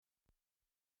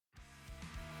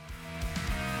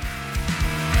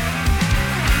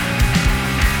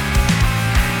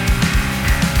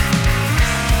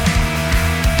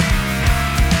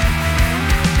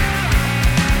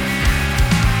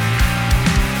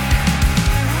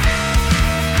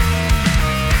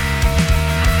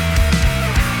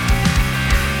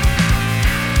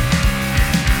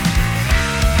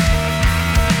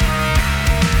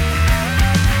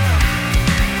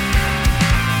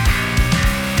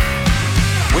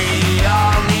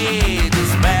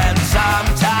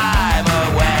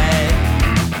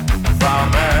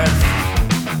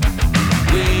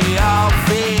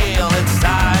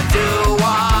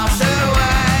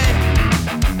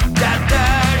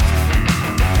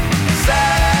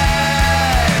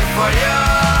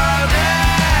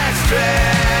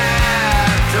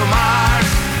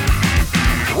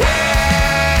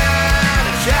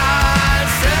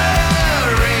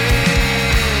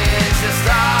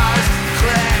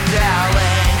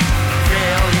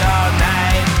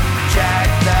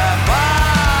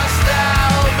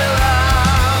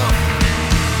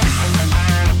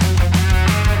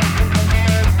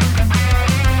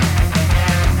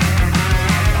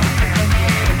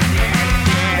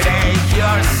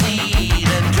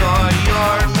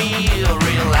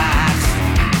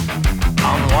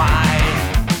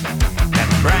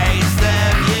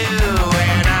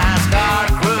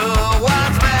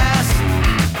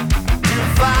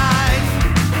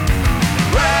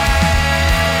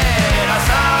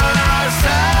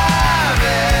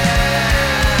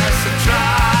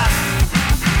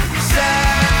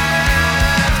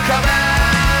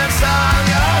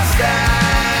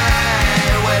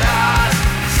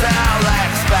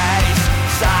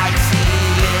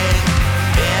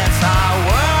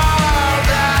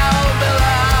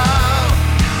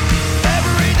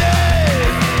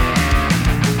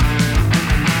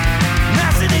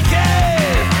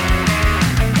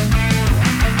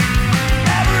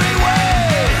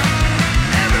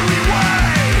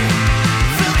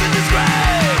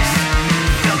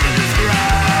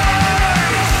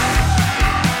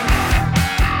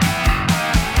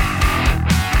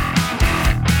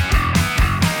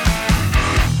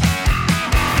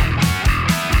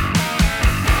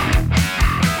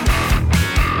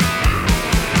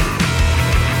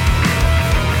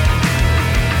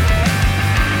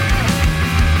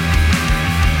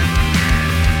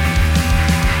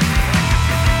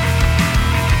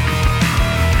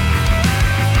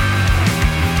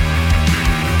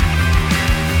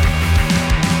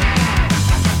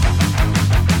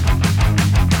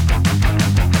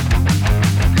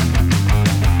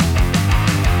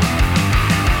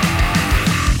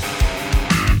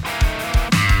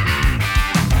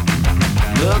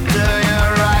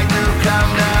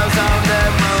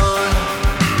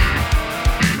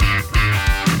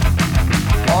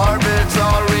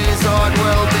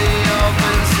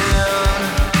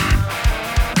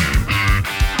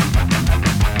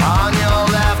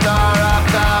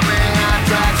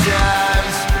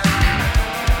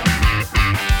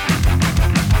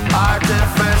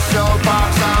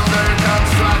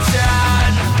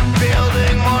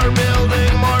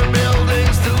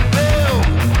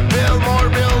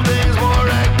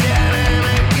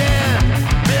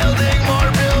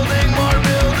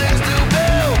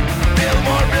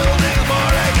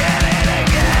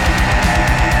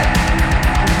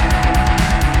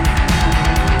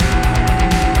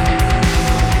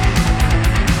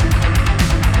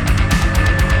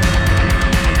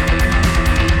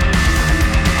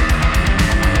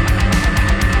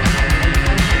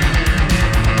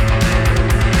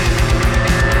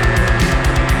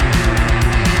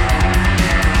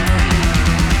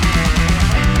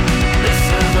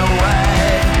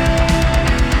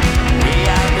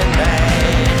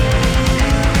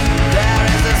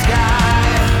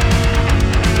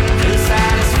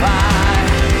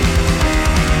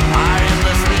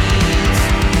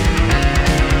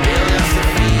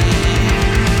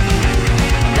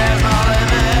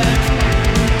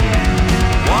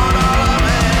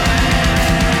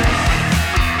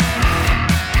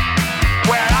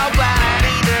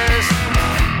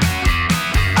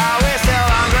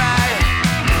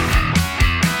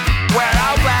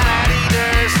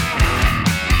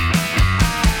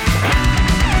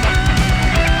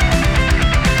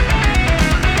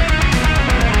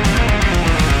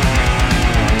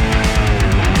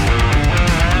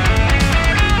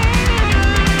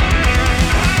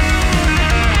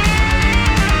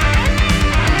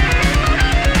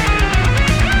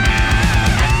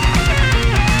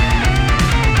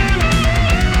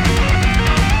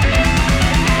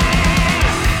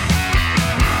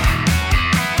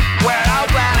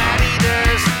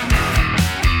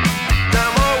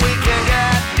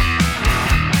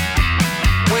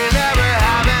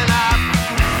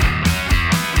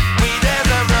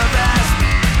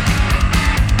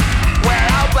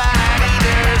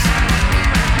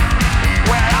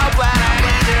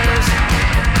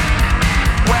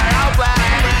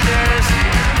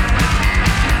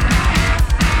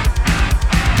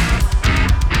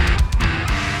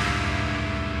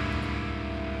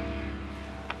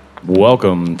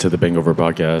Welcome to the BANGover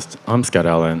podcast. I'm Scott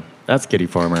Allen. That's Kittie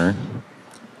Farmer.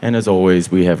 And as always,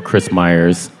 we have Chris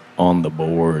Myers on the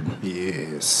board.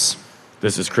 Yes.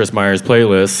 This is Chris Myers'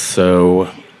 playlist, so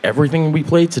everything we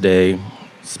played today,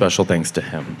 special thanks to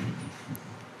him.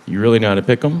 You really know how to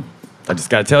pick them? I just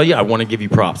got to tell you, I want to give you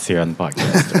props here on the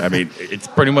podcast. I mean, it's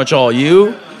pretty much all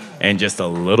you and just a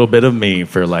little bit of me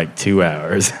for like 2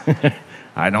 hours.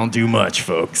 I don't do much,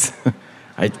 folks.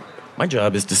 My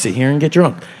job is to sit here and get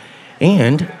drunk.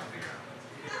 And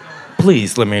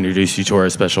please let me introduce you to our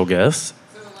special guest,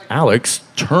 Alex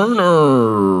Turner.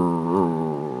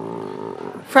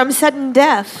 From Sudden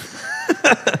Death.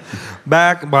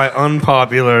 Back by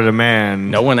unpopular demand.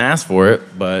 No one asked for it,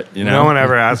 but, you know. No one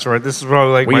ever asked for it. This is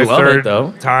probably like my third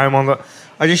time on the...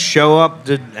 I just show up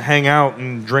to hang out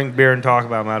and drink beer and talk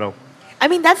about metal. I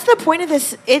mean, that's the point of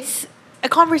this. It's a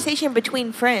conversation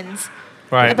between friends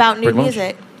about new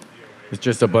music. It's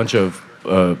just a bunch of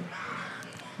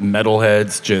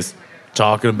metalheads just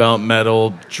talking about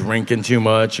metal, drinking too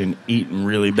much, and eating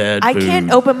really bad food. I can't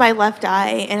open my left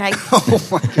eye, and I... Oh,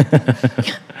 my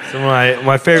God. So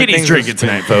my favorite Kittie's things... drinking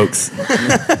tonight, folks.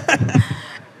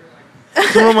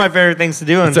 It's one of my favorite things to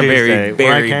do on Tuesday. It's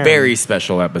a very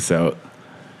special episode.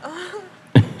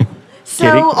 So,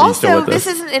 Kittie, also, this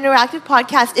is an interactive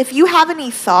podcast. If you have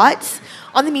any thoughts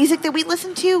on the music that we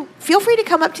listen to, feel free to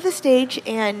come up to the stage,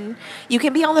 and you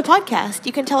can be on the podcast.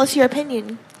 You can tell us your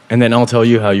opinion. And then I'll tell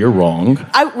you how you're wrong.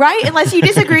 Right? Unless you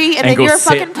disagree, and then you're a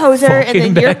fucking poser, and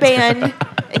then you're banned,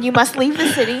 and you must leave the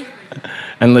city.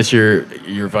 Unless you're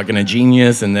fucking a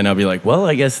genius, and then I'll be like, well,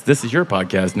 I guess this is your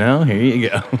podcast now. Here you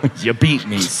go. You beat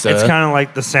me, sir. It's kind of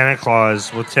like the Santa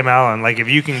Claus with Tim Allen. Like, if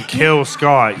you can kill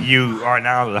Scott, you are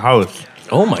now the host.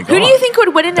 Oh, my God. Who do you think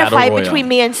would win in a Battle fight Royale. between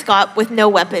me and Scott with no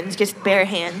weapons, just bare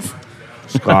hands?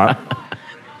 Scott.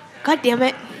 God damn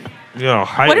it. You know,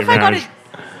 height What if I got advantage.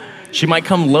 She might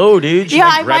come low, dude. She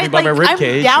might grab me by my I'm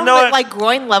ribcage. down You know with what? like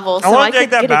groin level, so I I want to could take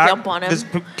that get back. a jump on him. 'Cause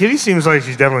Kittie seems like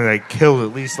she's definitely like killed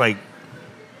at least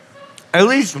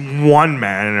one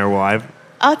man in her life.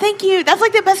 Oh, thank you. That's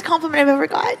like the best compliment I've ever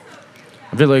got.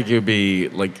 I feel like it would be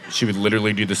like she would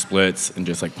literally do the splits and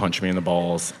just like punch me in the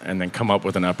balls and then come up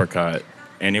with an uppercut.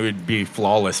 And it would be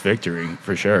flawless victory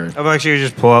for sure. I feel like she would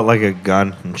just pull out like a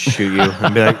gun and shoot you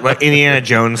and be like Indiana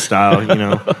Jones style, you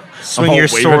know. Swing your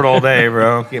sword all day,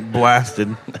 bro. Get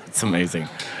blasted. That's amazing.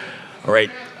 All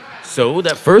right. So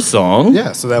that first song.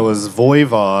 Yeah, so that was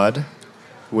Voivod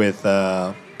with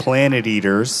Planet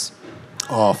Eaters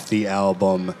off the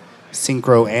album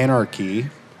Synchro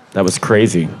Anarchy. That was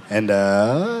crazy. And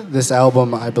this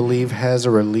album, I believe, has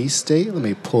a release date. Let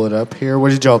me pull it up here.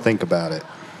 What did y'all think about it?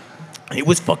 It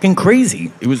was fucking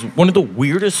crazy. It was one of the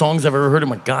weirdest songs I've ever heard in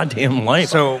my goddamn life.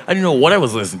 So- I didn't know what I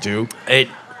was listening to. And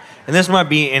this might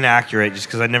be inaccurate just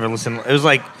because I never listened. It was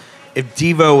like if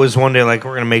Devo was one day like,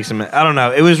 we're going to make some... I don't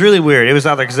know. It was really weird. It was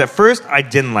out there because at first I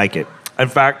didn't like it. In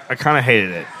fact, I kind of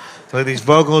hated it. So, like, these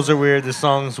vocals are weird. The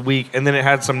song's weak. And then it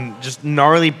had some just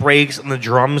gnarly breaks and the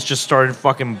drums just started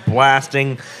fucking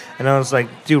blasting. And I was like,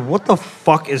 dude, what the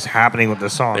fuck is happening with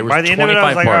this song? There was By the end of it,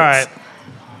 I was 25 like, all parts. right.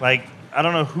 Like, I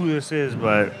don't know who this is,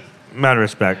 but matter of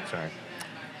respect, sorry.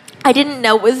 I didn't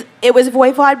know it was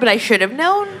Voivod, but I should have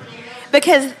known.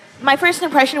 Because my first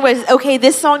impression was, okay,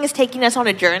 this song is taking us on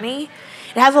a journey.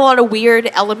 It has a lot of weird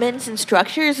elements and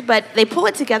structures, but they pull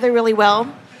it together really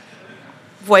well.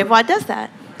 Voivod does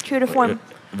that. True to form.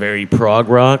 Very prog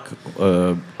rock.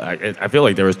 I feel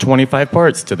like there was 25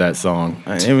 parts to that song.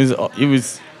 It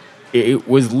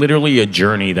was literally a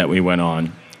journey that we went on.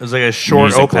 It was like a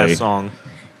short Musically. Opeth song.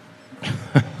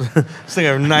 It's like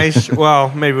a nice,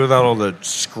 well, maybe without all the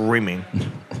screaming.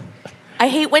 I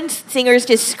hate when singers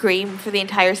just scream for the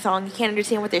entire song. You can't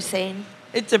understand what they're saying.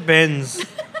 It depends.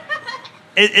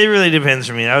 It really depends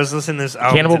for me. I was listening to this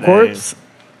album Cannibal today. Corpse?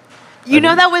 You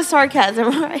know that was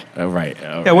sarcasm, right? Oh, right.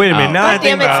 Yeah, wait a minute. Now God that I think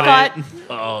damn it, about Scott. it.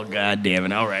 Oh, God damn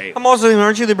it. All right. I'm also thinking,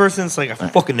 aren't you the person that's like, I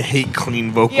fucking hate clean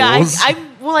vocals? Yeah,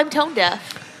 I'm tone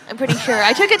deaf. I'm pretty sure.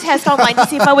 I took a test online to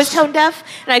see if I was tone deaf,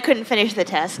 and I couldn't finish the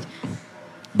test.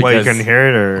 Why, you Because- couldn't hear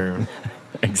it, or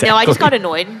Exactly. No, I just got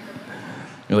annoyed.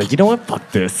 You're like, you know what?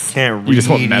 Fuck this. can't read You just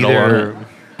want metal either? on it.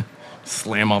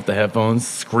 Slam off the headphones,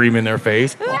 scream in their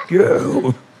face. Fuck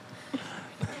you.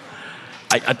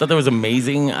 I thought that was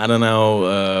amazing. I don't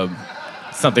know.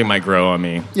 Something might grow on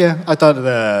me. Yeah, I thought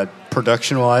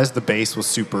production-wise, the bass was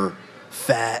super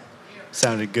fat.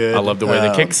 Sounded good. I love the way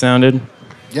the kick sounded.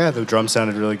 Yeah, the drum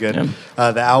sounded really good.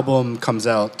 Yeah. The album comes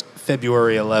out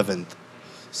February 11th.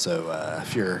 So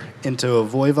if you're into a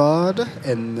Voivod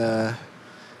and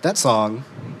that song,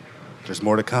 there's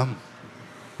more to come.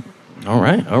 All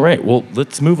right. Well,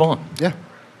 let's move on. Yeah.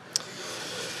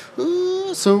 Ooh.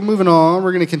 So moving on,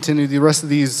 we're going to continue the rest of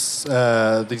these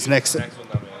next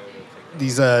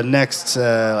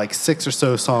like 6 or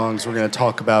so songs we're going to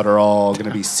talk about are all going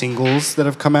to be singles that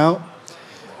have come out.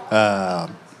 A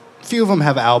few of them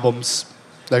have albums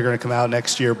that are going to come out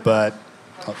next year, but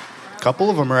a couple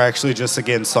of them are actually just,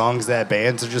 again, songs that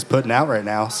bands are just putting out right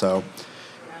now. So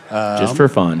Just for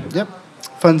fun. Yep,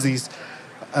 funsies.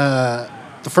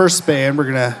 The first band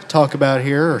we're going to talk about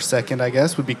here, or second, I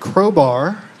guess, would be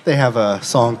Crowbar. They have a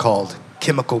song called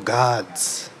Chemical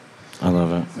Gods. I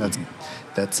love it.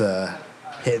 That's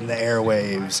hitting the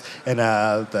airwaves. And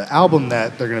the album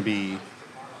that they're going to be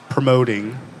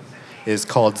promoting is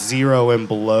called Zero and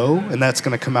Below, and that's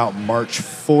going to come out March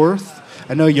 4th.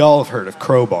 I know y'all have heard of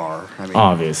Crowbar. I mean,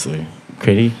 obviously.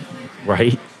 Kittie,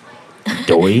 right?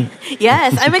 Doy.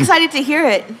 Yes, I'm excited to hear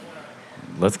it.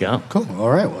 Let's go. Cool. All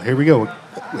right, well, here we go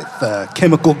with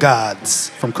Chemical Gods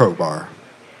from Crowbar.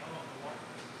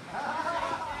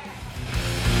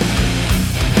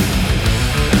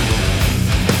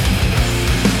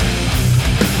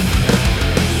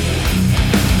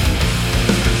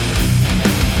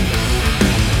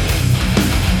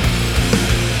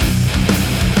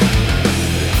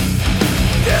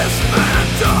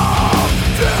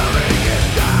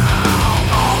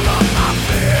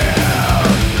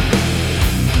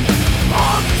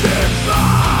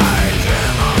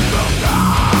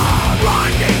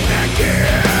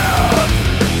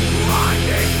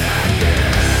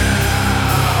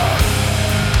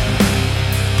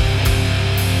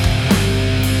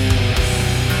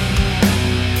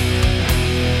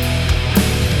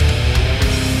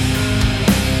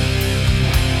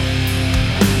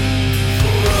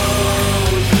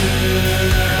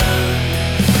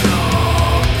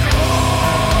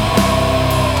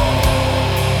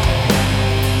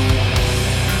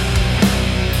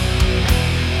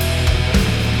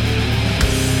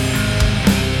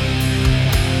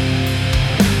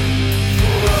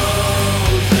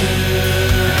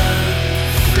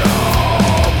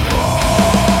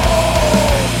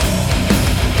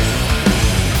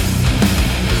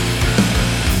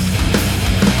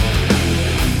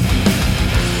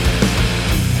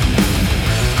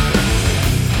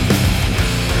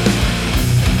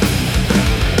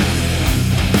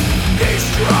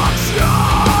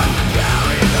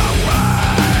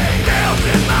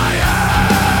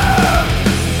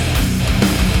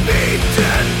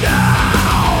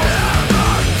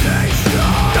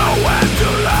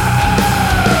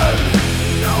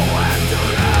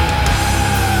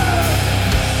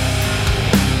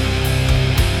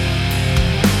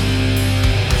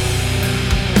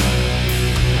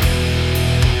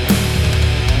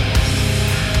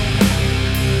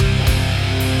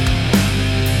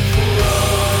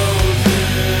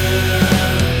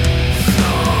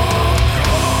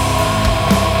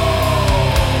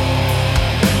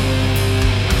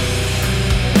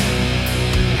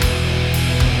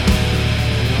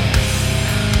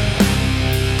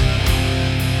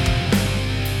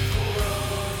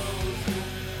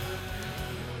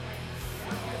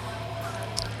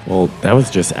 Well, that was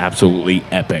just absolutely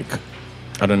epic.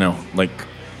 I don't know. Like,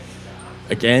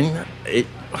 again,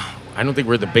 I don't think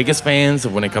we're the biggest fans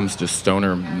of when it comes to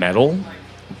stoner metal,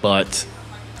 but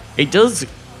it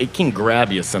can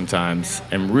grab you sometimes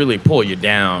and really pull you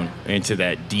down into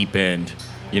that deep end,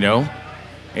 you know?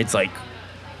 It's like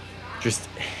just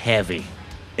heavy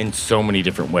in so many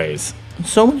different ways.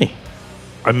 So many.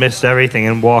 I missed everything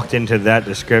and walked into that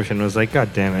description and was like,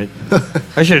 God damn it.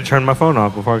 I should have turned my phone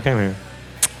off before I came here.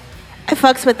 I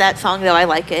fucks with that song though. I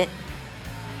like it.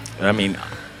 I mean,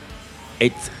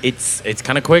 it's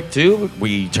kind of quick too.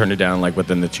 We turned it down like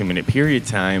within the 2-minute period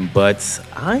time, but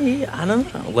I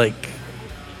don't know, like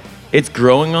it's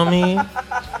growing on me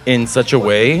in such a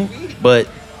way, but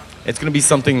it's gonna be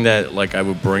something that like I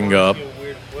would bring up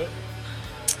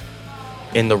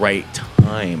in the right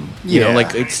time. You know,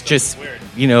 like it's just,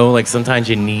 you know, like sometimes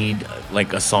you need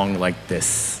like a song like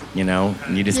this. You know,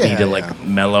 and you just need to like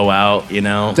mellow out, you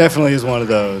know? Definitely is one of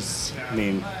those. I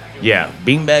mean, yeah,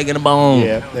 beanbag and a bone,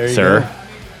 there you sir. go.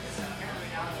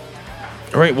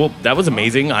 All right, well, that was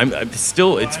amazing. I'm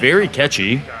still, it's very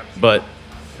catchy, but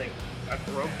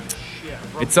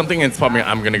it's something that's probably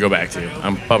I'm going to go back to.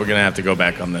 I'm probably going to have to go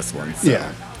back on this one. So.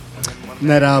 Yeah. And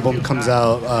that album comes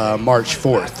out March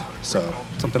 4th, so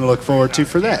something to look forward to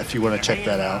for that if you want to check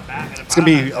that out. It's going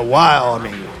to be a while. I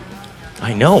mean,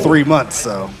 I know. 3 months,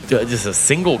 so. Just a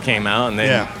single came out, and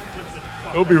then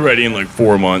it'll be ready in like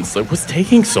 4 months. Like, what's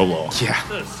taking so long? Yeah.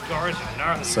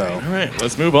 So. All right,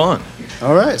 let's move on.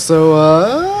 All right,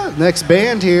 so next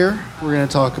band here we're going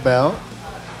to talk about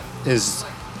is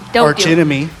Arch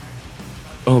Enemy.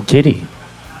 Oh, Kittie.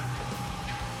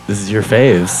 This is your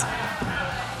faves.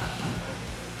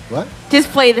 What? Just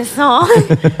play the song.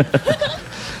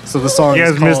 So the song You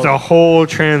is guys missed a called... whole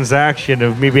transaction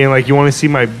of me being like, "You want to see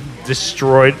my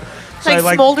destroyed?" So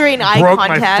Like smoldering eye broke my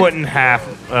contact. foot in half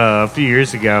a few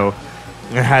years ago,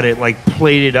 and had it like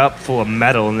plated up full of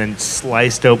metal, and then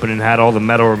sliced open and had all the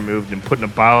metal removed and put in a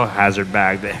biohazard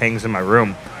bag that hangs in my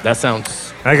room. That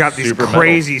sounds. I got these super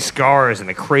crazy scars and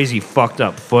a crazy fucked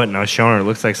up foot, and I was showing her it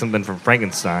looks like something from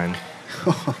Frankenstein.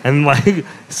 And like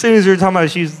as soon as we were talking about it,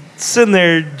 she's sitting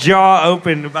there, jaw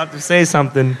open, about to say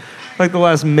something, like the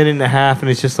last minute and a half,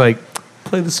 and it's just like,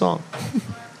 play the song.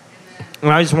 And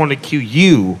I just wanted to cue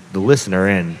you, the listener,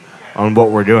 in on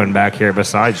what we're doing back here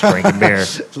besides drinking beer.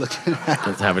 Just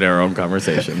having our own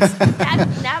conversations.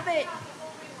 Nab it.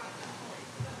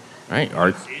 All right,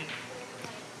 Art.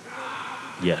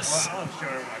 Yes. I'll show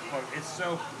her my plug. It's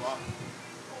so fun.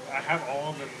 I have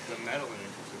all the metal in it.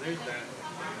 So there's that.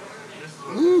 This is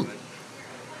what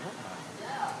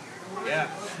yeah,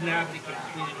 snapped it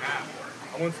completely in half.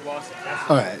 I once lost a test.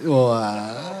 All right, well,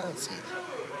 let's see.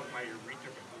 Broke my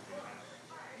urethra completely in half.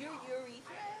 Your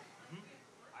urethra?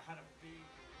 I had a big...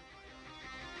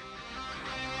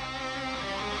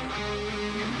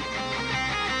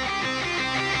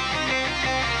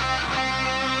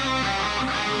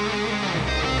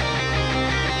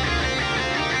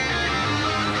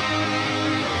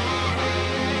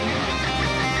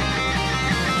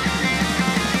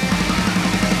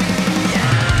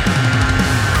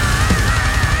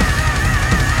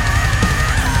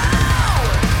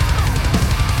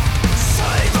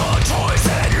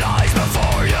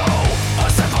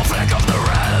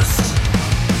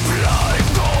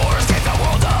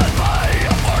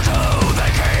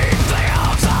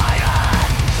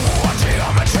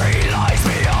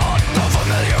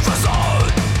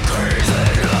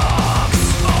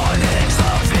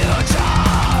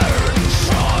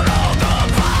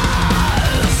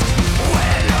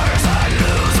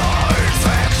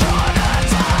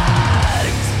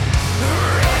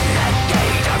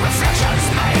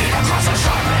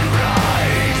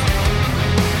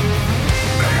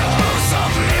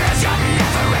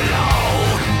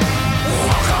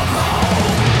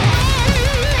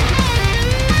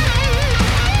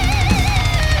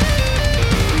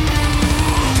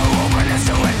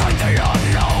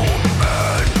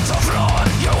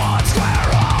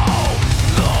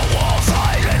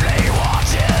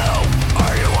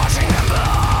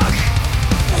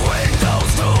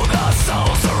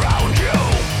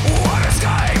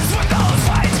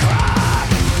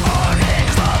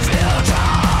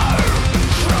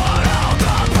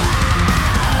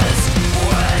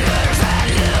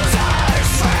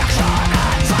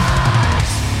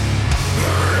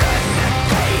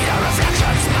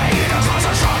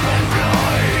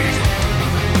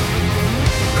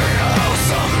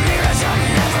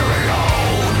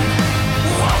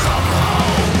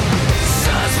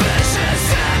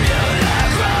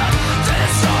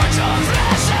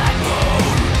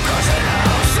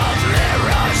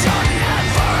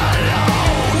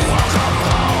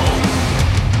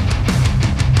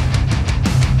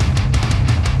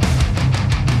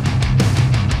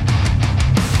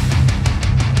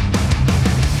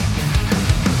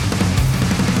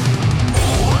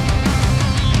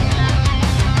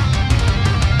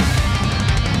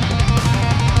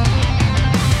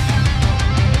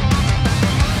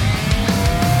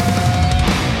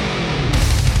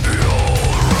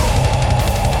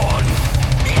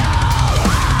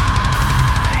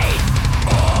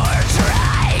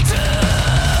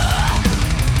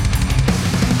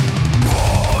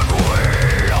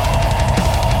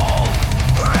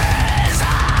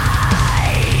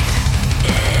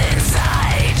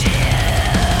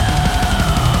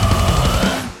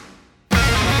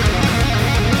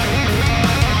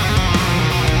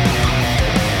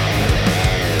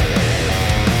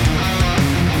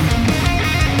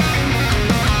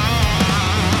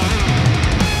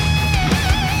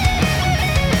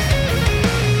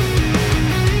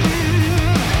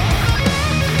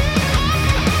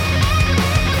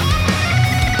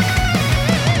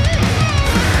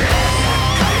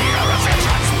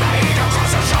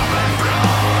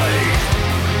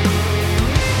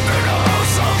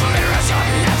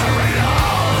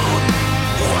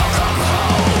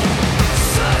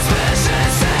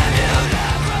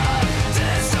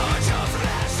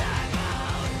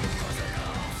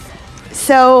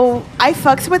 So I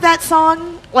fucks with that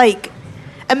song. Like,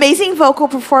 amazing vocal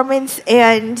performance,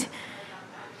 and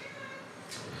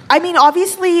I mean,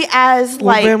 obviously, as What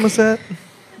like band was that?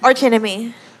 Arch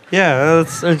Enemy. Yeah,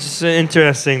 it's just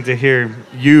interesting to hear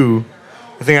you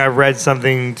I think I read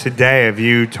something today of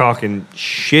you talking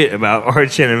shit about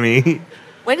Arch Enemy.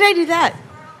 When did I do that?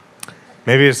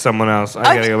 Maybe it's someone else. I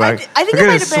gotta go back. I think it could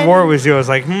might have have swore been. it was you. I was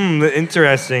like,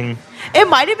 interesting. It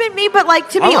might have been me, but like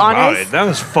to be I'm about honest, it. That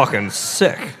was fucking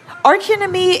sick. Arch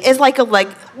Enemy is like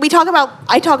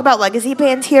I talk about legacy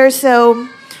bands here, so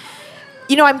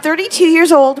I'm 32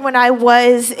 years old. When I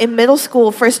was in middle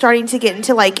school, first starting to get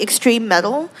into like extreme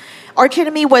metal, Arch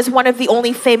Enemy was one of the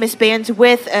only famous bands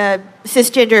with a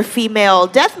cisgender female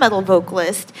death metal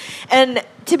vocalist. And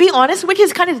to be honest, which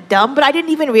is kind of dumb, but I didn't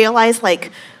even realize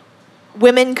like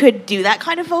women could do that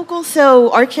kind of vocal.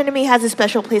 So Arch Enemy has a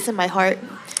special place in my heart.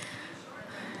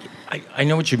 I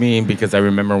know what you mean because I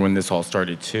remember when this all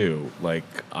started too. Like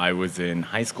I was in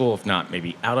high school, if not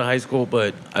maybe out of high school,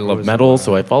 but I love metal,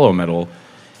 so I follow metal.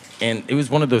 And it was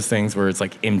one of those things where it's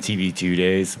like MTV2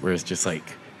 days, where it's just like,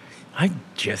 I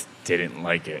just didn't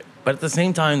like it. But at the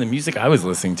same time, the music I was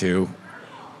listening to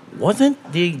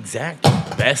wasn't the exact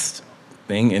best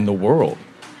thing in the world.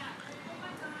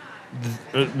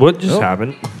 What just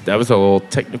happened? That was a little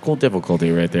technical difficulty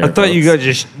right there. I thought you folks. got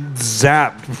just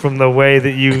zapped from the way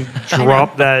that you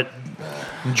dropped that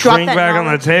drink that back on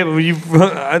the knowledge. table.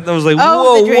 I was like,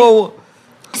 Oh, the drink. whoa.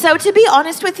 So to be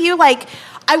honest with you, like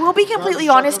I will be completely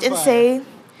honest and say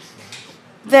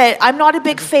that I'm not a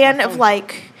big fan of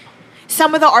like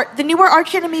some of the newer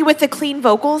Arch Enemy with the clean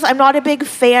vocals. I'm not a big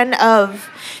fan of.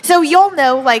 So you'll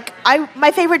know, like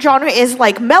my favorite genre is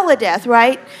like melodeath,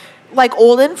 right? Like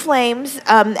Old in Flames,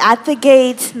 At the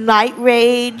Gates, Night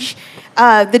Rage,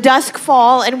 The Dusk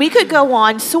Fall, and we could go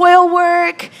on.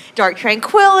 Soilwork, Dark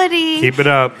Tranquility. Keep it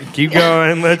up. Keep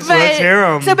going. Let's hear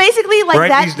them. So basically, like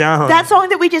Write these down. that song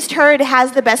that we just heard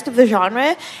has the best of the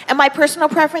genre, and my personal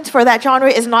preference for that genre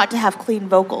is not to have clean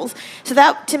vocals. So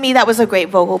that, to me, that was a great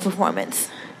vocal performance.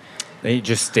 They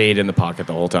just stayed in the pocket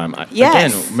the whole time.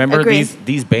 Yes, Again, remember agreed.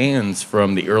 these bands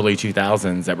from the early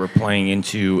 2000s that were playing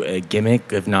into a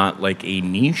gimmick, if not like a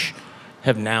niche,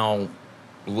 have now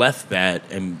left that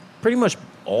and pretty much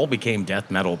all became death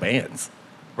metal bands.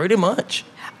 Pretty much.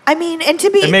 I mean, and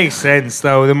to be... It makes sense,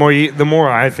 though. The more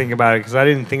I think about it, because I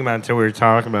didn't think about it until we were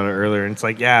talking about it earlier. And it's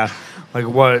like, yeah, like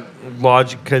what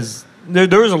logic? Because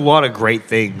there was a lot of great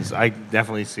things I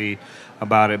definitely see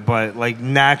about it, but like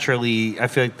naturally, I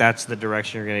feel like that's the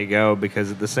direction you're gonna go. Because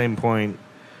at the same point,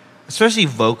 especially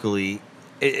vocally,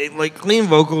 like clean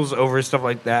vocals over stuff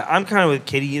like that. I'm kind of with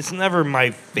Kittie. It's never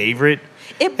my favorite.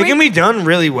 It can be done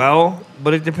really well,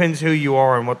 but it depends who you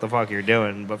are and what the fuck you're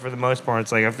doing. But for the most part,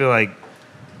 it's like I feel like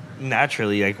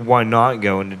naturally, like why not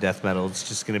go into death metal? It's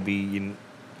just gonna be,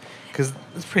 because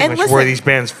that's pretty much where these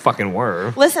bands fucking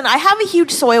were. Listen, I have a huge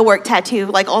Soilwork tattoo,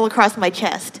 like all across my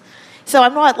chest. So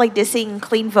I'm not like dissing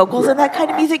clean vocals and that kind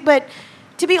of music, but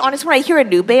to be honest, when I hear a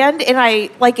new band and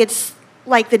it's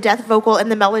like the death vocal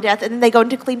and the melodeath, and then they go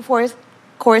into clean chorus,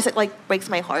 it like breaks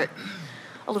my heart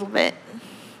a little bit.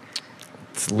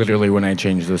 It's literally when I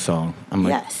change the song. I'm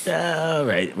like, Yes. all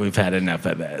right, we've had enough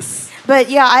of this. But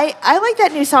yeah, I like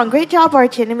that new song. Great job,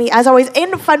 Arch Enemy, as always.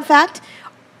 And fun fact,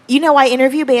 I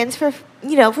interview bands for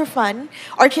fun.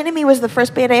 Arch Enemy was the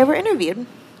first band I ever interviewed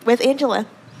with Angela.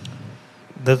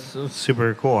 That's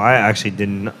super cool. I actually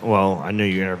didn't. Well, I knew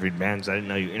you interviewed bands. I didn't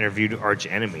know you interviewed Arch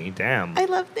Enemy. Damn. I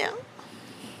love them.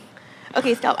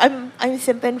 Okay, stop. I'm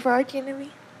simping for Arch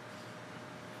Enemy.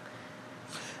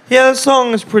 Yeah, that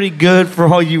song is pretty good for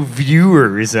all you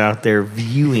viewers out there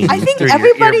viewing. I think through your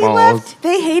everybody earballs. left.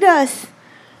 They hate us.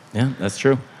 Yeah, that's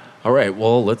true. All right,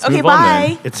 well, let's Okay, move on bye.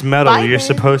 then. It's metal. Bye, You're man.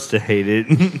 supposed to hate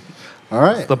it. All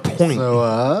right. the point.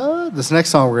 So this next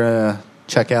song we're going to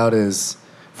check out is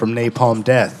from Napalm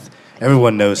Death.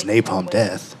 Everyone knows Napalm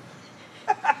Death.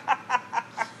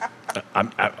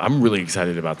 I'm really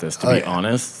excited about this, to be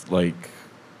honest. Like,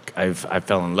 I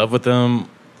fell in love with them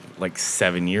like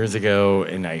 7 years ago,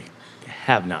 and I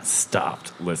have not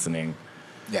stopped listening.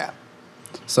 Yeah.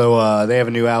 So they have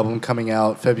a new album coming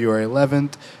out February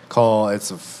 11th called,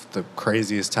 the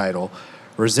craziest title,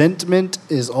 Resentment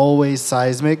is Always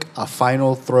Seismic, a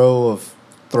Final Throw of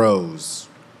Throws.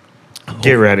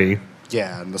 Get ready.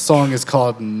 Yeah, and the song is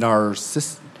called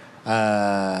Narcissus.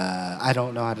 I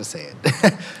don't know how to say it.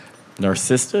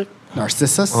 Narcissistic?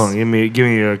 Narcissus? Hold on, give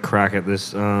me a crack at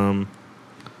this.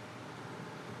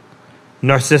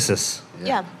 Narcissus.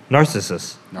 Yeah.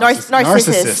 Narcissus.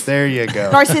 Narcissus. There you go.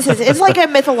 Narcissus. It's like a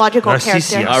mythological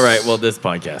Narcissus. character. All right, well, this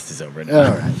podcast is over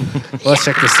now. All right. Let's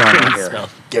check this song out here.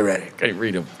 Get ready. Can't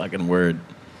read a fucking word.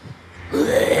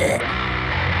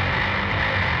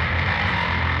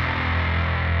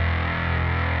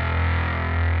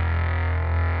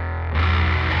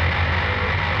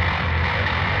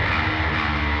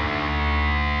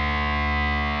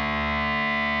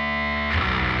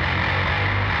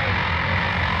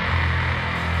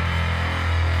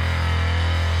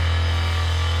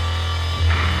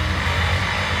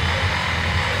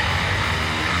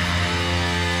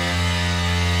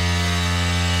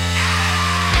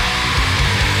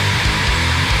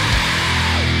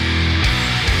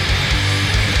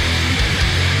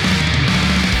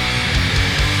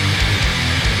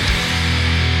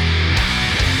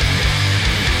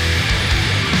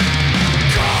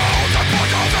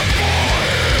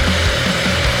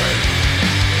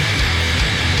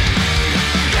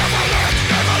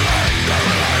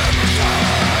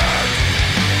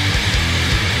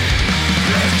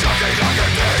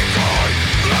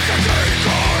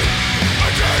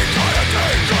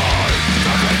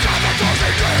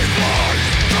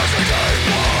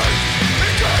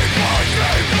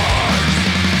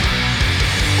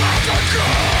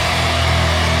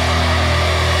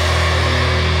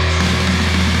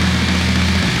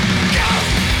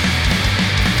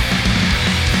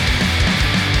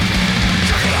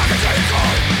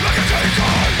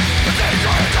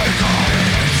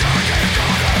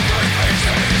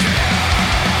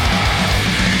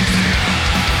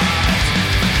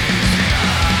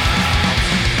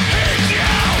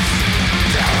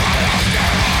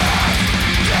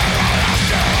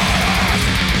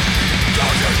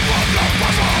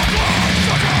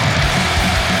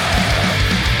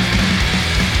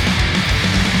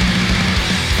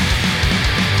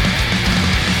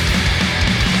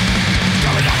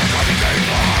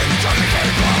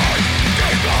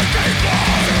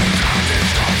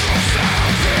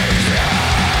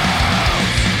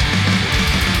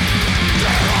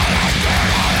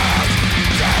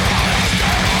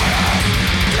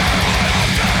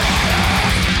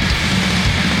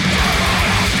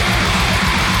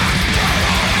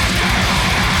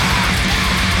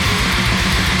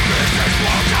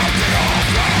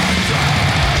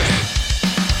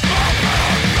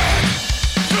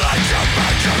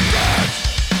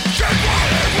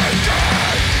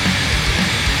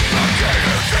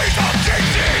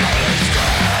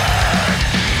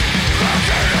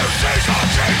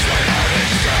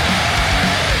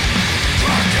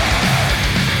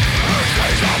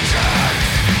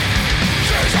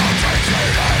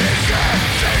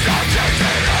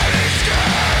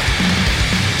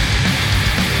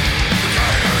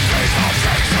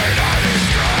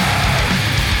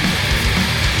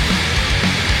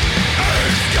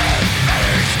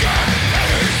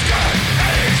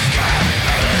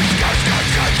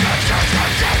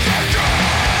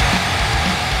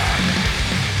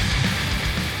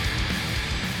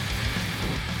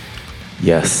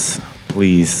 Yes,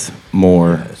 please,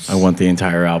 more. Yes. I want the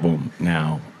entire album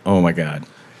now. Oh my God.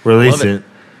 Release Love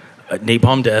it.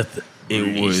 Napalm Death, it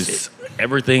Release was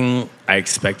everything I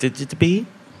expected it to be.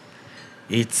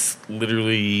 It's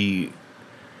literally,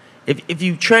 if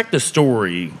you track the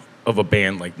story of a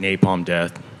band like Napalm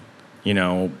Death, you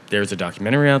know, there's a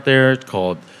documentary out there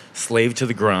called Slave to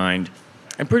the Grind,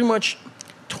 and pretty much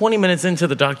 20 minutes into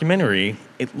the documentary,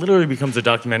 it literally becomes a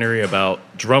documentary about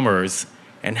drummers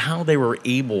and how they were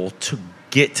able to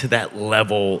get to that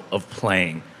level of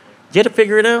playing. You had to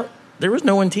figure it out. There was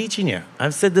no one teaching you.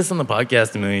 I've said this on the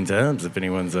podcast a million times. If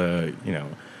anyone's a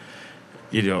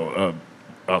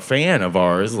fan of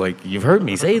ours, like you've heard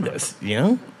me say this, you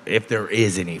know. If there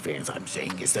is any fans, I'm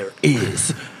saying is there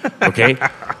is, okay.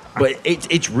 But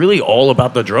it's really all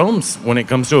about the drums when it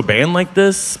comes to a band like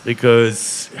this,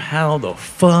 because how the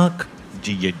fuck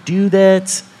do you do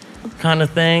that kind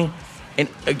of thing? And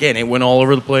again, it went all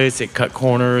over the place. It cut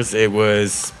corners. It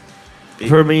was.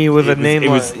 For me, with a name it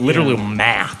was like, literally you know,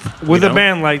 math. with you a know?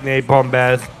 band like Napalm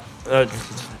Death,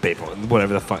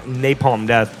 whatever the fuck, Napalm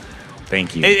Death.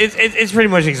 Thank you. It's pretty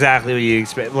much exactly what you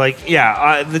expect. Like,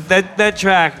 yeah, that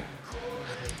track.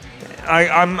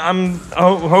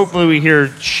 Hopefully we hear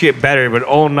shit better, but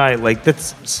All Night, like,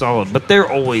 that's solid. But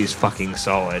they're always fucking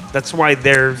solid. That's why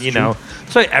they're, you know,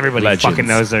 that's why everybody Legends. fucking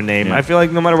knows their name. Yeah. I feel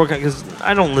like no matter what kind, because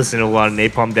I don't listen to a lot of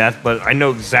Napalm Death, but I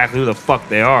know exactly who the fuck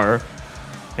they are.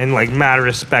 And, like, mad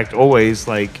respect always.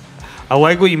 Like, I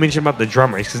like what you mentioned about the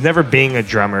drummers, because never being a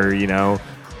drummer, you know,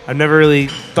 I've never really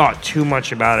thought too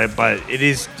much about it, but it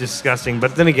is disgusting.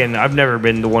 But then again, I've never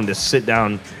been the one to sit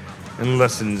down and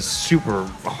listen super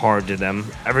hard to them.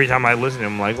 Every time I listen to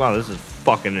them, I'm like, wow, this is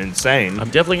fucking insane. I'm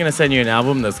definitely going to send you an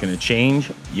album that's going to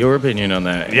change your opinion on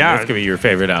that. And Yeah. It's going to be your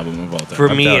favorite album of all time. For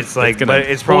I'm me, telling it's you. like, gonna but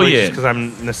it's pull probably you just in. because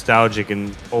I'm nostalgic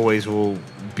and always will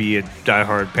be a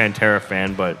diehard Pantera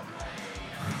fan, but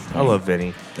I love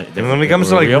Vinny. And when it comes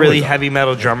to like We always really are. heavy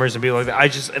metal drummers and people like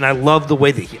that, I love the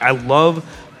way that I love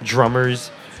drummers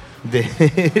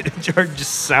that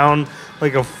just sound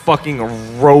like a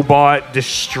fucking robot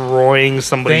destroying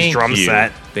somebody's Thank drum you.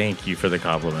 set. Thank you for the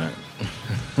compliment.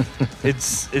 It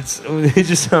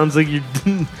just sounds like you're.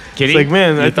 Kitty, It's like,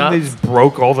 man, your I think they thoughts? just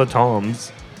broke all the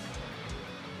toms.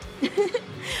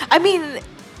 I mean,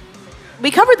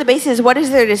 we covered the bases. What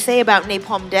is there to say about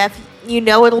Napalm Death? You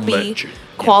know it'll be Legend.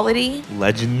 quality.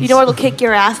 Legends. You know it'll kick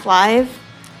your ass live.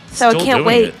 So I Still can't doing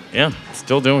wait. it. Yeah,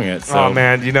 still doing it. So. Oh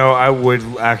man, you know I would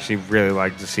actually really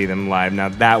like to see them live. Now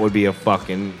that would be a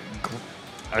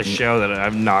show that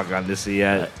I've not gotten to see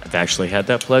yet. I've actually had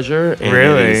that pleasure. and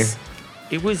Really?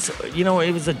 It was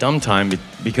a dumb time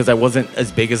because I wasn't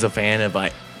as big as a fan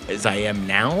as I am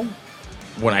now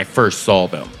when I first saw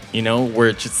them. You know, where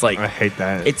it's just like I hate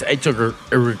that. It's a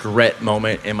regret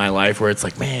moment in my life where it's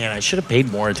like, man, I should have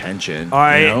paid more attention.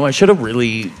 I should have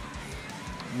really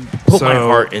put my So-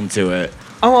 heart into it.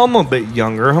 I'm a bit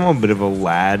younger. I'm a bit of a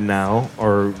lad now,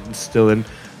 or still in.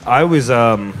 I was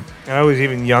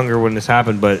even younger when this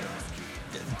happened, but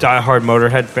diehard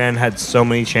Motorhead fan, had so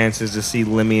many chances to see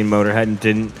Lemmy and Motorhead and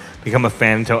didn't become a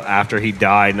fan until after he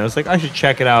died. And I was like, I should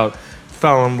check it out.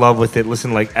 Fell in love with it.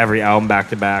 Listened to like every album back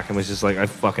to back, and was just like, I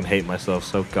fucking hate myself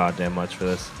so goddamn much for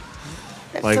this.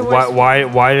 That's Like, the worst.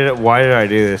 why did I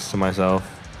do this to myself?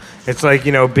 It's like,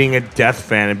 you know, being a Death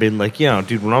fan and being like, you know,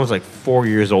 dude, when I was like 4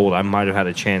 years old, I might have had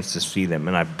a chance to see them,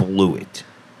 and I blew it.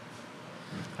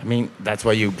 I mean, that's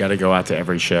why you got to go out to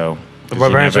every show. 'Cause If my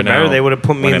you parents never are better, know they would have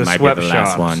put me when in it the might be last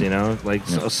sweatshops, one. you know, like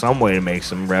some way to make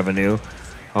some revenue.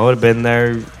 I would have been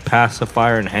there,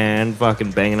 pacifier in hand,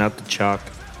 fucking banging out the chuck.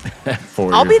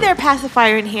 I'll be there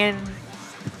pacifier in hand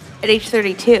at age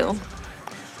 32.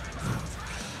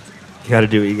 You got to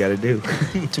do what you got to do.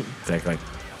 Exactly.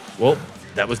 Well,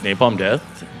 that was Napalm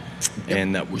Death,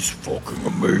 and that was fucking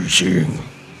amazing.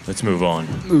 Let's move on.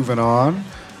 Moving on,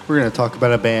 we're going to talk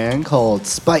about a band called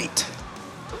Spite.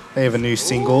 They have a new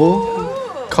single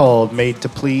called Made to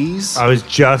Please. I was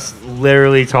just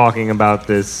literally talking about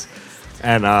this,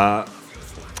 and I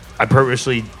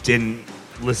purposely didn't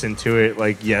listen to it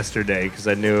like yesterday because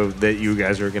I knew that you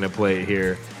guys were gonna play it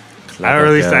here. Or at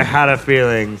least I had a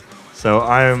feeling. So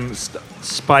I'm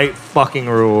Spite fucking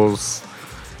rules.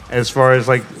 As far as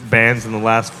like bands in the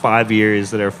last 5 years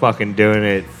that are fucking doing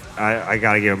it, I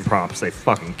gotta give them props. They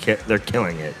fucking they're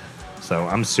killing it. So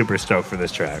I'm super stoked for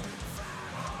this track.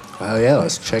 Oh yeah,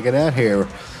 let's check it out here.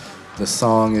 The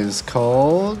song is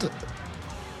called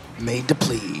Made to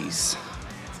Please.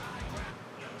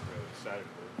 I'll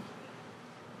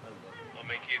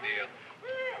make you a deal.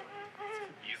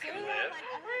 You can live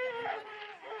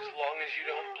as long as you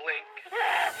don't blink.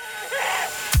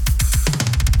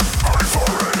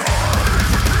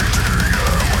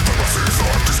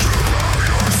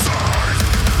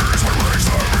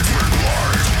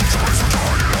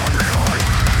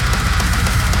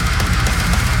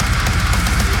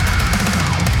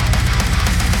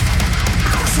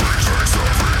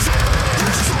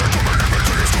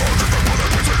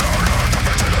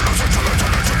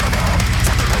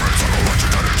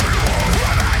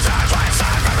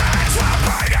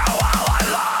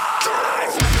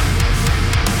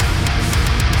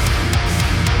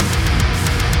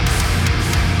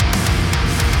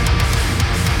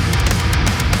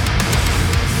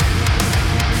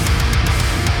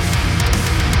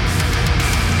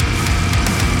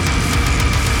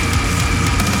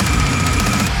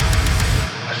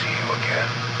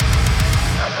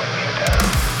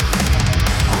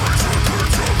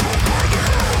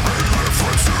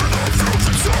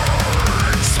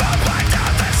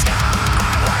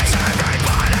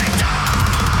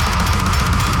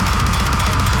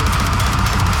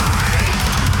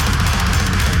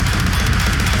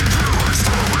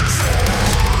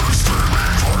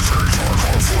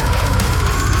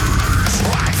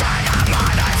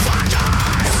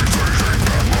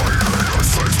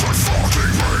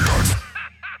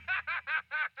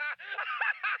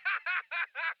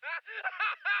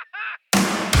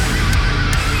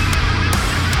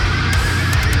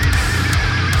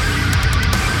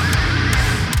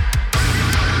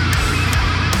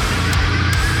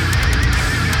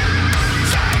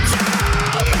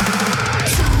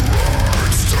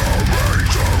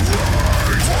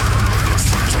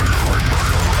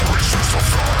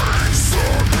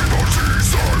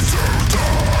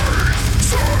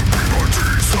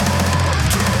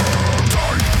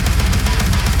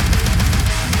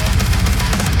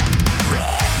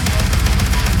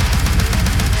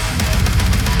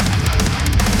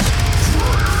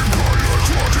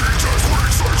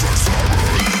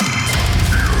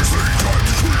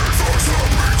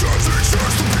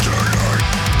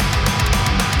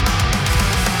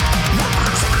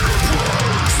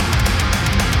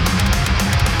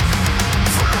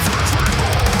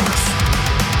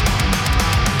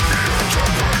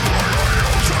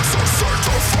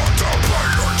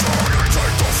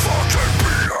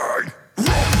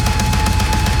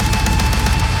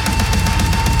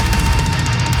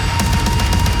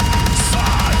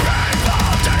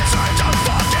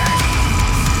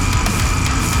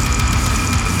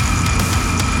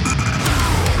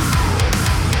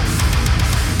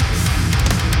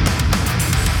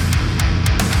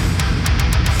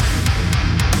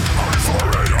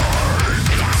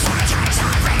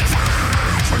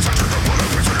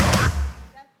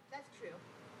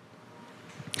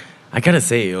 I gotta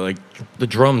say, like the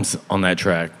drums on that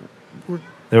track,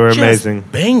 They were just amazing.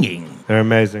 banging. They're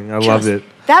amazing. I loved it.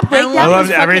 That breakdown I was loved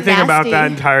fucking everything about nasty.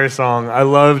 that entire song. I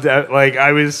loved, like,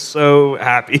 I was so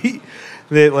happy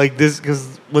that, like, this,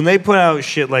 because when they put out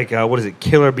shit like, what is it,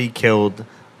 Kill or Be Killed,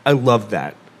 I loved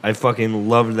that. I fucking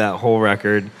loved that whole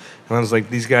record. And I was like,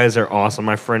 these guys are awesome.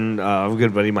 My friend, a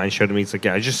good buddy of mine, showed me. He's like,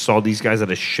 yeah, I just saw these guys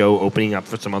at a show opening up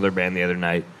for some other band the other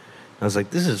night. And I was like,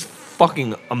 this is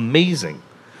fucking amazing.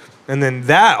 And then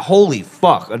that, holy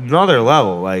fuck, another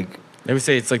level. Like, They would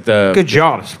say it's like the good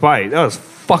job, Spite. That was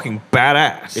fucking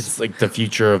badass. It's like the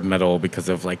future of metal because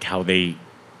of like how they.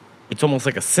 It's almost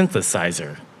like a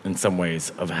synthesizer in some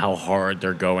ways of how hard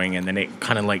they're going, and then it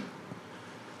kind of like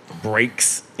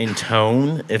breaks in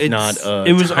tone, if not.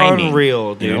 It was timing,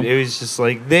 unreal, dude. you know? It was just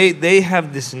like they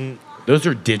have this. Those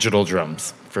are digital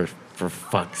drums for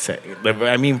fuck's sake.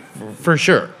 I mean, for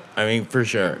sure.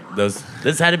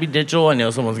 This had to be digital. I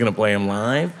know someone's gonna play them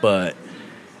live, but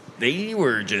they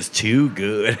were just too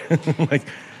good. Like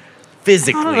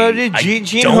physically, I don't know, dude.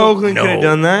 Gene don't Hoglan know. could have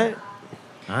done that.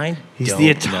 He's don't the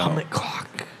know. atomic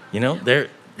clock. You know, there.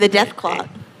 The death clock.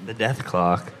 The death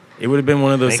clock. It would have been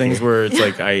one of those Thank things you. where it's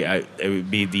like it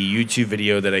would be the YouTube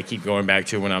video that I keep going back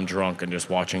to when I'm drunk and just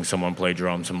watching someone play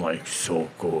drums. I'm like, so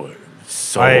good,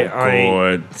 so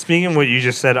good. Speaking of what you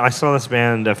just said, I saw this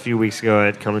band a few weeks ago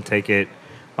at Come to Take It.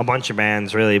 A bunch of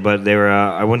bands, really, but they were.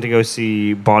 I went to go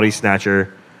see Body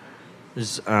Snatcher.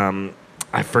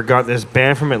 I forgot this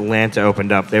band from Atlanta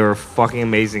opened up. They were fucking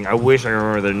amazing. I wish I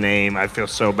remember their name. I feel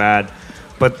so bad,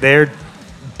 but their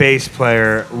bass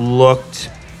player looked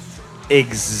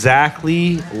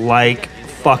exactly like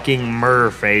fucking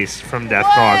Murderface from Death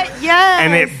Dog. Yes.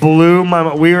 And it blew my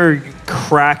mind. We were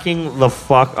cracking the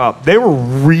fuck up. They were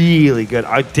really good.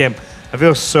 I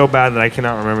feel so bad that I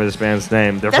cannot remember this band's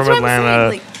name. They're That's from what I'm Atlanta.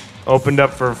 saying, Opened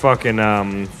up for fucking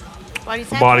Body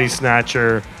Snatcher. Body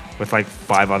Snatcher with like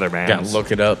 5 other bands. Gotta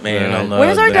look it up, man. Yeah. On the,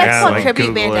 Where's our the- Death Yeah, Clock like tribute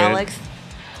Google band, it. Alex?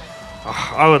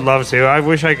 I would love to. I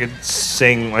wish I could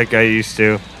sing like I used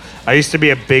to. I used to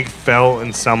be a big Fel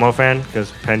and Selmo fan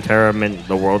because Pantera meant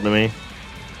the world to me.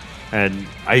 And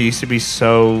I used to be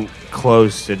so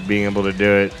close to being able to do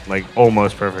it, like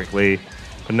almost perfectly.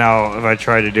 But now if I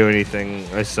try to do anything,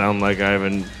 I sound like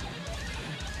I'm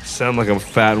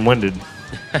fat and winded.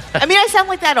 I mean, I sound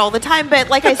like that all the time, but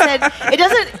like I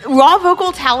said, raw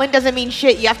vocal talent doesn't mean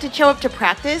shit. You have to show up to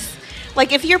practice.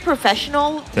 Like, if you're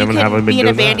professional, you Haven't can been be in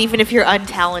a doing band that. even if you're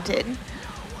untalented.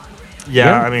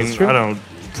 Yeah, I that's mean, true. I don't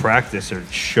practice or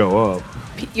show up.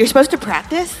 You're supposed to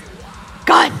practice?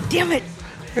 God damn it.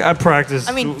 I practice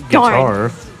darn.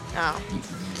 guitar. Oh.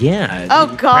 Yeah.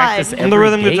 Oh, you God. practice I'm the every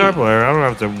rhythm day. guitar player. I don't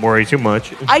have to worry too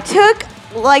much. I took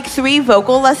like 3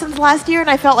 vocal lessons last year, and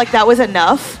I felt like that was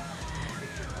enough.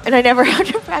 And I never had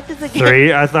to practice again.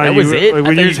 3? I thought That you was it? like, I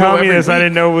when thought you you told go me every this, I week.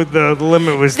 didn't know what the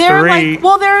limit was. They're 3.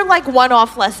 they're like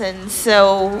one-off lessons,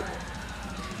 so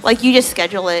like you just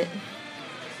schedule it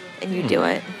and you do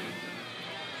it.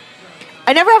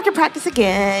 I never have to practice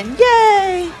again.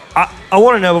 Yay! I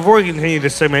want to know, before we continue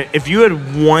this segment, if you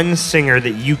had one singer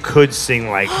that you could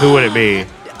sing like, who would it be?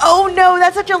 Oh no,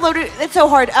 that's such a loaded. It's so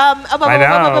hard. I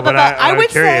know, but I'm would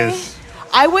curious. say.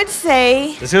 I would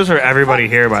say. This goes for everybody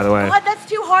here, by the way. God, that's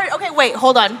too hard. Okay, wait,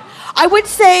 hold on. I would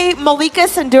say Malika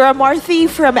Sanduramarthy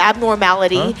from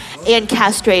Abnormality and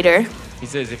Castrator. He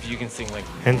says if you can sing like.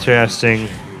 Interesting.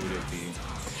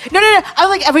 No. I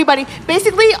like everybody.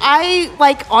 Basically, I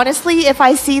like honestly, if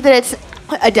I see that it's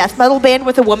a death metal band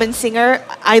with a woman singer,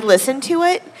 I listen to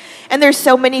it. And there's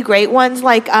so many great ones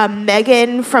like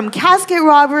Megan from Casket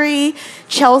Robbery,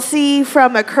 Chelsea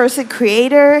from Accursed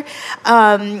Creator,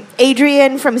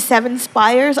 Adrian from Seven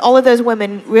Spires. All of those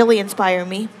women really inspire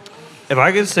me. If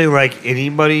I could say like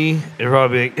anybody, it'd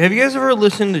probably be, have you guys ever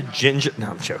listened to Ginger? No,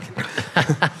 I'm joking.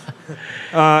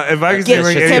 If I could say Get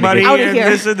like him anybody, out of and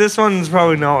here. this one's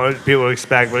probably not what people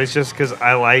expect, but it's just because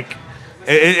I like,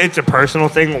 it's a personal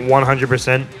thing,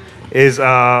 100%, is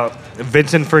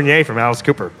Vincent Fournier from Alice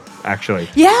Cooper, actually.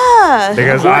 Yeah.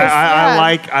 Because of course,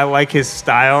 yeah. I like his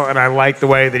style, and I like the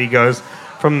way that he goes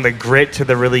from the grit to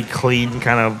the really clean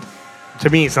kind of. To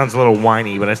me, it sounds a little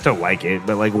whiny, but I still like it.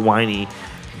 But like whiny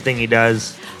thing he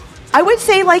does, I would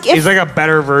say like if he's like a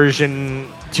better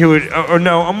version to it, or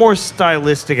no, a more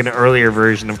stylistic and earlier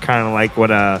version of kind of like what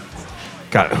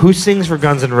God, who sings for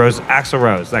Guns N' Roses? Axl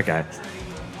Rose, that guy.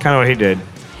 Kind of what he did.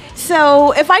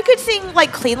 So if I could sing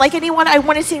like clean like anyone, I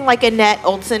want to sing like Annette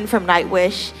Olson from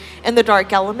Nightwish and The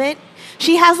Dark Element.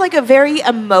 She has like a very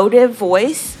emotive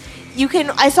voice.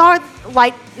 I saw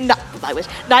like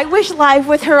Nightwish live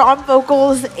with her on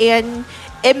vocals, and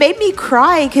it made me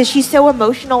cry because she's so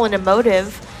emotional and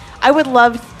emotive. I would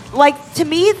love like to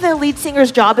me, the lead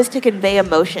singer's job is to convey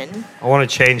emotion. I want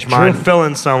to change mine. Fill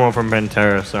in someone from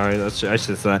Pantera. Sorry, I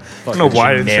should say. I don't know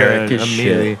why I didn't say generic that as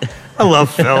immediately. shit. I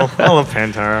love Phil. I love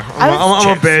Pantera.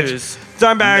 I'm a bitch. Texas,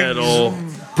 Dimebag's metal,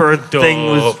 birth thing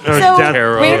was dope, or So, death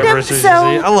random- anniversary. so-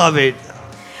 I love it.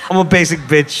 I'm a basic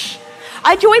bitch.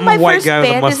 I joined I'm my a white first guy with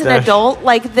a band as an mustache. adult.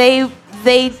 Like they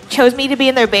chose me to be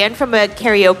in their band from a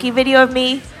karaoke video of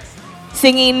me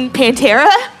singing Pantera.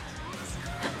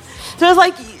 So I was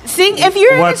like, sing if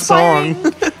you're What inspiring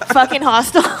fucking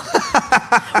Hostile.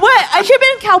 What? I should have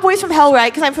been Cowboys from Hell,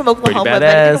 right? Because I'm from Oklahoma, but it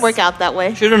badass. didn't work out that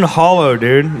way. Should have Hollow,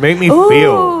 dude. Make me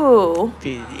feel. Ooh.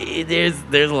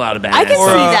 There's a lot of bad. I can see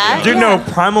that. Dude, yeah. no,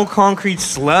 Primal Concrete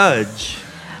Sludge.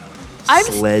 I'm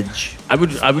Sledge. I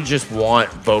would just want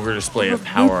vulgar display of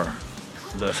power.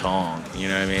 The song, you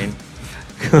know what I mean?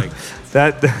 Like,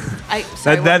 That'd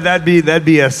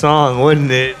be a song,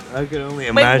 wouldn't it? I could only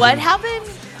imagine. Wait, what happened?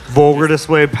 Vulgar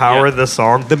Display of Power, Yeah. the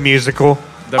song, the musical.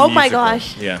 the Oh my musical.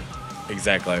 gosh. Yeah,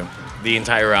 exactly. The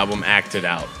entire album acted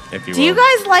out, if you will. Do you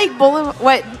guys like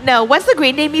what? No, what's the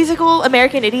Green Day musical?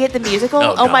 American Idiot, the musical?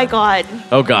 Oh, Oh my God. god.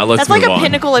 Oh God, let's That's move like a on.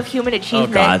 pinnacle of human Oh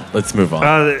achievement. God, let's move on.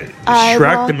 I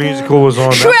Shrek, walk the musical, was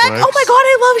on Shrek! Netflix. Oh my god,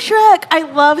 I love Shrek. I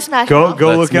love Smash Go Mouth. go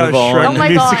Let's look out move on. Shrek, Oh the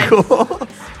my God. musical.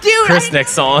 Dude, Chris,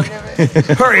 next song.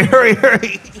 hurry. I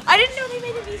didn't know they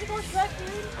made a musical of Shrek,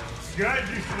 dude. Good,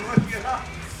 you should look it up.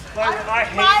 Like, I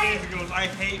hate musicals. I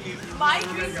hate musicals. My You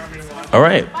dream- got me to watch. All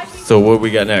right. So what we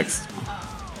got next?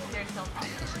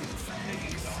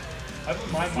 I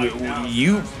put my mic down.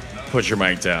 You put your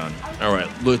mic down. All right,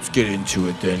 let's get into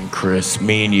it then, Chris.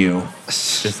 Me and you,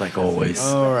 just like always.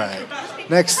 All right.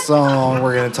 Next song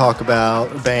we're going to talk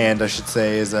about, band I should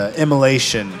say, is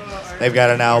Immolation. They've got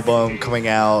an album coming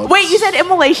out. Wait, you said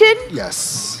immolation?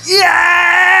 Yes.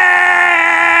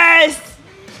 Yes!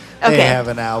 They Okay. have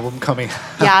an album coming out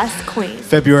Yes, queen.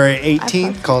 February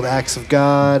 18th called Acts of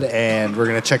God, and we're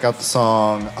going to check out the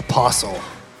song Apostle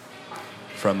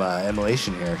from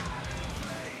Immolation here.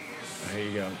 Here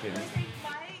you go, Kittie.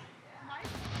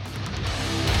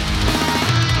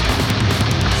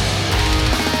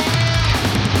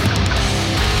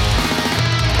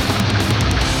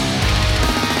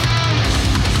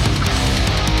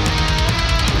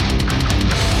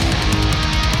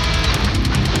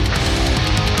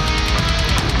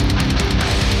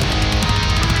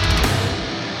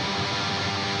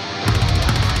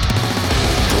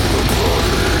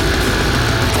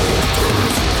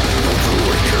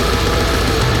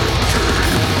 Don't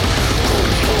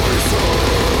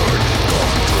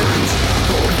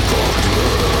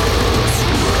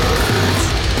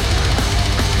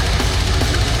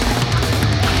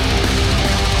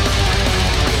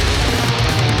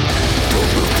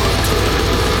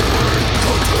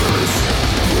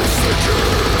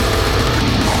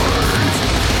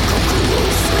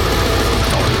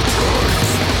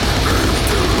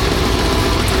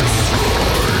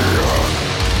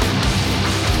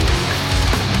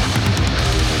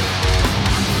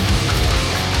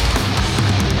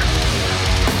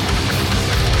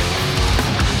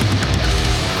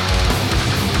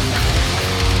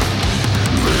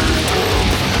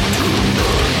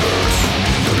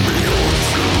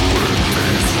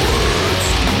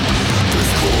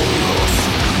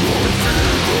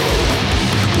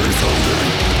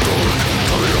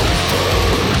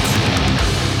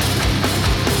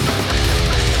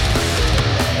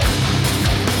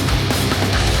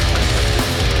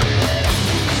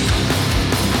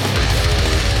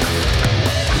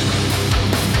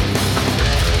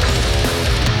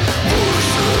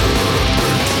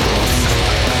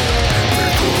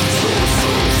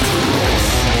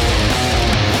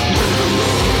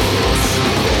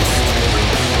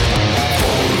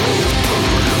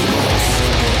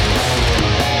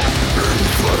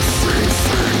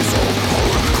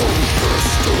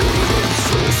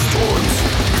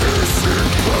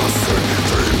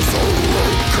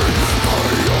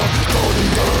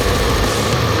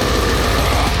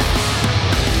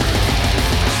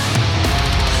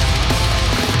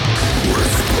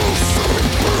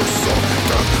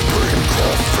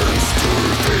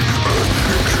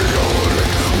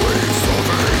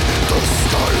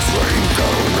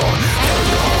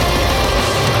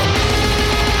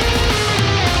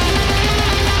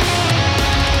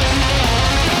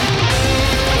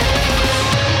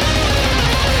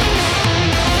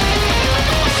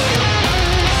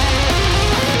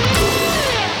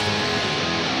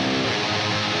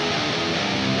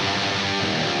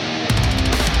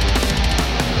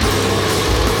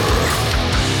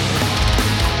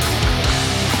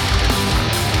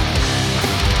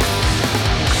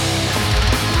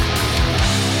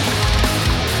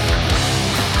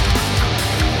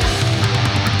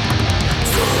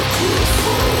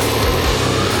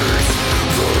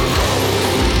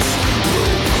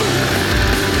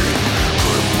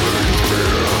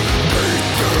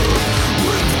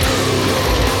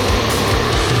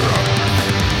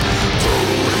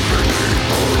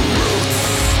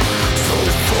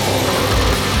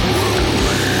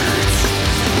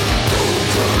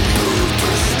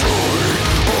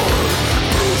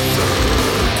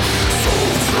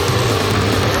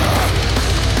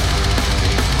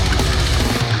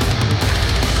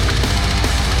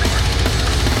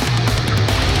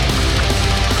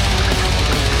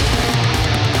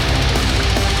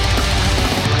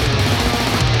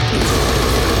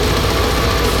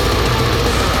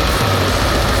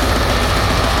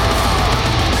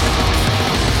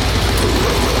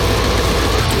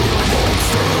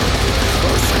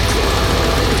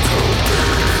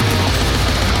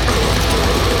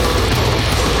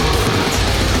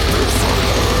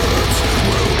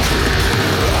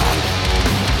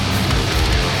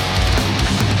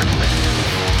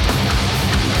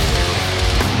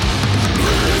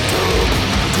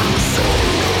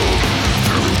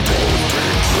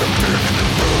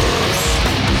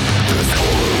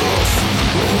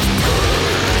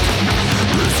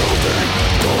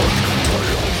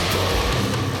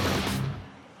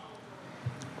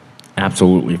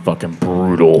absolutely fucking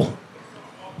brutal.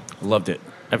 Loved it.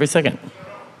 Every second.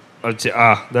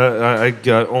 I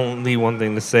got only one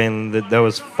thing to say, and that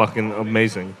was fucking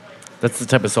amazing. That's the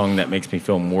type of song that makes me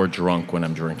feel more drunk when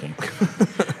I'm drinking.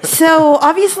 So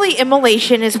obviously,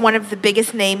 Immolation is one of the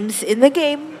biggest names in the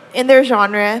game, in their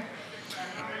genre.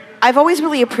 I've always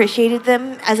really appreciated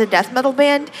them as a death metal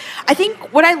band. I think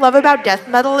what I love about death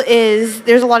metal is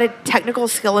there's a lot of technical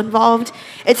skill involved.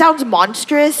 It sounds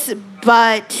monstrous,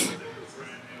 but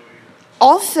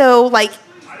also like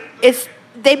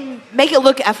they make it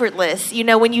look effortless, you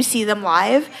know, when you see them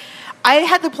live. I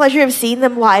had the pleasure of seeing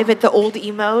them live at the Old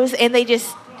Emos, and they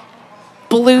just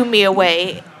blew me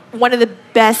away. One of the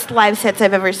best live sets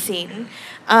I've ever seen.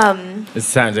 It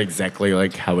sounds exactly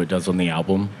like how it does on the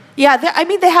album. Yeah,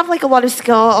 they have like a lot of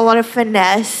skill, a lot of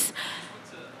finesse.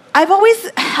 I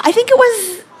think it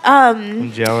was,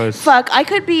 I'm jealous. fuck, I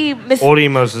could be Old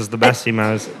Emos is the best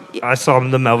emos. I saw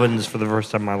the Melvins for the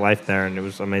first time in my life there, and it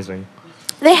was amazing.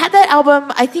 They had that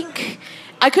album, I think,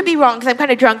 I could be wrong because I'm kind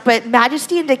of drunk, but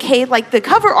Majesty and Decay, like the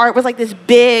cover art was like this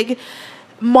big,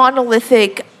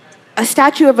 monolithic, a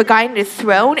statue of a guy in a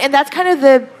throne, and that's kind of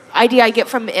the idea I get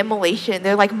from Immolation.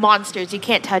 They're like monsters, you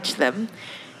can't touch them.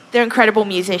 They're incredible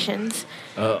musicians.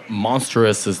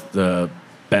 Monstrous is the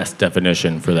best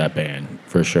definition for that band,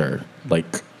 for sure.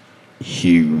 Like,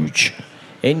 huge.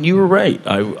 And you were right.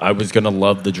 I was going to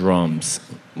love the drums.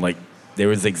 Like, there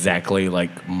was exactly,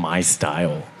 like, my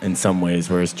style in some ways,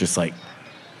 where it's just, like,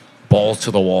 balls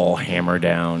to the wall, hammer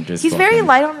down. Just He's very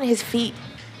light on his feet.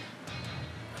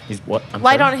 He's what? I'm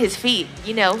Light sorry? on his feet,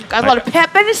 you know. Got a lot of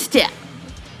pep in his step.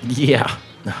 Yeah.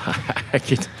 I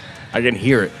can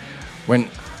hear it. When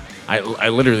I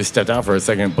literally stepped out for a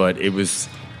second, but it was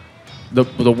the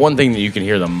one thing that you can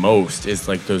hear the most is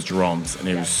like those drums, and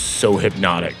it was so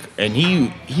hypnotic. And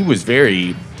he was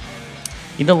very,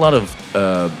 he did a lot of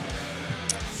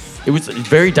it was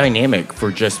very dynamic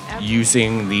for just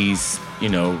using these, you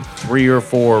know, 3 or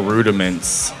 4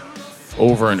 rudiments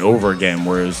over and over again,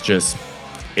 where it's just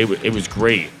it was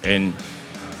great. And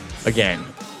again,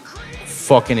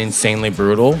 fucking insanely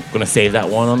brutal. Gonna save that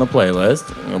one on the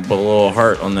playlist. I'm gonna put a little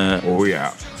heart on that. Oh,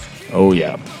 yeah. Oh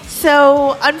yeah.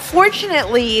 So,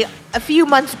 unfortunately, a few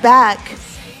months back,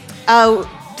 the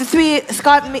three,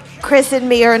 Scott, Chris, and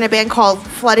me are in a band called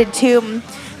Flooded Tomb.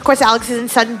 Of course, Alex is in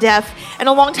Sudden Death. And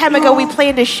a long time ago, we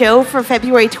planned a show for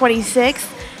February 26th.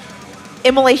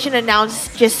 Immolation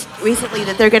announced just recently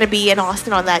that they're going to be in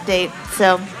Austin on that date.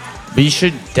 So, But you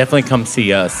should definitely come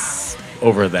see us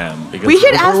over them, because we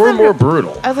should ask we're them. more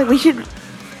brutal. I was like, we should.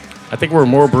 I think we're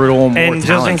more brutal and more And just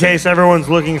in talented. case everyone's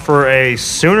looking for a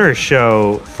sooner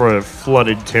show for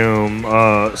Flooded Tomb,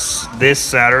 this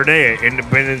Saturday at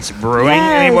Independence Brewing,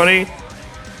 Yes. anybody?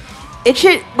 It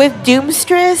should, with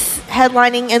Doomstress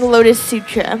headlining and Lotus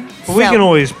Sutra. We So, can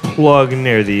always plug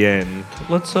near the end.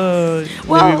 Let's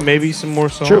Well- maybe some more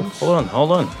songs. True.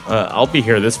 Hold on. I'll be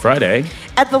here this Friday.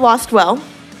 at the Lost Well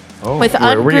Oh, with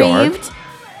where we are. Ungrieved.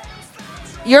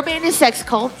 Your band is Sex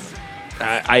Cult.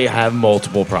 I have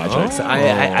multiple projects. Oh.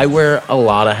 I wear a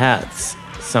lot of hats,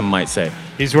 some might say.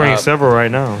 He's wearing Uh, several right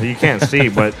now. You can't see,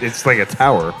 but it's like a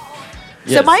tower.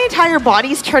 So Yes. my entire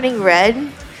body's turning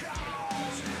red.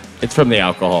 It's from the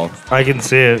alcohol. I can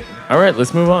see it. All right,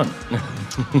 let's move on.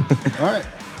 All right.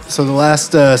 So the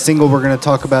last single we're going to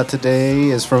talk about today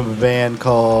is from a band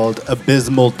called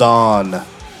Abysmal Dawn.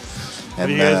 Have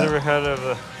And you guys ever had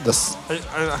the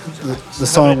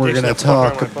song we're going to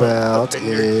talk about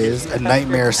is A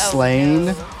Nightmare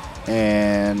Slain.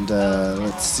 And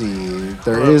let's see,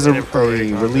 there is a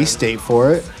release date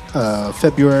for it,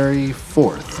 February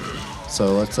 4th.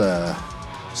 So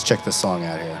let's check this song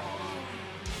out here.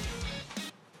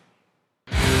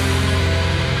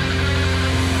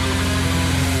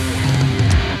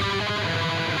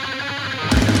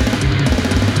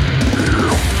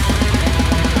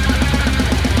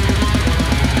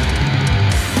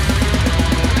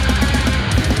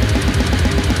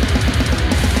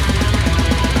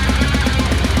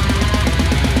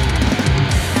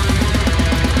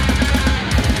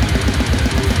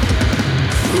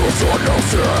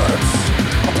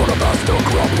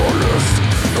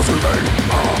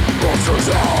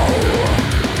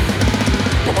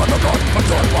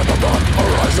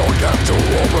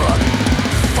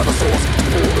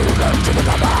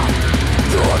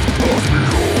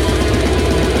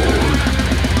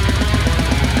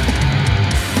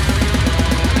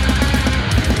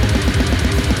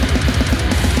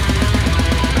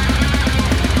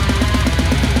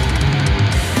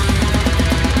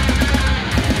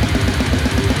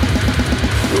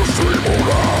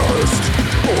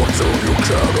 Until you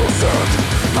can assent,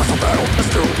 as a battle is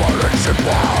still my ancient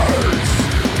minds.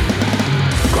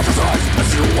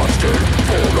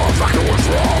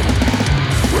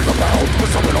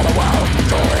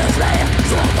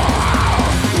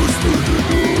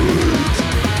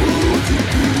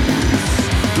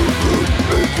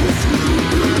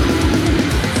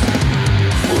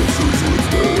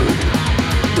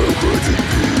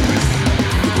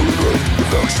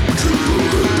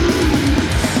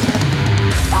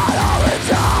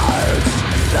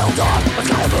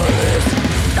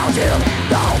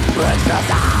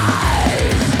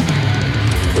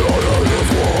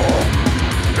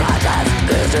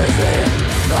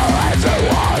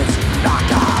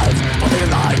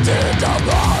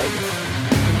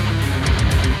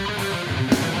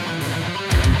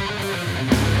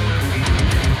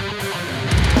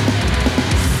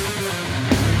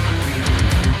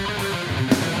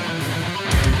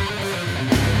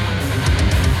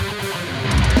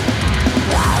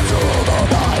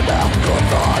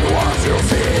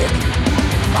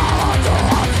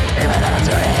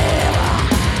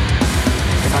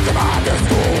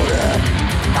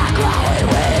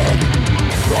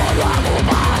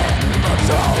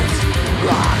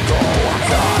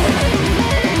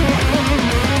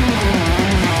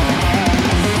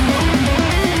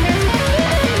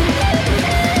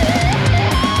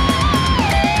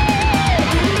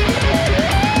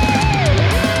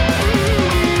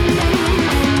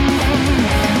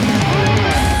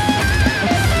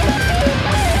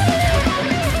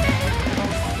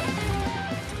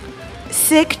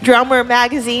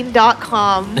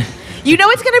 sickdrummermagazine.com. You know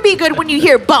it's gonna be good when you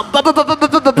hear bump, bump, bump, bump,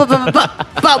 bump, bump, bump, bump, bump,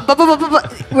 bump, bump, bump,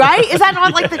 bump, right? Is that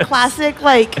not like the classic?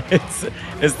 Like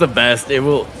It's the best.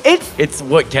 It's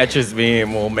what catches me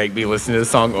and will make me listen to the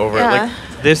song over. Yeah.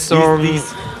 Like This song,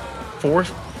 these four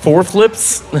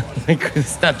flips. Like,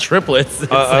 it's not triplets.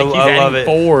 It's I like he's love adding it.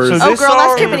 fours. So Oh, this girl,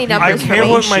 that's song, too many numbers I for can't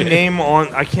me. put my name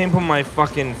on. I can't put my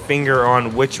fucking finger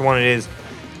on which one it is,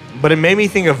 but it made me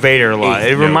think of Vader a lot.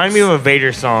 Eight It reminded me notes. of a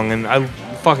Vader song, and I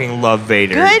fucking love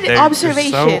Vader. Good They're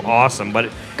observation. so awesome,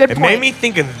 but Good it made point. me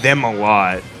think of them a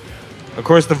lot. Of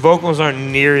course, the vocals aren't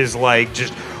near as like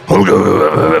just.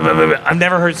 I've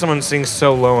never heard someone sing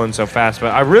so low and so fast, but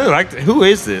I really liked it. Who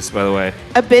is this, by the way?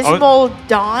 Abysmal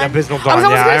Dawn. Abysmal I Dawn, was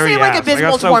almost yeah, I gonna say already like asked. I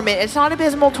Abysmal got so- Torment. It's not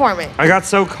Abysmal Torment. I got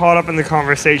so caught up in the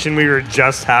conversation we were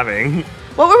just having,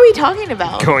 What were we talking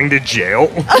about? going to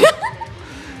jail.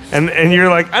 and you're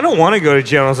like, I don't want to go to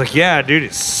jail. And I was like, yeah, dude,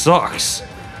 it sucks.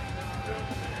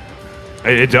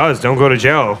 It does. Don't go to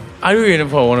jail. I don't even know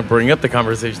if I want to bring up the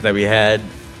conversation that we had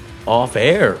off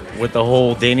air with the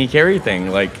whole Danny Carey thing.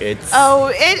 Like, it's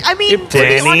I mean, to be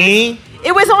Danny? honest,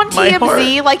 it was on My TMZ,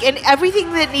 heart. like, and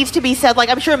everything that needs to be said. Like,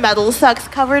 I'm sure Metal Sucks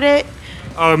covered it.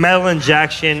 Oh, metal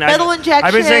injection. Metal I've been saying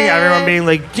injection. everyone being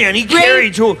like, Danny Brave-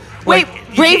 Carey tool. Wait,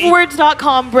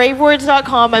 bravewords.com,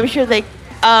 bravewords.com. I'm sure they.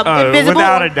 Invisible.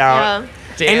 Without a doubt. Yeah.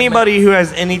 Damn Anybody who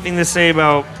has anything to say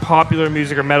about popular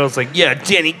music or metal is like, yeah,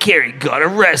 Danny Carey got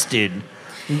arrested.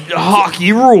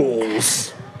 Hockey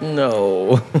rules.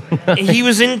 no. He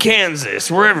was in Kansas,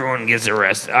 where everyone gets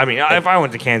arrested. I mean, if I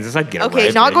went to Kansas, I'd get Okay,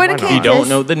 arrested. not going to Why not? If you Kansas. don't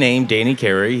know the name Danny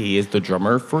Carey, he is the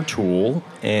drummer for Tool,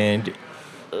 and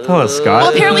Hello, Scott.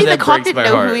 Well, apparently the that cop breaks didn't my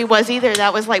know heart. who he was either.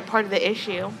 That was like part of the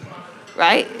issue,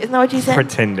 right? Isn't that what you said?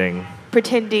 Pretending.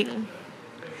 Pretending.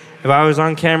 If I was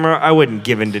on camera, I wouldn't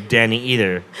give in to Danny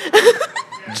either.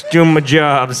 Just doing my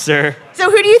job, sir. So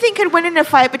who do you think could win in a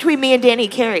fight between me and Danny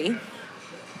Carey?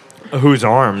 Who's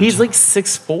armed? he's like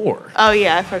 6'4". Oh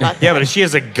yeah, I forgot that. yeah, but if she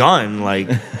has a gun, like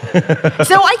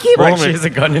So I keep Like, she has a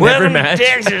gun in every match.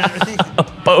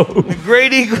 The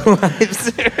Great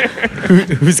Equalizer.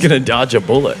 Who's gonna dodge a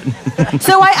bullet?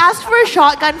 So I asked for a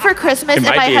shotgun for Christmas, It and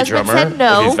might my be a husband drummer, said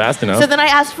no. if he's fast enough. So then I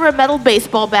asked for a metal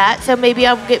baseball bat. So maybe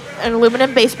I'll get an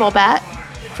aluminum baseball bat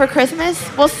for Christmas.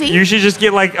 We'll see. You should just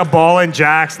get like a ball and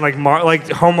jacks, like like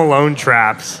Home Alone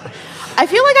traps. I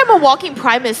feel like I'm a walking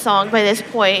Primus song by this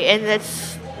point, and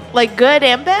that's like good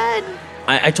and bad.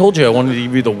 I told you I wanted to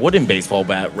give you the wooden baseball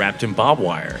bat wrapped in barbed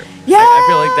wire. Yeah. I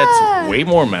feel like that's way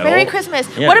more metal. Merry Christmas.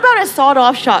 Yeah. What about a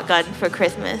sawed-off shotgun for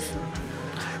Christmas?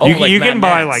 Oh, you like you Mad can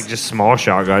buy Max. like just small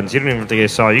shotguns. You don't even have to get a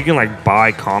saw. You can like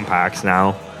buy compacts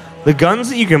now. The guns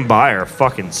that you can buy are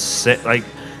fucking sick. Like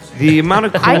the amount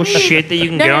of I cool need- shit that you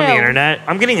can no, get no, on the no. internet.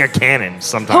 I'm getting a cannon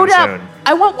sometime Hold up. soon.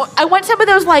 I want some of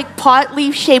those like pot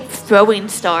leaf shaped throwing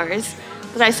stars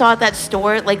that I saw at that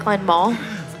store at Lakeland Mall.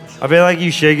 I feel like you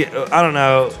should get. I don't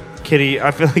know, Kitty. I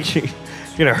feel like you're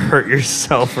gonna hurt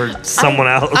yourself or someone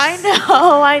else.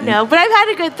 I know, but I've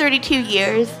had a good 32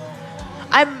 years.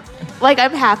 I'm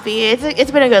happy.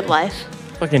 It's been a good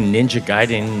life. fucking Ninja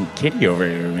Gaiden Kittie over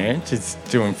here, man. Just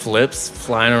doing flips,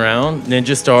 flying around.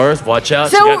 Ninja stars, watch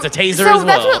out. She got the taser as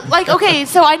that's well. what, okay,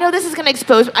 so I know this is going to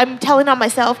expose, I'm telling on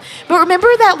myself, but remember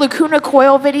that Lacuna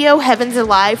Coil video, Heaven's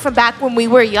Alive, from back when we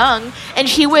were young, and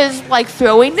she was, like,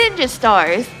 throwing ninja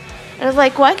stars. And I was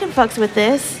like, well, I can fucks with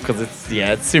this. Because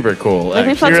it's super cool. Like,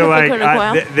 we actually. fucks You're with like,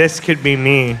 Lacuna Coil. this could be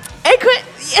me. It could,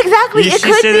 exactly, You it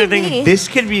should sit there could be thinking, me. this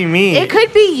could be me. It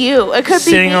could be you. It could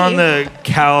be me. Sitting on the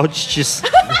couch, just.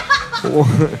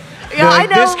 Yeah, I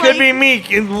know. This could be me.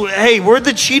 Hey, where'd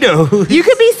the Cheetos? You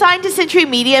could be signed to Century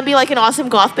Media and be like an awesome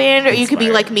goth band, or you could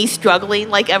be like me struggling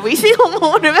like every single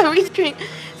moment of every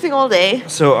single day.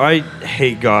 So I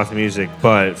hate goth music,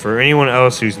 but for anyone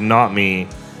else who's not me,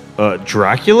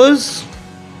 Dracula's,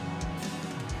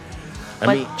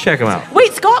 I mean, check them out.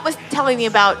 Wait, Scott was telling me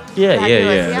about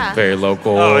yeah. Very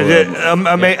local. Oh,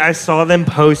 I saw them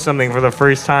post something for the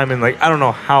first time in I don't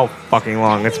know how fucking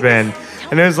long it's been.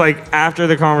 And it was after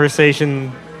the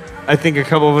conversation I think a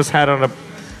couple of us had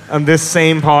on this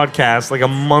same podcast a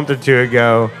month or two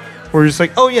ago. We're just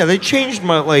oh yeah, they changed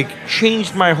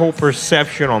my whole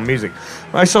perception on music.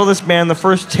 When I saw this band, the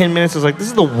first 10 minutes I was this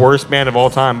is the worst band of all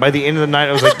time. By the end of the night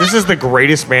I was this is the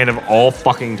greatest band of all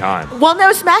fucking time. Well,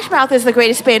 no, Smash Mouth is the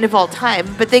greatest band of all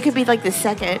time, but they could be the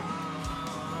second.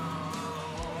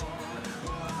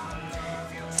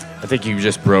 I think you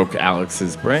just broke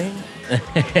Alex's brain.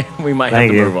 We might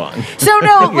Thank have to you. move on. So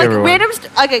no, everyone. random.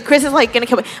 Okay, Chris is gonna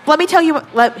come. Let me tell you.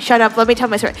 Shut up. Let me tell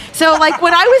my story. So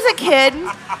when I was a kid,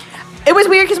 it was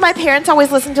weird because my parents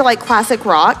always listened to classic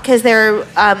rock because they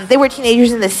were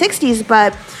teenagers in the '60s,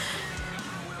 but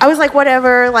I was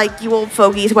whatever, you old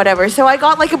fogies, whatever. So I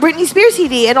got a Britney Spears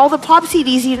CD, and all the pop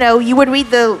CDs, you would read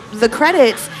the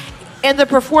credits, and the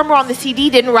performer on the CD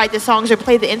didn't write the songs or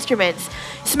play the instruments.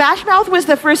 Smash Mouth was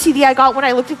the first CD I got when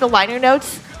I looked at the liner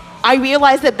notes. I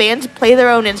realized that bands play their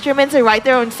own instruments and write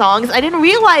their own songs. I didn't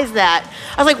realize that.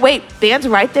 I was wait, bands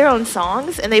write their own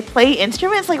songs and they play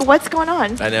instruments? What's going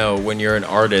on? I know. When you're an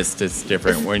artist, it's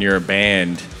different. When you're a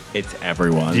band, it's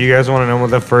everyone. Do you guys want to know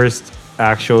what the first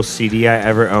actual CD I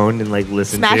ever owned and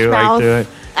listened Smash to? Mouth, to it?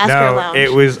 Astro No, Lounge.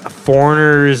 it was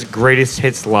Foreigner's Greatest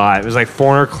Hits Live. It was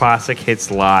Foreigner Classic Hits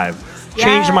Live.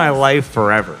 Changed Yes. my life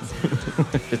forever.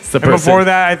 It's the And person. before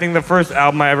that, I think the first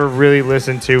album I ever really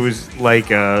listened to was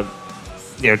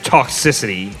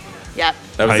Toxicity. Yep.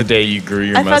 that was the day you grew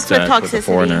your I fucked with mustache with the Toxicity.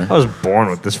 foreigner. I was born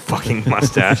with this fucking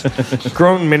mustache.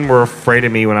 Grown men were afraid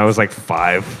of me when I was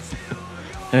 5.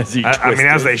 As you I mean,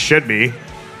 as they should be.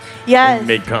 Yes.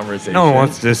 make conversation. No one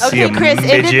wants to see Okay, a Chris, end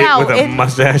it midget now. with a End-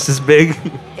 mustache this big.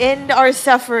 End our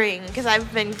suffering because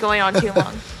I've been going on too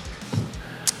long.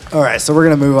 All right, so we're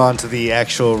going to move on to the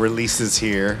actual releases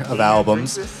here of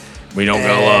albums. We don't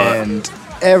got a lot. And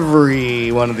every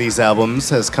one of these albums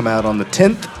has come out on the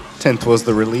 10th. 10th was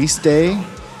the release day.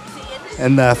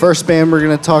 And the first band we're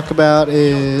going to talk about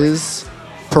is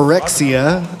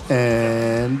Pyrexia,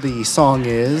 and the song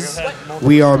is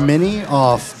We Are Many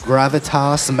off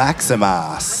Gravitas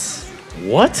Maximus.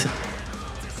 What?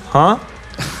 Huh?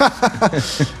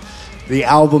 The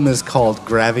album is called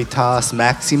Gravitas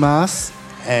Maximus,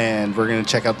 and we're going to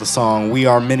check out the song We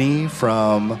Are Many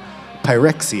from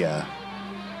Pyrexia.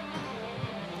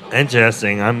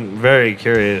 Interesting. I'm very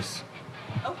curious.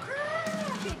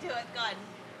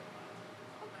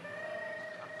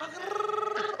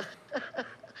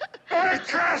 I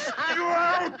cast you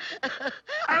out,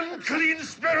 unclean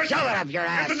spirit. Shove it up your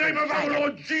ass. In the name of our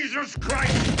Lord Jesus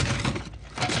Christ.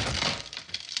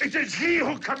 It is He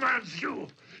who commands you.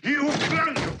 He who flung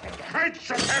you from the heights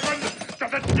of heaven to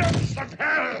the depths of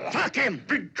hell. Fuck him.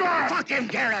 Be gone. Fuck him,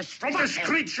 Garrus. From Fuck this him.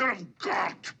 creature of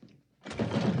God.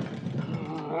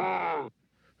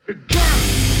 Be gone.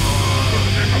 In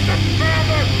the name of the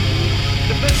Father,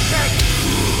 of the Son,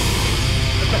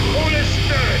 and the Holy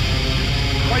Spirit.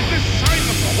 By this sign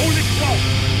of the Holy Cross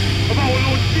of our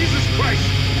Lord Jesus Christ,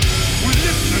 who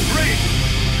lives and reigns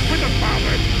with the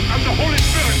Father and the Holy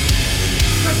Spirit.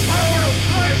 The power of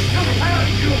Christ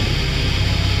compels you.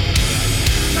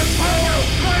 The power of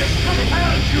Christ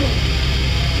compels you.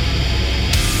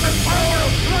 The power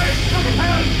of Christ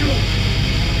compels you.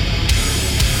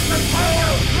 The power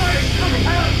of Christ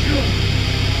compels you.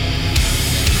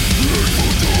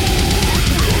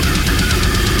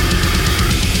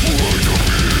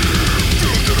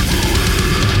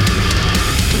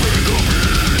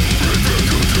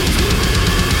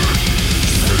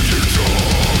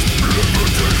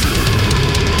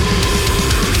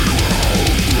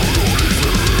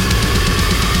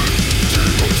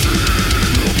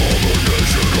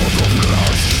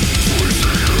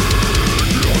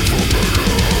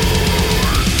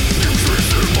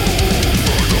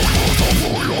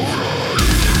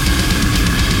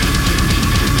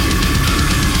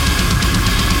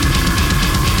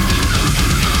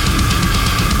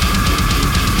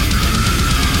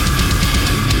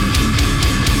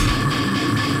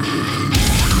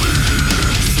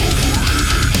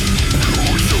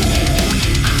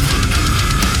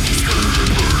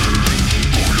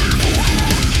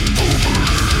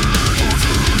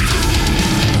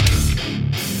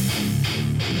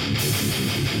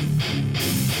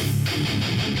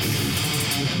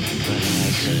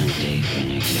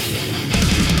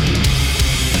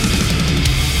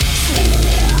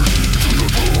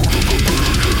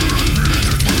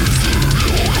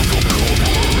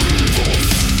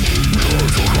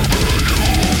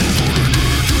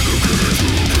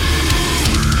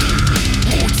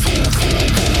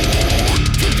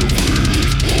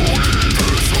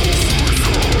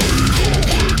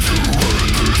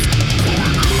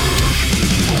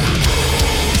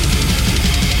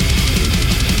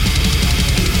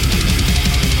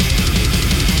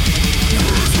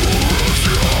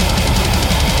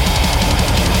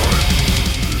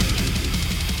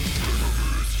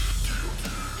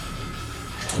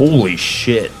 holy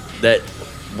shit, that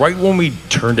right when we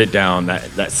turned it down,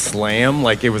 that slam,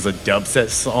 like it was a dubstep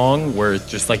song where it's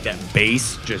just like that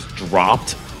bass just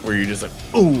dropped, where you're just like,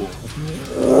 ooh,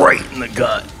 right in the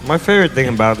gut. My favorite thing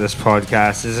about this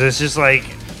podcast is it's just like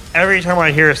every time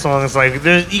I hear a song, it's like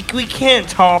we can't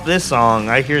top this song.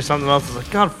 I hear something else, it's like,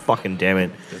 God fucking damn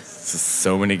it. It's just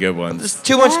so many good ones. There's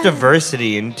too much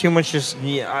diversity and too much just.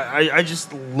 I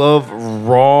just love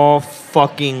raw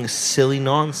fucking silly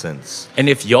nonsense. And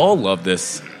if y'all love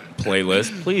this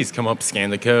playlist, please come up,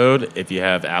 scan the code. If you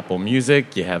have Apple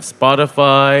Music, you have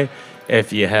Spotify.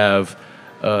 If you have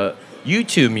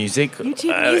YouTube Music,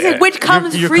 which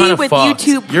comes you're free kinda with fucked.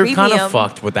 YouTube You're Premium. kind of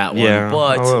fucked with that one, Yeah, a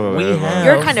but little we bit. have.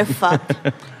 You're kind of fucked.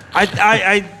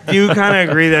 I do kind of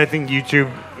agree that I think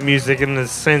YouTube Music in the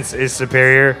sense is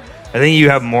superior. I think you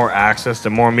have more access to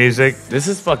more music. This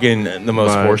is fucking the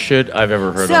most But- horseshit I've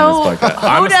ever heard So, on this podcast. I'm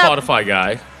a hold up. Spotify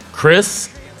guy. Chris,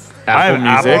 I have Apple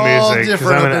Music. Apple All Music because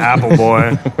different I'm an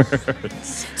opinions. Apple boy. We're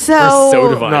so So,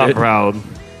 divided. Not proud.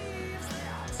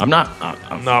 I'm not.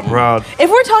 I'm not proud. if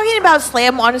we're talking about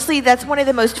slam, honestly, that's one of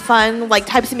the most fun like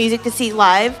types of music to see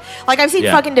live. Like I've seen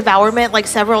Yeah. fucking Devourment like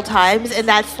several times, and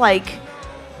that's like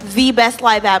the best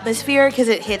live atmosphere because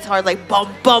it hits hard, like bum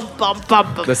bum bum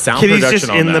bum bum. The sound Kittie's production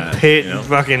just on in that, the pit, you know?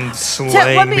 fucking let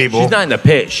slaying me- people. She's not in the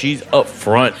pit. She's up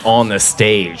front on the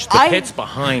stage. The pit's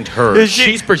behind her. Is she-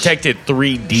 She's protected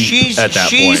 3 deep at that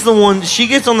she's point. the one. She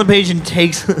gets on the page and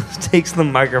takes takes the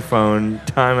microphone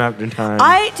time after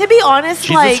time. To be honest,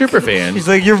 She's like a super fan. She's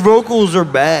like, your vocals are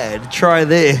bad. Try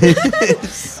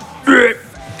this.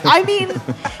 I mean,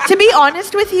 to be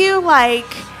honest with you, like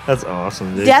That's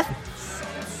awesome, dude.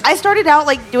 I started out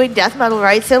like doing death metal,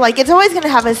 right? So like it's always gonna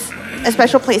have a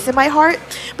special place in my heart.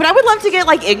 But I would love to get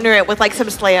like ignorant with like some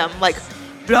slam, like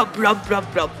blub blub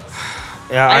blub blub.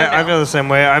 Yeah, I don't I know. feel the same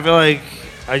way. I feel like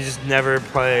I just never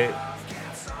play.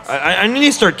 I need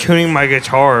to start tuning my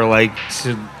guitar like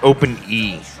to open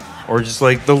E, or just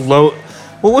like the low.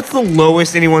 Well, what's the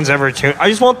lowest anyone's ever tuned? I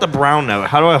just want the brown note.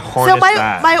 How do I harness So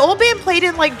that? my old band played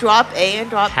in like drop A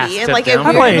and drop Half B, and step like it down.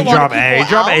 I weirded play a in lot drop of A. people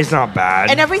Drop out. A is not bad.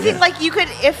 And everything like you could,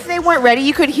 if they weren't ready,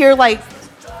 you could hear like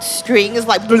strings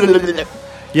like.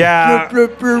 Yeah.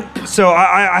 So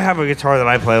I have a guitar that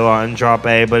I play a lot in drop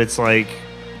A, but it's like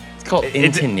It's called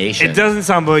intonation. It doesn't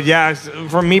sound good. Yeah,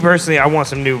 for me personally, I want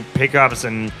some new pickups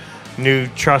and new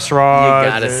truss rods.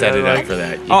 You gotta set it up for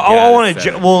that. You I gotta want set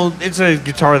to. it. Well, it's a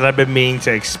guitar that I've been meaning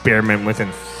to experiment with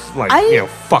and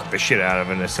fuck the shit out of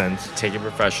in a sense. Take it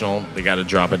professional. They gotta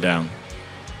drop it down.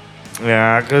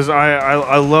 Yeah, because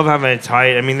I love having it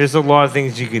tight. I mean, there's a lot of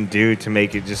things you can do to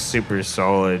make it just super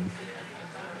solid.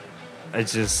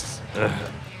 It's just,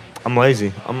 I'm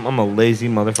lazy. I'm a lazy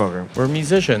motherfucker. We're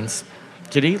musicians.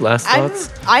 Kitty, last thoughts?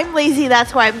 I'm lazy.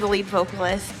 That's why I'm the lead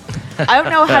vocalist. I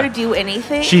don't know how to do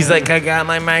anything. She's like, I got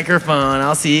my microphone.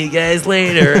 I'll see you guys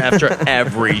later after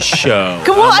every show.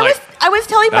 Well, I'm like, I was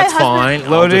telling my that's husband.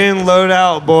 fine. Load in, load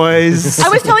out, boys. I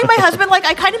was telling my husband like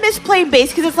I kind of miss playing bass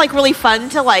because it's like really fun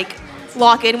to like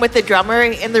lock in with the drummer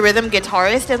and the rhythm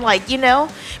guitarist and like you know.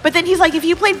 But then he's like, if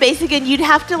you played bass again, you'd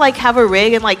have to like have a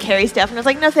rig and like carry stuff. And I was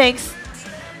like, no thanks.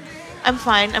 I'm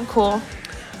fine. I'm cool.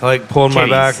 I like pulling my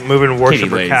back, Kitties. moving Kitty,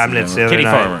 worshiper ladies and cabinets the gentlemen.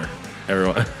 other Kitty night.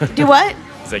 Farmer, everyone. Do what?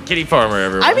 It's like Kitty Farmer,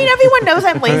 everyone. I mean, everyone knows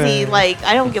I'm lazy. Like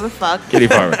I don't give a fuck. Kitty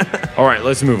Farmer. All right,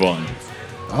 let's move on.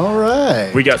 All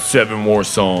right. We got 7 more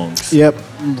songs. Yep,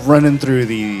 running through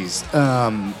these.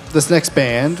 This next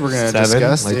band we're going to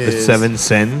discuss like the is 7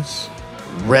 sins.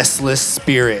 Restless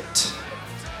Spirit.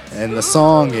 And the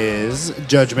song is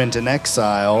Judgment in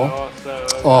Exile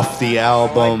off the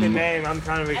album I'm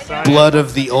kind of excited. Blood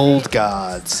of the Old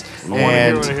Gods.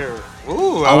 And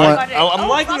Ooh, I want- I'm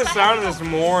liking the sound of this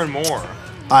more and more.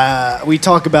 we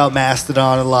talk about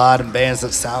Mastodon a lot and bands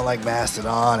that sound like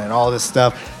Mastodon and all this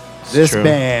stuff. This true.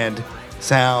 band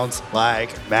sounds like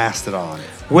Mastodon.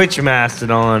 Which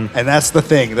Mastodon? And that's the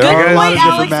thing. There Good are a lot point, of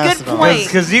different Alex, good Mastodons. point.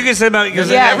 Because you can say about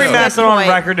Yeah, every good Mastodon point.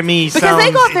 record to me Because sounds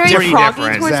they got very pretty froggy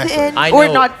different. towards Exactly. the end, I or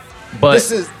know, not. but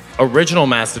This is- original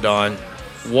Mastodon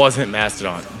wasn't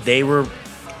Mastodon. They were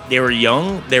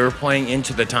young. They were playing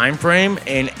into the time frame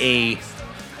in a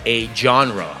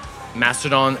genre.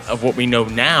 Mastodon of what we know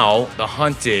now, The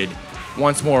Hunted,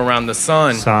 Once More Around the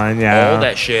Sun, Sun, yeah. all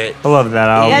that shit. I love that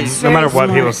album. That's No matter very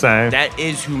what people smart. say. That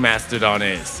is who Mastodon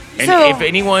is. And So- if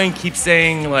anyone keeps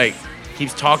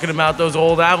talking about those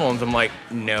old albums, I'm like,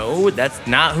 no, that's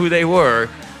not who they were.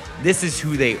 This is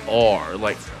who they are.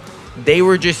 Like, they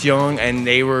were just young and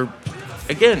they were,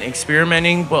 again,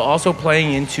 experimenting, but also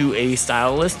playing into a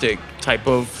stylistic type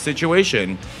of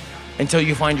situation until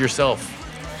you find yourself.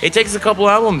 It takes a couple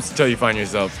albums until you find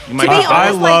yourself. You might To be not- I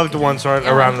honest, loved like- Once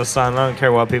Around the Sun. I don't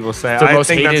care what people say. the I most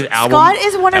think hated that's, album. Scott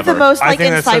is one of the ever. most I like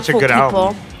think that's such a insightful good people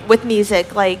album. with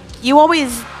music. Like you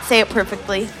always say it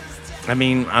perfectly. I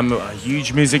mean, I'm a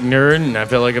huge music nerd, and I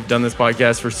feel like I've done this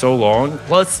podcast for so long.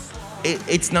 Plus,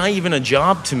 it's not even a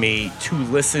job to me to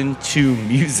listen to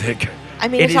music. I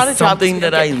mean, it it's not is a job 'cause something you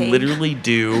that don't I get paid. literally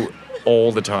do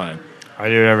all the time. I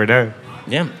do it every day.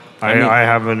 Yeah, I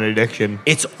have an addiction.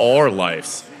 it's our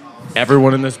lives.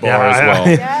 Everyone in this bar as well.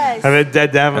 Yes. I mean,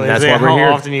 definitely. And that's Say why we're how here.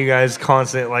 often you guys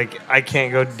constant, like, I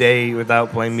can't go day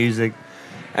without playing music.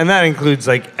 And that includes,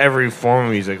 like, every form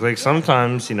of music. Like,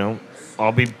 sometimes, you know,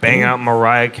 I'll be banging out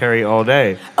Mariah Carey all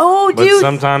day. Oh, But dude.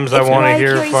 sometimes I it's want to Mariah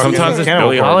hear Carey fucking Sometimes it's Cannibal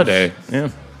Billie Corpse. Holiday. Yeah.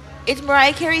 It's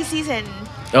Mariah Carey season.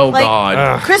 Oh Like- God.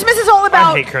 Ugh. Christmas is all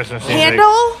about hate Christmas music.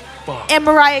 Handle and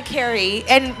Mariah Carey.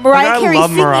 And Like, Mariah I Carey love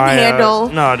singing Mariah. Handle.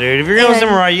 No, dude. If you're gonna listen to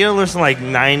And- Mariah, you gotta listen to like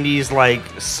 '90s like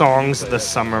songs of the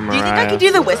summer Do Mariah. you think I could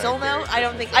do the whistle though? I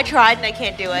don't think I tried and I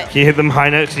can't do it. Can you hit them high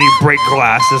notes and you break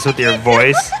glasses with your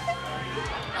voice?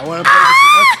 I want to play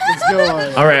this.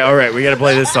 Let's go. All right. We gotta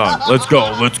play this song. Let's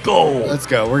go. Let's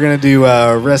go. We're gonna do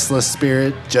Restless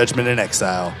Spirit, Judgment in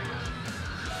Exile.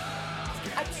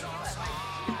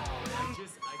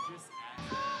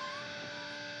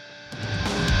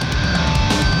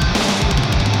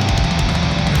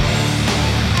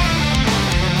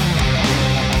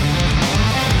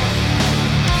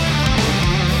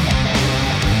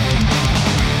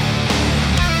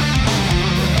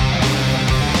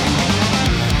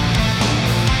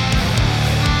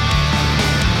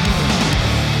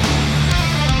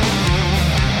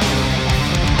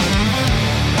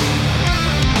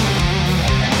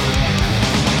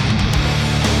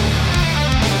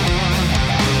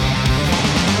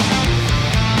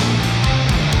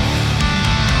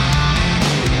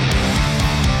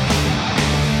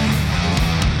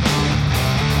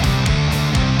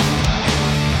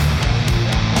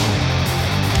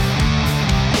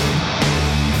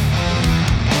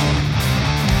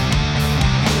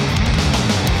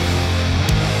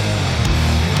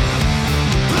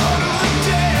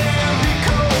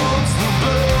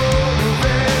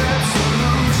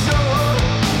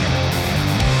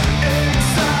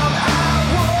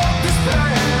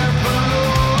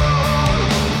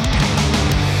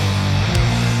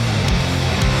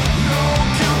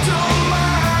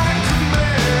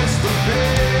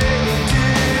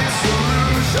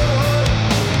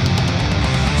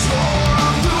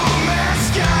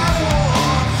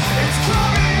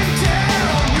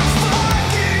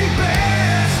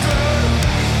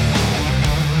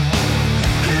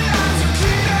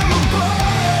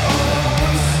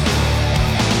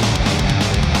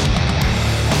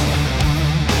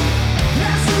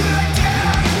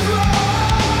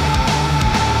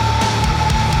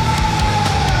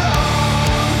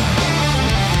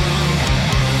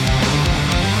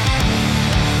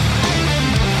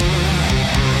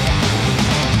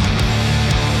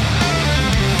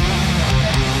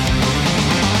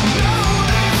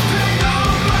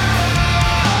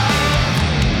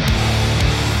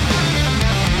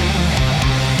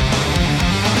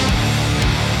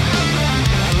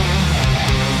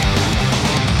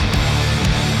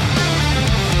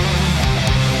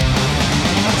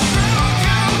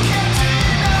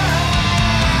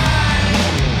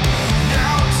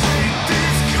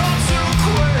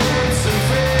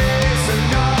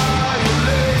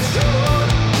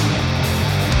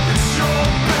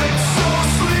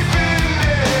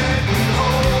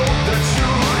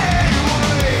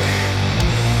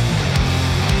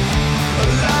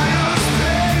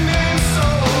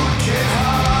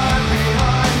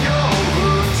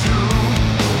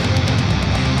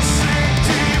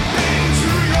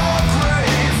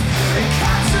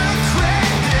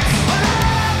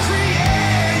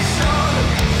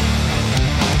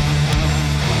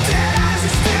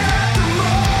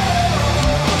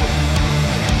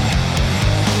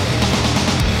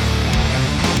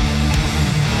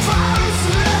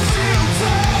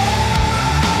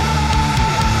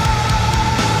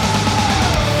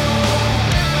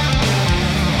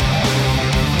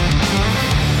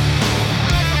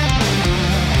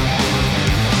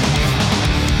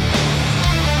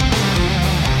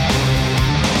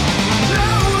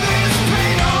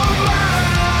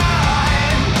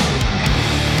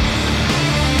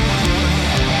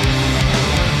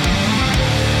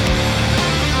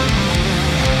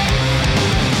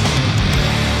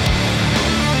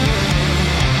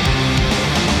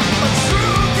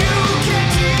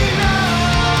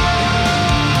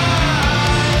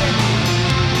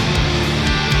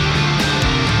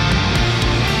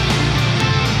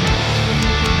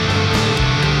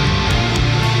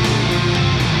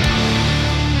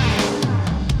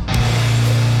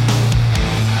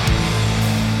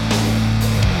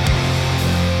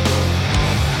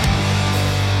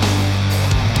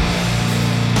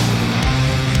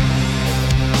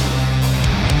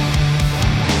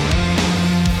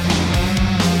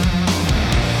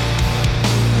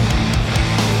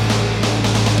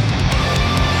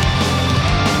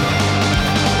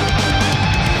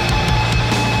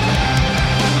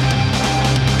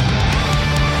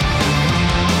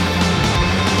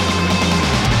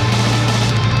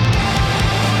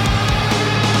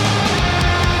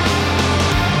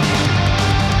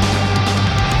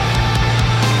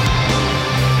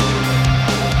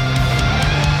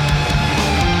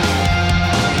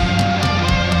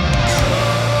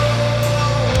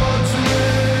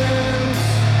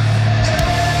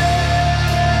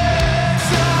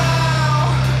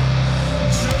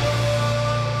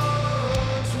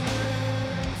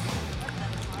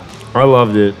 I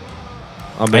loved it.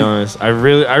 I'll be honest. I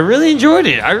really enjoyed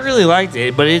it. I really liked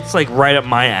it, but it's like right up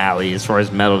my alley as far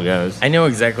as metal goes. I know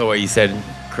exactly what you said,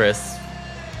 Chris.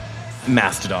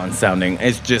 Mastodon sounding.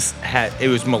 It's just it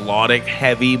was melodic,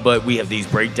 heavy, but we have these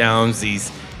breakdowns,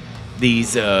 these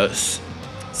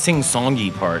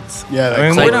sing-songy parts. Yeah, I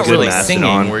mean, that we're not chorus. really Mastodon.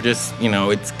 singing. We're just,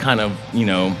 it's kind of,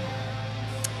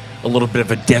 a little bit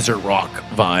of a desert rock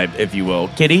vibe, if you will.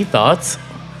 Kittie, thoughts?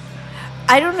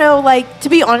 I don't know, like, to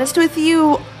be honest with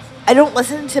you, I don't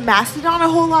listen to Mastodon a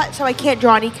whole lot, so I can't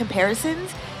draw any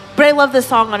comparisons. But I love the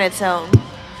song on its own.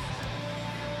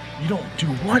 You don't do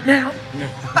what now?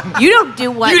 You don't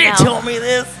do what You now? didn't tell me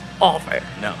this? Fair.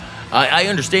 No. I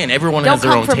understand. Everyone Don't has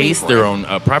their come own for me taste, for their it.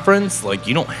 own preference. Like,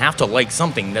 you don't have to like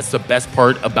something. That's the best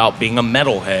part about being a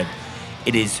metalhead.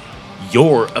 It is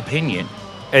your opinion.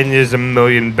 And there's a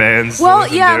million bands Well, to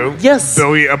listen yeah. to. Yes.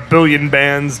 A billion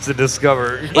bands to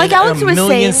discover. Like And Alex a was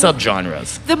million saying,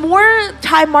 subgenres. the more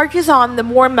time marches on, the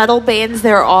more metal bands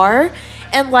there are.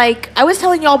 And like I was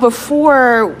telling y'all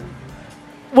before,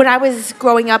 when I was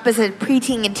growing up as a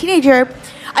preteen and teenager,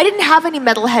 I didn't have any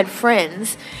metalhead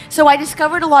friends. So I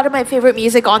discovered a lot of my favorite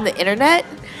music on the internet.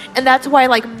 And that's why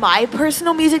like my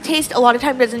personal music taste a lot of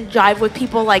time doesn't jive with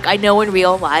people like I know in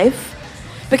real life.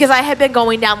 Because I had been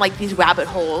going down like these rabbit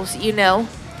holes,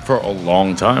 For a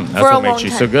long time. That's For a what makes long you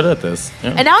time. so good at this.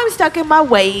 Yeah. And now I'm stuck in my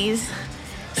ways.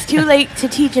 It's too late to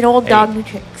teach an old dog new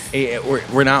tricks.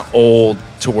 We're not old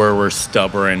to where we're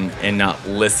stubborn and not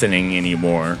listening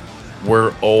anymore.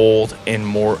 We're old and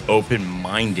more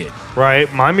open-minded.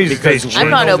 Right? My music Because taste I'm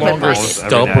we're not no open-minded. longer Every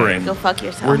stubborn. Go fuck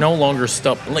yourself. We're no longer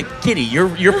stubborn. Like, Kittie, your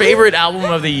favorite album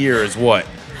of the year is what?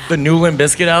 The new Limp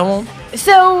Bizkit album?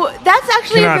 So that's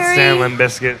actually Cannot a very. stand Limp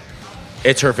Bizkit.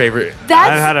 It's her favorite. That's,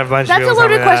 I've had a bunch of that's people a tell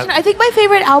me loaded question. that. I think my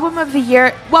favorite album of the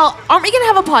year. Well, aren't we gonna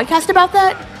have a podcast about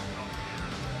that?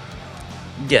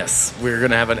 Yes, we're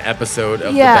gonna have an episode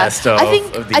of Yeah. the best of. I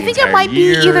think- of the I think it entire might be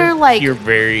year either, like- here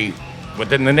very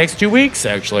within the next 2 weeks,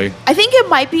 actually. I think it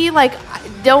might be like.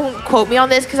 Don't quote me on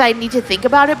this because I need to think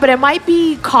about it. But it might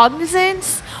be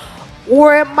Cognizance,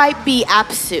 or it might be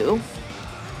Apsu.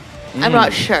 I'm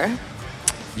not sure.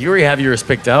 You already have yours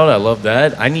picked out. I love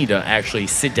that. I need to actually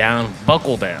sit down,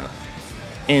 buckle down,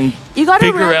 and You gotta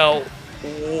figure re- out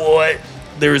what.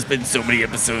 There's been so many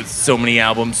episodes, so many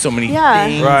albums, so many Yeah.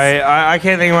 things. Right. I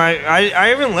can't think of I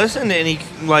haven't listened to any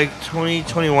like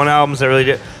 2021 albums that really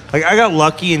did. Like I got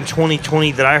lucky in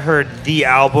 2020 that I heard the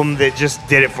album that just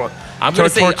did it for. I'm gonna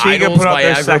say Torchiga Idols put out by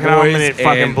their Agra second album Boys and it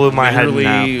fucking blew my head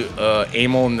literally, now.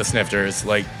 Amel and the Snifters,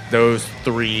 like those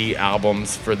 3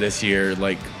 albums for this year,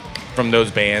 like from those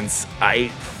bands.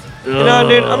 You know,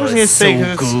 dude, I'm just gonna say so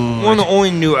because it's good. one of the only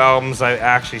new albums I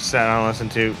actually sat down and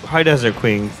listened to. High Desert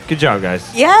Queen, good job, guys.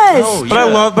 Yes. Oh, But I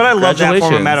yeah. love that form of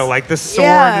Congratulations. metal. Like the sword,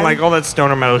 Yeah. and like all that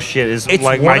stoner metal shit is It's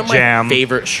like one my of jam. my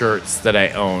favorite shirts that I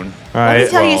own. All Let me right.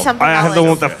 tell you well, something. I have the one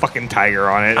Alex. with the fucking tiger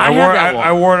on it. I I have wore that one.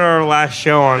 I wore it at our last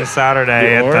show on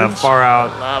Saturday at the orange? Far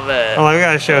Out. Love it. I'm like, we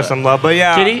gotta show some love. But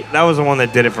yeah, Kittie? that was the one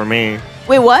that did it for me.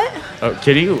 Wait, what? Oh,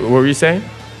 Kittie, what were you saying?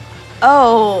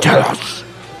 Oh.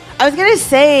 I was gonna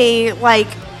say, like,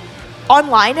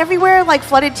 online everywhere, like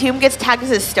Flooded Tomb gets tagged as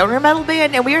a stoner metal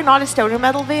band, and we are not a stoner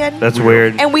metal band. That's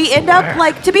weird. And we end up,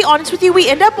 like, to be honest with you, we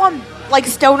end up on, like,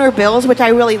 stoner bills, which I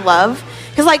really love.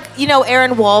 Because, like,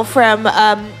 Aaron Wall from,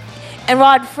 and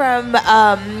Rod from,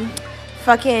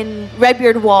 fucking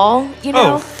Redbeard Wall,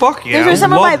 Oh, fuck yeah. Those are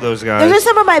some I of love my, those guys. Those are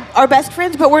some of our best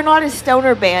friends, but we're not a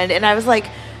stoner band. And I was like,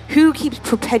 who keeps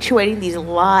perpetuating these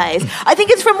lies? I think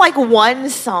it's from, like, one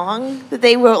song that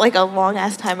they wrote, like, a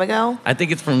long-ass time ago. I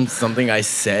think it's from something I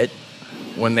said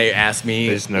when they asked me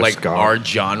There's no like ska. our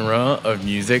genre of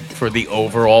music for the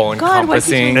overall God, what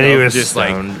did you encompassing And he of was just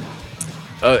stoned.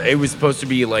 like it was supposed to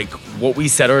be like what we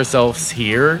said ourselves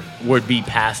here would be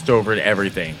passed over to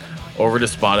everything, over to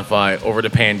Spotify, over to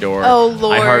Pandora, Oh,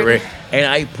 Lord. iHeartRadio, and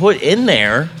I put in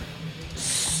there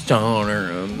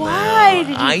stoner. Why did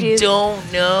you I do-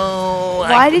 don't know.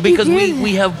 Why did you because do we that?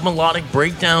 we have melodic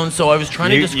breakdowns, so I was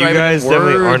trying to You describe guys it in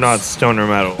definitely are words. not stoner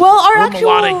metal. Well, our We're actual...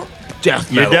 melodic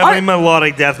death You're metal. definitely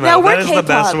melodic death Yeah, metal. we're That is the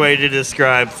best K-pop. way to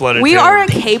describe Flooded We Tomb. are a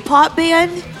K-pop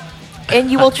band,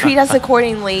 and you will treat us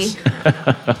accordingly.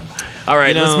 All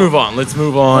right, You let's know- move on. Let's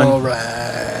move on. All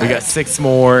right. We got 6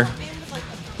 more.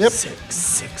 Yep.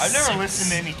 Six. I've never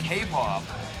listened to any K-pop,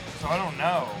 so I don't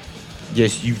know.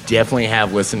 Yes, you definitely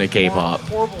have listened to K-pop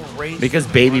Horrible race. because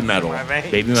baby metal. My veins.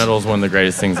 Baby metal is one of the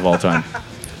greatest things of all time.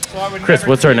 So I would Chris, never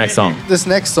what's our do next anything. song? This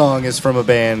next song is from a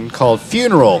band called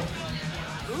Funeral.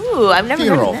 Ooh, I've never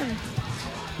Funeral. heard of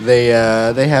them.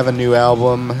 They have a new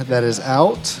album that is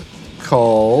out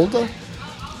called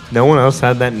No one else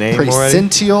had that name already.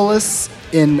 Presentiolus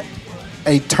in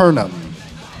Aeternum.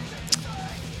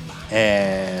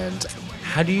 And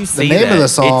How do you say name of that? the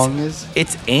song is-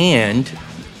 It's and,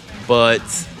 but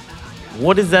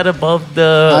what is that above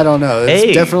the? I don't know. It's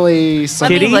A? definitely some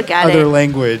Let me Kitty? look at other it.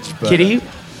 language. But Kitty,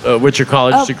 what's your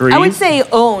college degree? I would say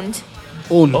owned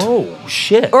Und. Oh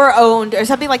shit! or owned or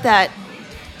something like that.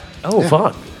 Oh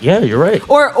fuck! Yeah, you're right.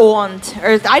 Or owned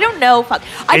or I don't know. Fuck.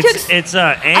 It's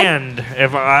and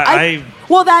if I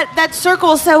well that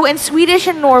circle. So in Swedish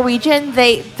and Norwegian,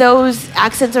 those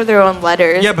accents are their own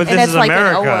letters. yeah, but and this it's is like an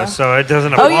America, OA. so it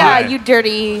doesn't apply. Oh yeah, you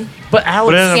dirty. But But it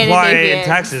Alex, doesn't apply in Scandinavian.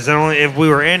 Texas. It only if we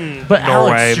were in but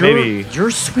Norway, Alex, maybe.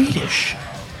 you're Swedish.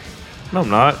 No, I'm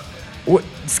not. What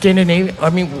Scandinavian? I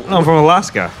mean, No, I'm from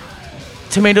Alaska.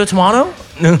 tomato?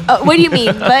 No. What do you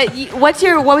mean? But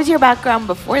what was your background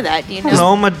before that? Do you know?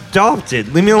 No, I'm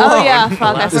adopted. Leave me alone. Oh yeah,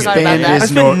 fuck, I This forgot about band that. I is-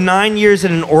 spent 9 years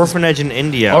in an orphanage in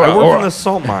India. All right, I worked all in right. the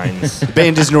salt mines. The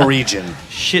band is Norwegian.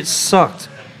 Shit sucked.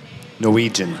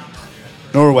 Norwegian.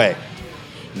 Norway.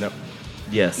 No.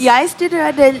 Yes. Jag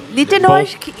studerade lite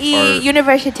norsk i are-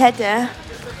 universitetet.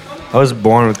 I was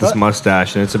born with this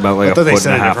mustache, and it's about I like a thought they foot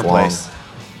said and a a half different long. place.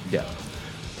 Yeah.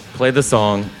 Play the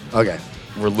song. Okay.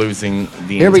 We're losing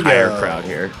the Here we entire go. crowd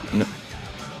here. No.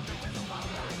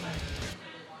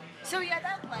 So yeah,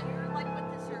 that letter, like with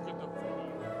the circle.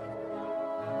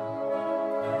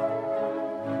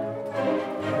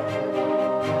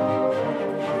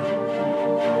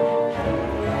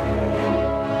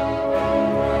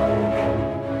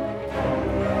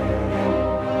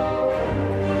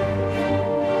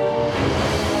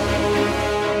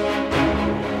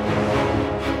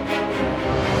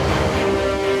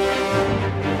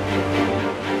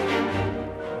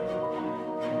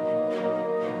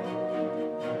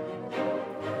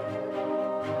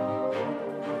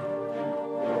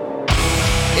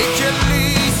 Ikke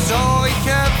lys og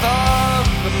ikke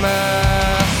varme.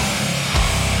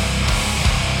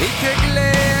 Ikke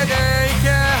glede,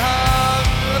 ikke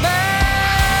harme.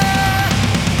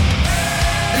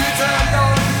 Uten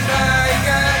ånde,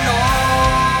 ingen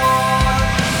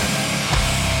ånd.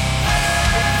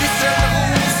 Hvis en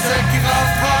rosegrav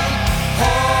falt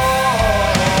på.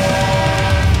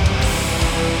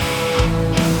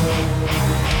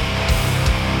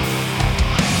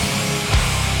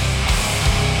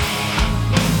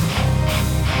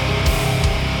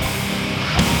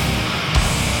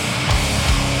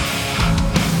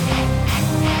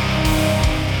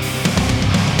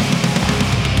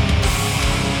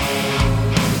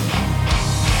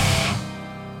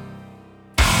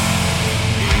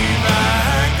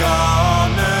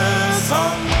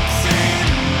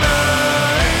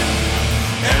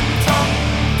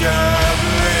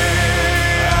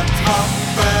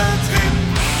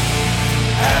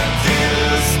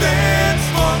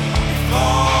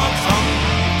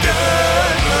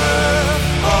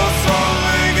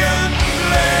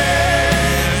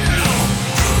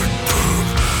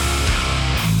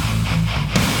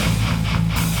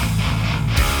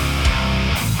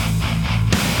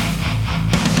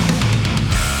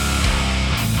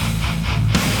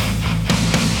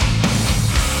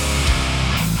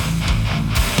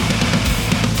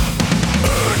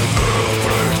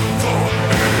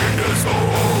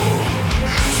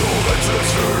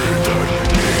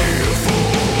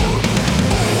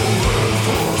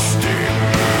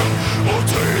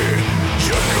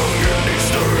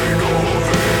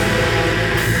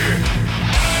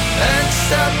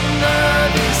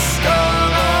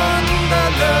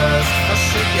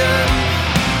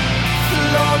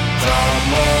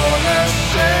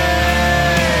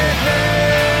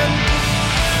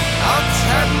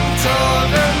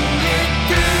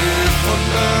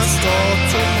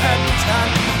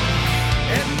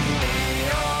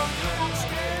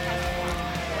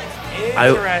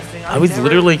 I was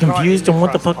literally confused on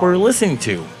what the fuck we were listening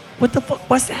to. What the fuck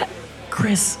was that?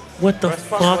 Chris, what the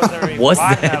fuck was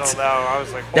that?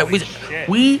 That was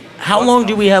how long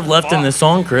do we have left in this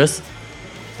song, Chris?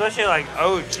 Especially like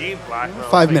OG black metal.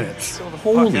 5 minutes.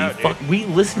 Holy fuck. We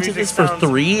listened to this for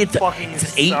 3. It's an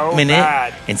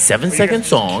 8-minute and 7-second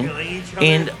song.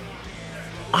 And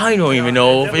I don't even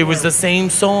know if it was the same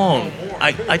song.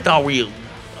 I thought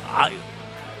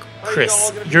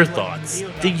Chris, your thoughts.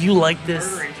 Did you like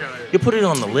this? You put it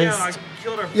on the list.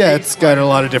 Yeah, it's got a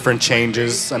lot of different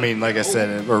changes. I mean, like I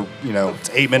said, it's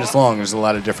 8 minutes long. There's a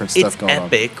lot of different stuff It's going on.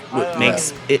 epic. What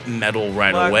makes it metal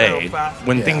right away.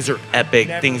 When things are epic,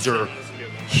 things are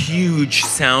huge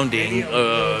sounding,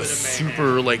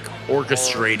 super like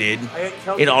orchestrated,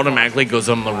 it automatically goes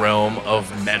on the realm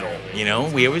of metal. You know,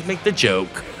 we always make the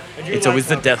joke. It's always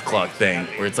the Death Clock thing,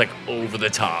 where it's like over the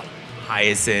top,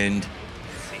 highest end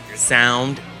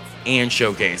sound, and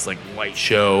showcase, like light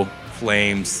show,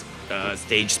 flames,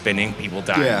 stage spinning, people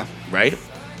dying. Yeah. Right?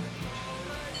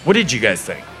 What did you guys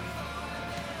think?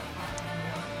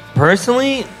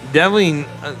 Personally, definitely.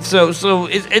 So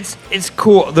it's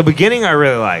cool. The beginning I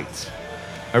really liked.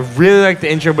 I really liked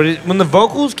the intro, but when the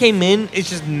vocals came in, it's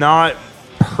just not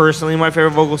personally my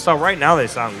favorite vocal style. Right now, they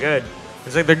sound good.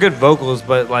 It's like they're good vocals,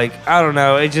 but like I don't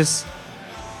know. It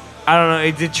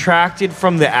detracted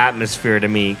from the atmosphere to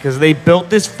me because they built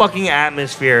this fucking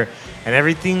atmosphere and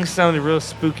everything sounded real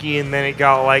spooky, and then it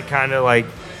got like kind of like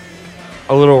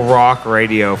a little rock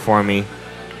radio for me.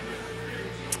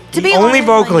 To be only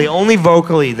honest,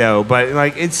 vocally though, but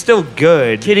like it's still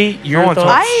good. Kitty, your No one thoughts?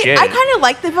 talks shit. I kind of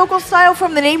like the vocal style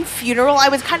from the name Funeral. I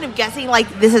was kind of guessing like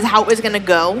this is how it was gonna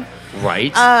go.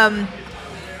 Right?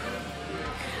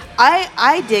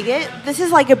 I dig it. This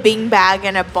is like a bing bag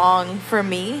and a bong for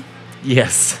me.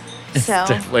 Yes. It's So-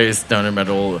 definitely a stoner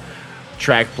metal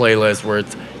track playlist where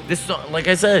it's this song, like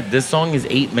I said, this song is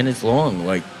 8 minutes long.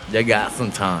 Like they got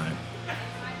some time.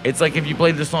 It's like if you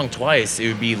played this song twice, it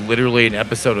would be literally an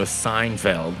episode of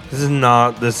Seinfeld. This is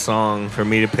not the song for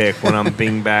me to pick when I'm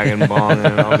bing bagging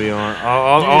bonging. I'll be on.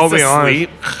 I'll be honest.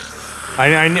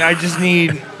 I just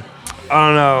need. I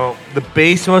don't know. The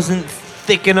bass wasn't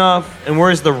thick enough, and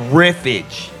where's the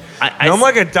riffage? I'm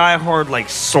like a diehard like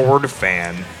Sword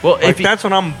fan. Well, like, that's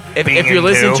what I'm. If you're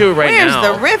listening to it right Where's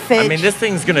now, the riffage? I mean, this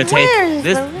thing's gonna Where's take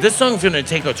the riff- this song's gonna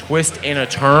take a twist and a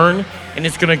turn, and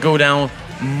it's gonna go down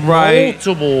Right.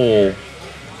 multiple.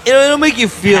 It'll make you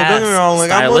feel. Don't get me Paths wrong.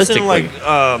 Like I'm listening to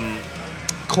stylistically.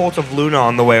 like Cult of Luna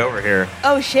on the way over here.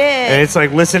 Oh shit! And it's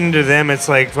like listening to them. It's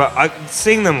like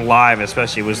seeing them live,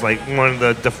 especially, was like one of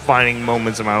the defining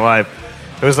moments of my life.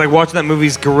 It was like watching that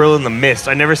movie's Gorilla in the Mist.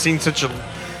 I never seen such a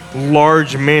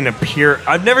large man appear.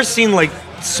 I've never seen like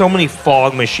so many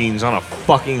fog machines on a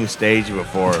fucking stage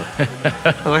before. I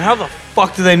was like, how the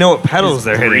fuck do they know what pedals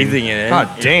they're hitting? breathing it in. God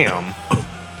damn.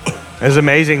 It's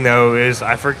amazing though. Is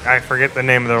I forget the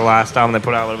name of their last album they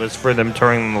put out. It was for them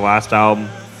touring on the last album.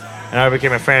 And I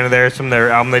became a fan of theirs from their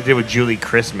album they did with Julie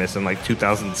Christmas in like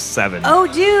 2007. oh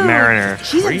dude, Mariner.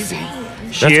 she's Crazy.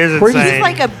 insane. She That's is crazy. insane. She's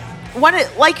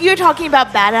like like you're talking about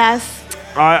badass.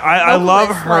 I love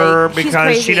vocalist, her like, she's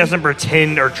because she crazy. doesn't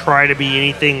pretend or try to be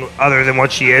anything other than what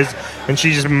she is, and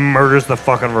she just murders the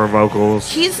fuck out of her vocals.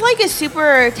 She's like a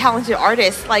super talented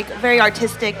artist, like very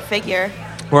artistic figure.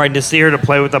 Right, to see her to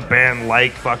play with a band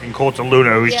like fucking Cult of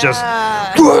Luna, who's Yeah.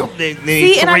 just they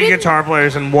need See, and I 3 didn't- guitar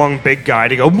players and one big guy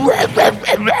to go.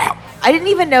 I didn't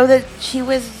even know that she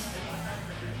was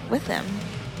with them.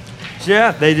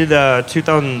 Yeah, they did a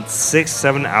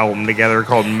 2006-7 album together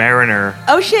called Mariner.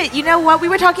 Oh shit! You know what? I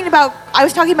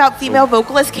was talking about female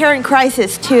vocalist Karen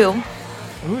Crisis too,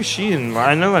 Who is she in?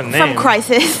 I know that name. from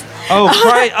Crisis. Oh,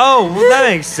 oh, well, that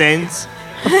makes sense.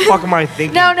 What the fuck am I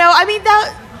thinking? No, I mean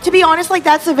that. To be honest, like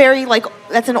that's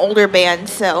an older band,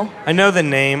 so I know the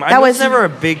name. I That was was- never a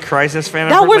big Crisis fan.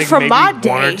 That I've heard, was like, from maybe my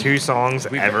 1 or day. 2 songs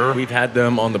ever. We've had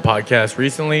them on the podcast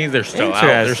recently. They're still out.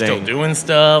 They're still Interesting. doing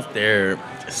stuff. They're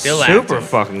still Super active.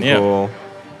 fucking Yeah. cool.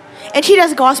 and she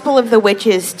does Gospel of the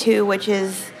Witches too, which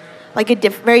is like a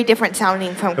very different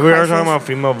sounding from. We were Crisis. talking about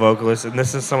female vocalists, and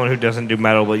this is someone who doesn't do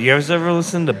metal. But you guys ever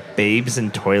listen to Babes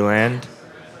in Toyland?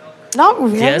 Not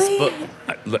really. Yes,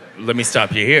 but let me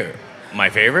stop you here. My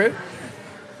favorite,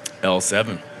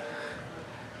 L7.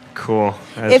 Cool.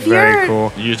 That's If very you're-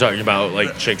 cool. You're talking about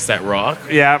like chicks that rock.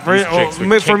 Yeah, These chicks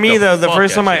would for kick me the though, the fuck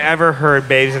first out time I you. ever heard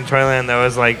Babes in Toyland, though,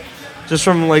 was like just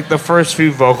from like the first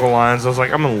few vocal lines. I was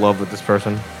like, I'm in love with this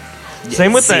person.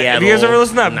 Same with that. Have you guys Seattle, ever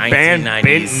listened to that band 1990s.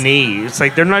 Bent Knee? It's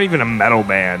like they're not even a metal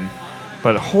band,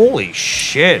 but holy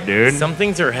shit, dude! Some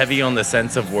things are heavy on the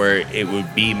sense of where it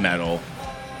would be metal,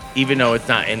 even though it's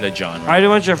not in the genre. I had a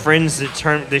bunch of friends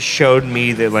that showed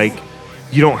me that like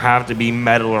you don't have to be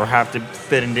metal or have to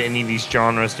fit into any of these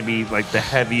genres to be like the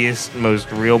heaviest, most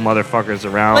real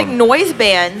motherfuckers around. Like noise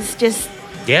bands, just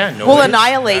yeah, no. will it's-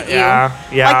 annihilate you. yeah.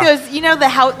 Like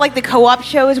those, like the co-op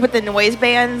shows with the noise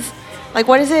bands. Like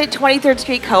what is it, 23rd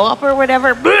Street Co-op or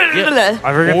whatever? I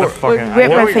forget Or- the fucking. would rip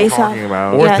what my are we face talking off.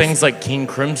 about? Or Yes. things like King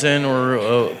Crimson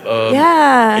or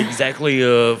Yeah. exactly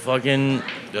fucking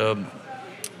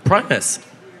Primus.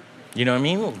 You know what I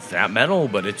mean? It's that metal,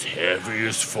 but it's heavy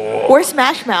as fuck. Or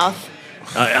Smash Mouth.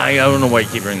 I don't know why you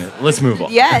keep bringing this. Let's move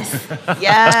on. Yes.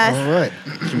 Yes. All right.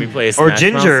 Can we play a Or Smash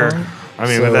Ginger. Mouth song? I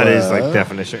mean, So, that is like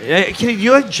definition. Yeah, Kitty, do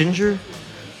you like Ginger?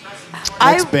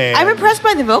 Next band. I'm impressed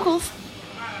by the vocals.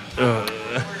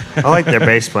 I like their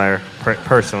bass player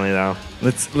personally, though.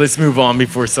 Let's move on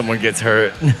before someone gets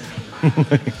hurt.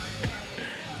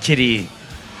 Kitty,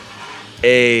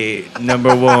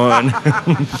 number one.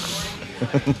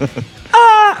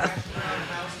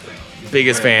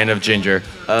 biggest fan of Ginger.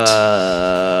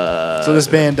 So this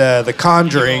band, The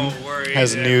Conjuring,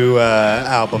 has a new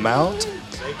album out,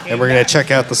 and we're gonna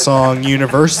check out the song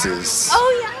 "Universes."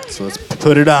 Oh yeah. So let's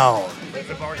put it on.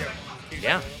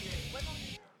 Yeah.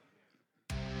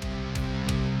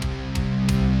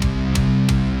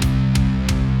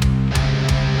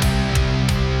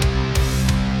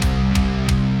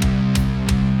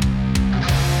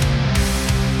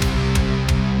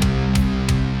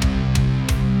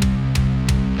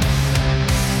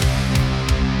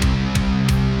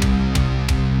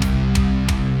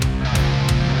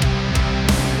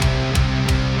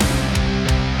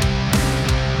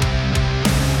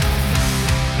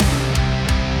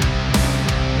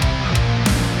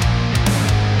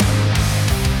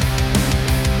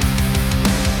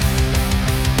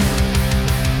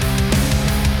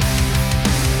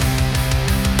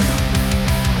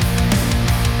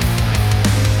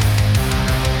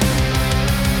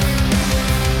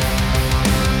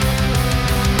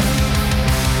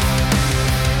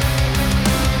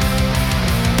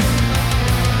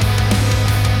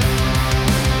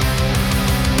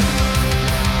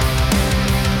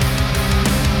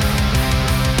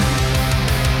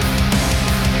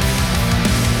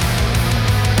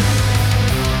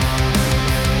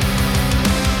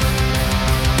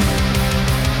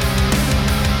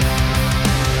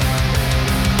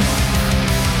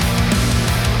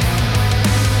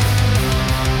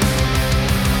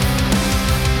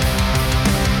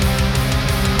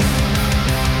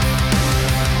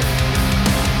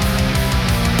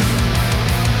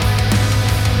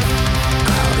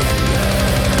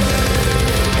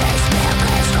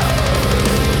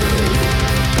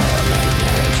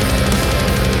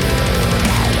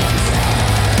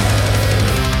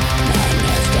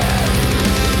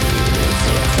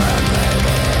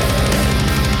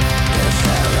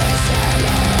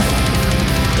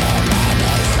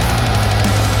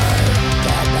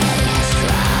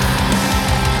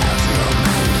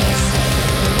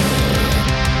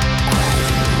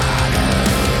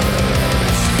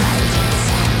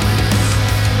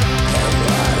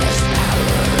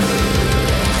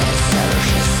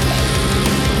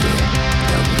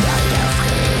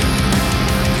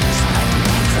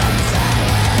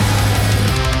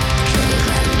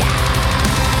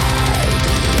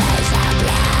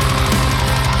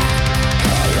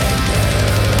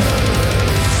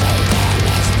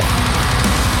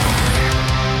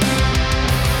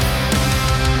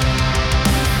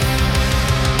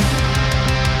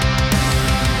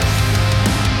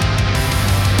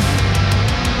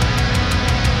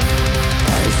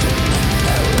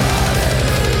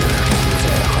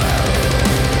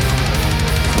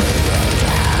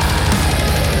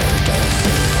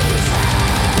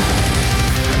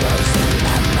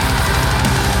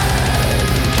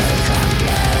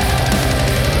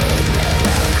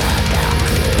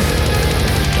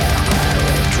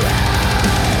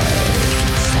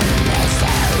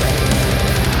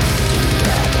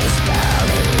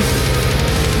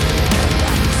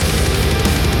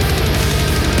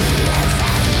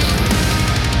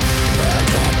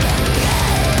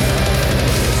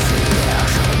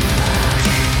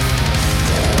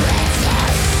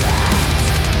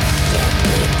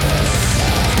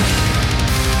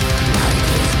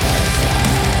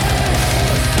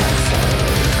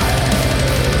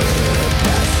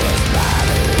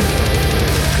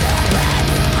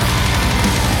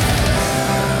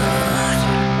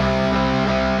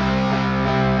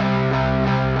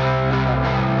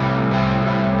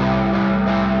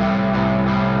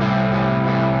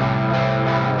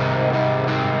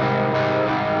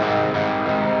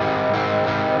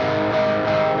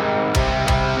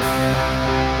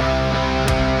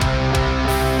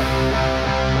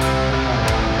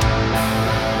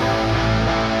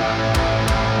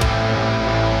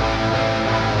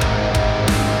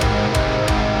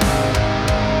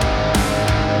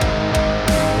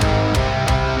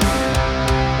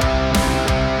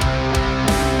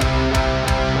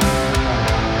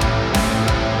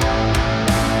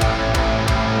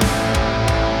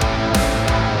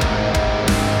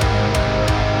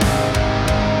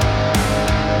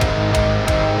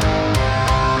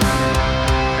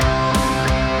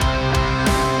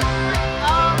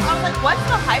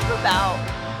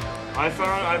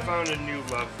 I found a new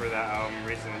love for that album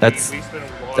recently. That's We spent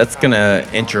a long that's time gonna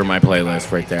enter my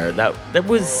playlist right there. That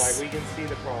was like, we can see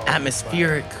the problem,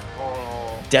 atmospheric but,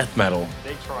 oh, death metal,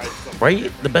 they tried something.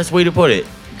 right? The best way to put it.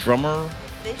 Drummer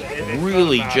It's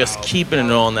really not just about keeping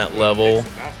it on that level.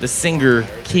 The singer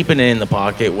keeping it in the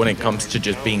pocket when it comes to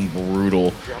just being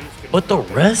brutal. But the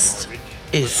rest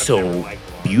is so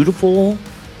beautiful,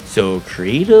 so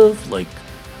creative. Like,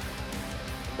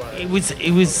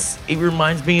 it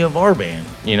reminds me of our band,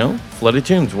 Flooded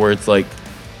Tunes, where it's like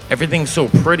everything's so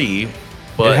pretty,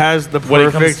 but It has the when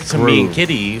it comes perfect to me and groove.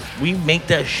 Kitty, we make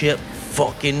that shit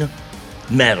fucking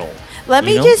metal. Let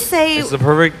me You know? just say, It's the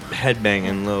perfect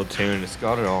headbanging little tune. It's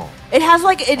got it all. it does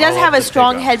love have a the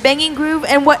strong pickups. headbanging groove,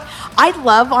 and what I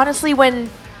love, honestly, when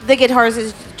the guitars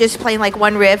is just playing like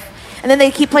one riff, and then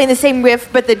they keep playing the same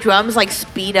riff, but the drums like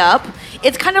speed up.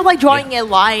 It's kind of like drawing a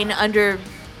line under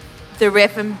the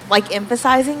riff and like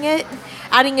emphasizing it,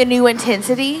 adding a new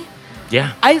intensity.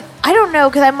 Yeah. I don't know,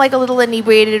 because I'm like a little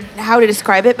inebriated how to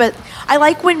describe it, but I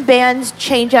like when bands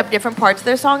change up different parts of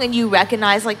their song and you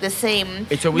recognize like the same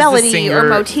It's always melody the singer or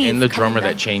motif and the coming drummer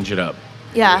that back. change it up.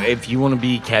 Yeah. If you want to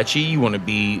be catchy, you want to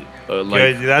be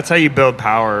Good. That's how you build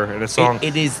power in a song.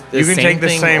 it is the You can same take the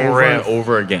thing same over riff. and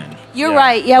over again. You're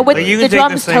right. Yeah, with Like you the can take the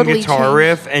drums same totally guitar change.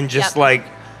 riff and just Yep. like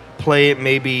play it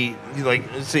maybe like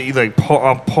say you like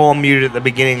palm mute at the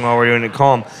beginning while we're doing it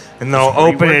calm, and they'll Just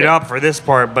open rework it it. up for this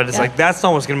part. But it's Yeah. like that's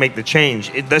not what's gonna make the change.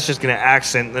 That's just gonna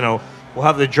accent. We'll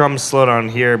have the drums slow down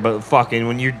here, but fucking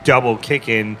when you're double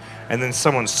kicking and then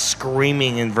someone's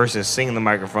screaming and versus singing the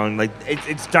microphone, like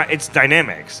it's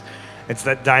dynamics. It's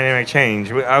that dynamic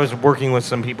change. I was working with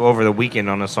some people over the weekend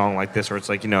on a song like this where it's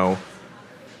like,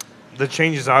 the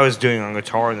changes I was doing on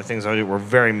guitar and the things I did were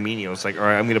very menial. It's like, all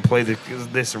right, I'm going to play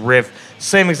this riff,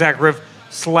 same exact riff,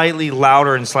 slightly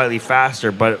louder and slightly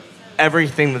faster, but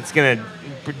everything that's going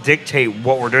to dictate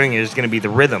what we're doing is going to be the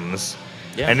rhythms.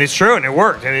 Yeah. And it's true, and it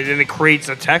worked, and it creates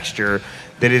a texture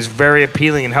that is very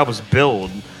appealing and helps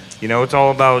build. It's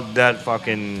all about that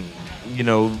fucking,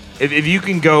 if you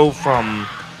can go from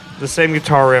the same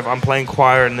guitar riff, I'm playing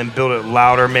quieter, and then build it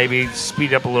louder, maybe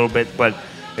speed up a little bit, but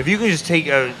if you can just take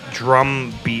a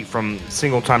drum beat from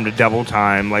single time to double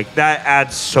time, like that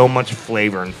adds so much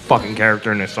flavor and fucking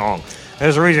character in a song.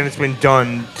 There's a reason it's been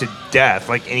done to death,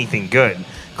 like anything good.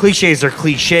 Cliches are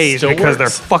cliches Still because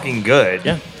works. they're fucking good.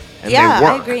 Yeah. And Yeah, they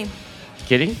I work. agree.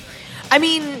 Kitty? I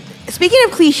mean, speaking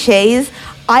of cliches,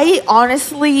 I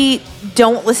honestly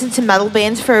don't listen to metal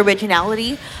bands for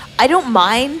originality. I don't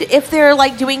mind if they're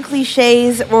like doing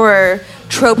cliches or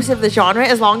tropes of the genre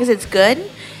as long as it's good.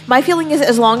 My feeling is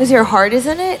as long as your heart is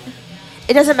in it,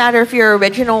 it doesn't matter if you're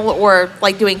original or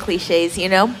like doing cliches,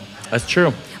 That's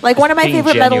true. Like one of my Being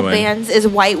favorite metal genuine. bands is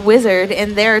White Wizard,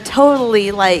 and they're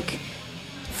totally like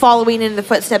following in the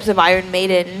footsteps of Iron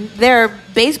Maiden. Their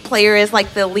bass player is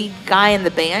like the lead guy in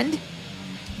the band,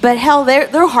 but hell,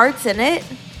 their heart's in it,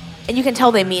 and you can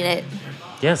tell they mean it.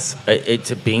 Yes,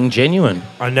 it's being genuine.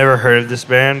 I never heard of this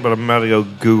band, but I'm about to go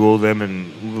Google them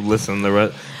and listen to the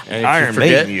rest. And if you Iron forget,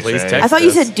 Maiden, you please say. text I thought you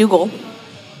us. said Dougal.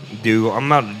 Dougal. I'm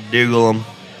about to Dougal them.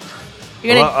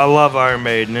 You're gonna I love Iron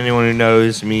Maiden. Anyone who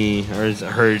knows me or has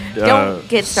heard. don't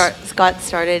get Scott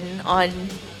started on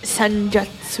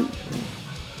Sanjutsu.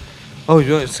 Oh,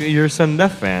 you're a Sudden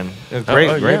Death fan. A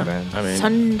great yeah. band. I mean,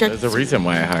 Sunjutsu. there's a reason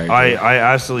why I hired you. I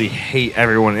absolutely hate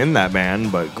everyone in that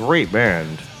band, but great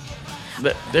band.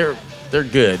 They're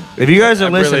good. If you guys are I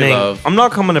really listening, love- I'm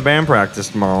not coming to band practice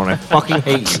tomorrow, and I fucking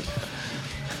hate you.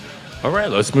 All right,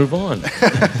 let's move on.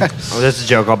 Oh, that's a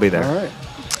joke. I'll be there. All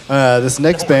right. This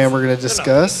next band we're going to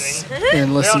discuss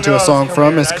and listen to a song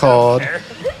from is called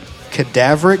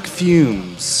Cadaveric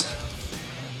Fumes.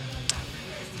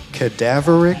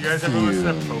 Cadaveric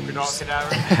Fumes.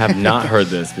 Have not heard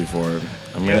this before.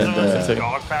 I'm gonna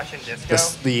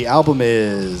The album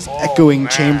is Echoing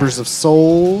Chambers of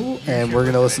Soul, and we're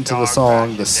going to listen to the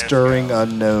song The Stirring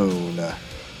Unknown.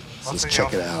 So let's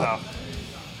check it out.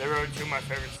 They wrote two of my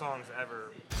favorite songs ever.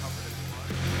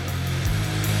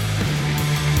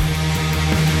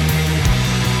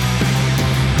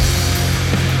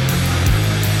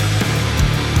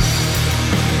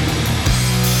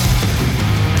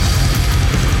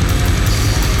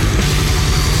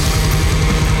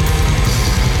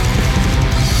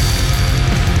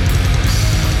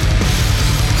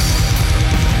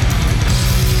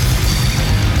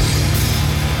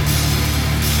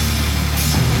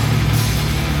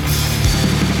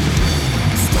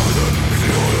 Started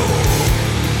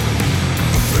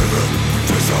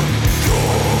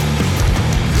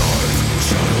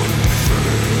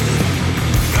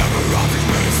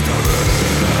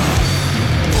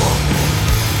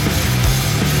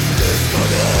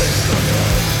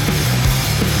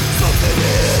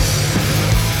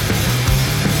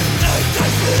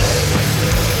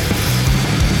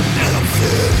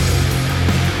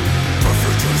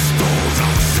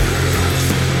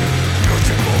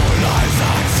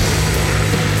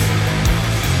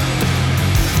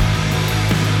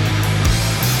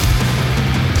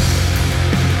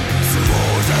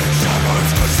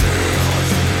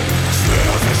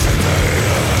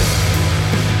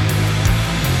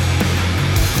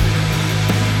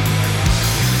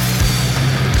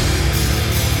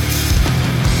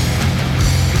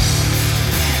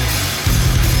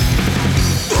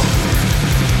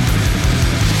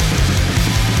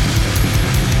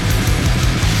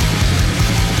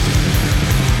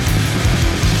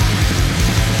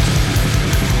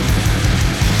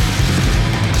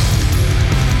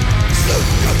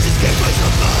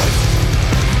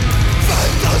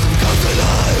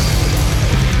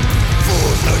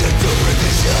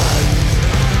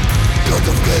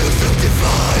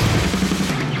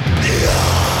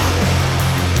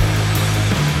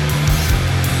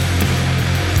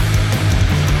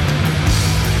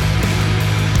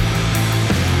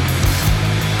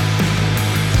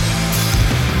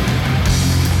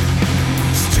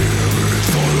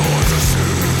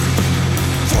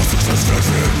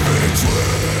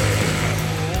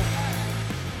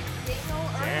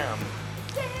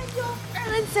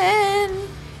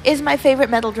is my favorite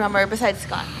metal drummer besides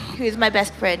Scott, who is my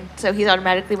best friend. So he's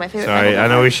automatically my favorite. Sorry, metal I know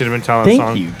drummer. we should have been telling the Thank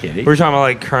song. you, Kittie. We were talking about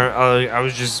like current. I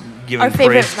was just giving Our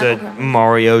favorite praise metal to drummer.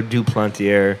 Mario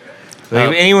Duplantier. Like,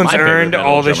 if anyone's my favorite earned metal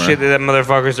all the drummer. shit that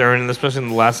motherfucker's earned, especially in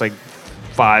the last like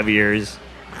 5 years.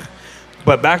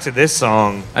 But back to this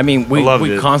song. I mean, we loved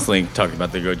it. constantly talk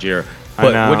about the Gojira. I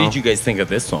But know. what did you guys think of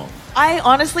this song? I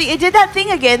honestly, it did that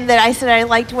thing again that I said I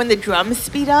liked when the drums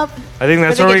speed up. I think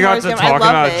that's But where the we got guitars to come- I talking love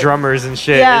about it. drummers and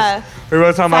shit. Yeah. We were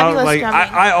both talking about Fabulous like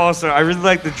drumming. I really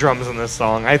like the drums on this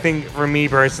song. I think for me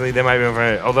personally, they might be my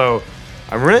favorite. Although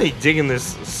I'm really digging this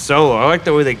solo. I like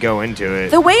the way they go into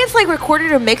it. The way it's like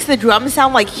recorded or mixed, the drums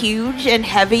sound like huge and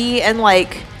heavy and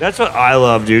like. That's what I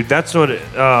love, dude. That's what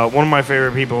one of my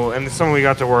favorite people, and it's someone we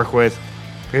got to work with,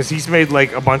 because he's made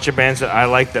like a bunch of bands that I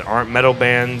like that aren't metal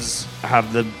bands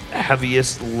have the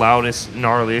heaviest, loudest,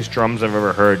 gnarliest drums I've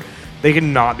ever heard. They could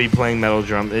not be playing metal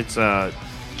drums. It's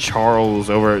Charles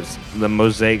over at the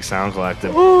Mosaic Sound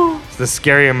Collective. It's the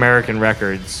Scary American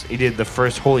Records. He did the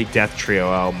first Holy Death Trio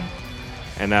album.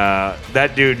 And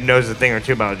that dude knows a thing or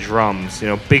two about drums. You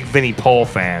know, big Vinnie Paul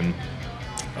fan.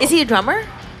 Is he a drummer?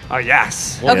 Oh,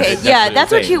 yes. Well, Okay, that's yeah, what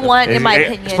that's I'm what you saying. want, in my It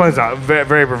opinion. explains out very,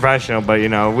 very professional, but you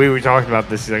know, we were talking about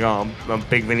this. He's like, oh, I'm a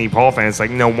big Vinnie Paul fan. It's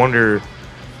like, no wonder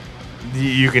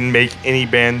you can make any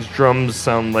band's drums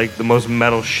sound like the most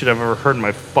metal shit I've ever heard in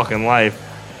my fucking life.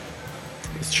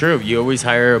 It's true. You always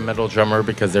hire a metal drummer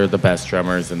because they're the best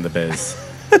drummers in the biz.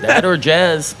 That or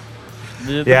jazz.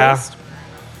 They're the Yeah. best.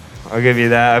 I'll give you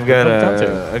that. I've got What comes down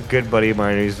to a good buddy of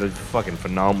mine who's a fucking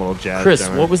phenomenal jazz Chris,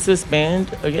 drummer. what was this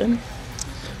band again?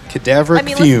 Cadaveric I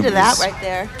mean, Fumes. listen to that right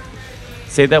there.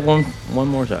 Say that one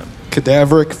more time.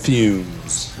 Cadaveric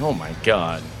Fumes. Oh my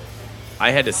god.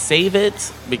 I had to save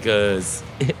it because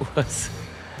it was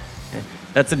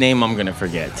that's a name I'm gonna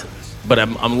forget. But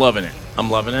I'm loving it. I'm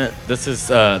loving it. This is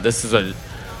a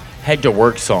head to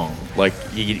work song. Like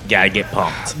you gotta get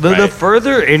pumped. The right?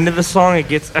 further into the song it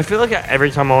gets, I feel like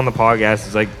every time I'm on the podcast,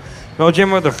 it's like, no,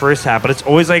 Jim, with the first half, but it's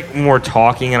always like more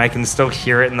talking, and I can still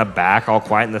hear it in the back, all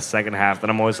quiet in the second half. Then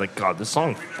I'm always like, God, this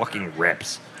song fucking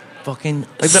rips. fucking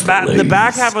Like the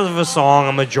back half of a song,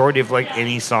 a majority of like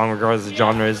any song, regardless of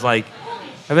genre, is like,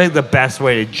 I think the best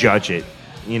way to judge it.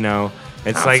 You know,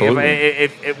 it's Absolutely.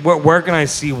 like, if where can I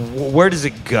see? Where does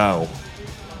it go?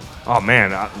 Oh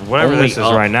man, whatever Only this is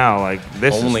up. right now, like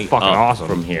this only is fucking up awesome.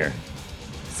 from here.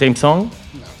 Same song?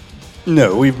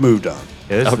 No, we've moved on.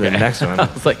 Yeah, this is the next one.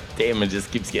 I was like, damn, it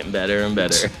just keeps getting better and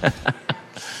better. All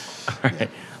right,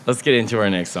 let's get into our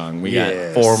next song. We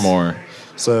Yes. got 4 more.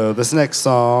 So this next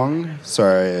song,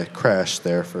 sorry, I crashed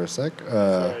there for a sec.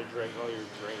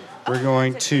 We're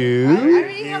going to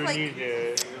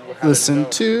listen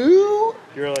to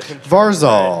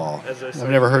Varzal. I've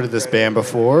never heard of this band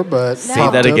before, but Say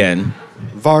popped that up. again.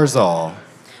 Varzal.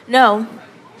 No.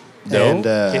 No, And,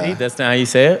 Kitty, that's not how you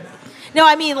say it? No,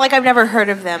 I mean, like, I've never heard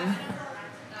of them.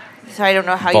 So I don't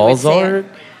know how you would say Balzar? it.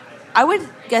 I would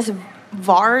guess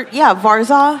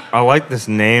Varza. I like this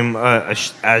name,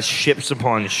 as ships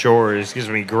upon shores. Gives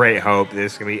me great hope.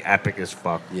 This is gonna be epic as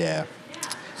fuck. Yeah.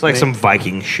 It's like some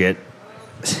Viking shit.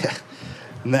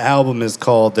 And the album is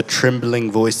called The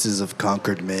Trembling Voices of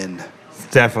Conquered Men. It's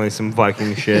definitely some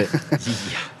Viking shit.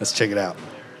 Let's check it out.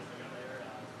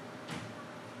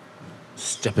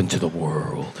 Step into the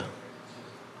world.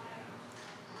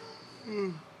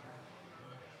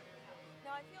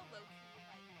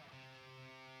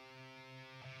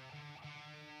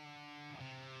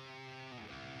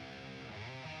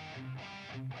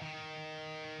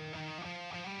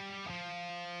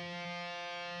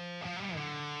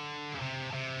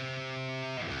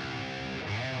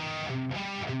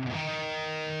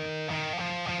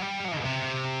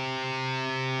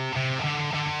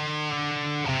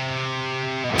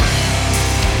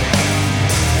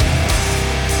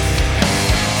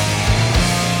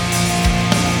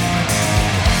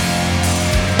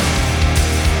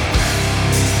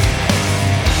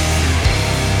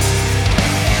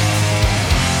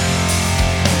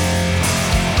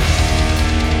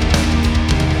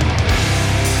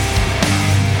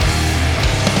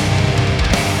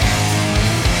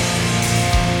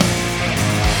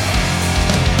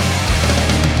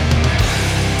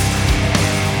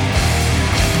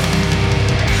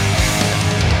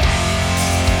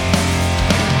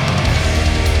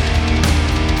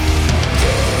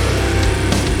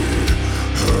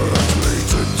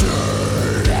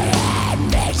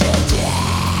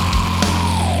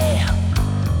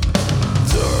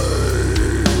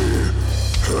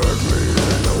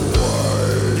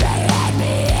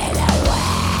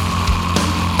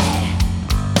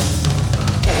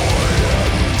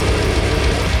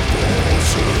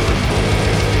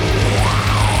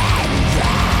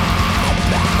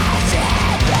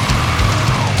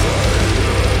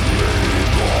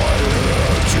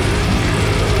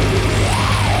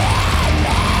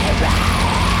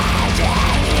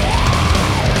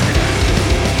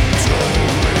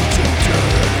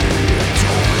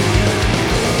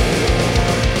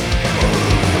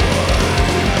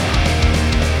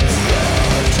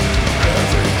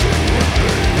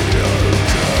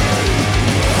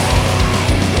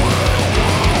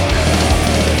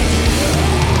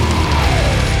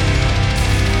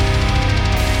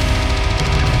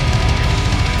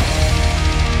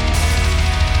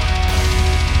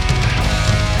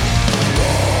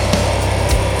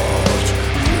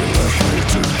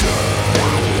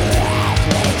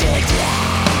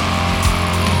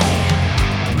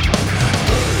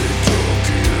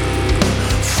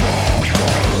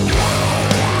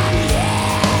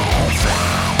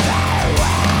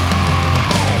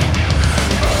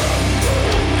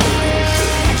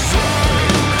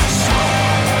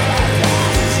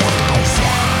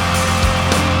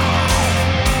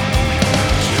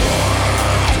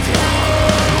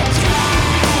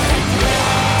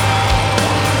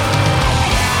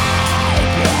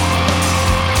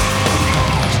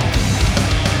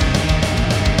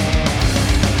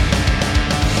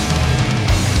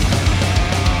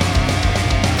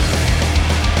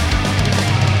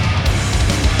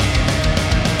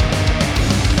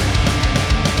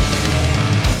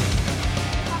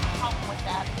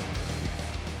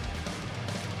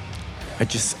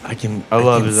 I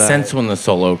love can that. sense when the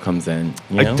solo comes in.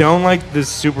 You know? I don't like the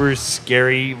super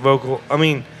scary vocal. I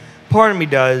mean, part of me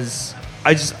does.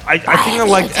 I think I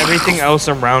liked everything else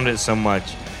around it so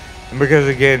much. And because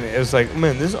again, it was like,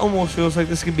 man, this almost feels like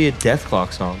this could be a Death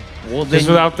Clock song. Well, Just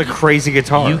then without the crazy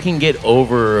guitar. you can get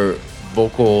over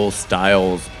vocal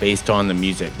styles based on the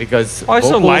music because I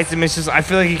still vocals- liked them. It's just I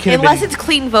feel like it could have Unless been. it's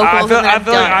clean vocals. I feel and then I'm like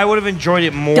done. I would have enjoyed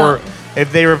it more Done.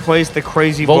 if they replaced the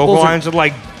crazy Vocals vocal are- lines with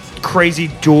like crazy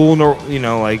dual,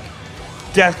 like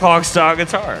Death Clock style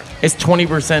guitar. It's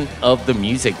 20% of the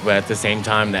music, but at the same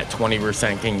time, that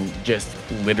 20% can just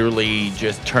literally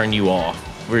just turn you off.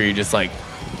 Where you're just like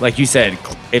you said,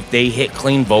 if they hit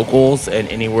clean vocals and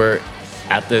anywhere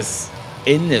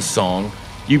in this song,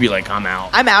 you'd be like, I'm out.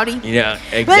 I'm outie. Yeah,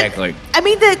 But, exactly. I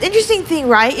mean, the interesting thing,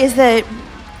 right, is that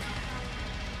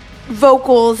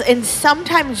vocals and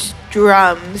sometimes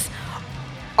drums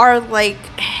are like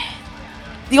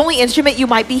the only instrument you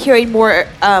might be hearing more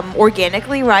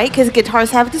organically, right? Because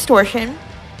guitars have distortion,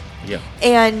 Yeah.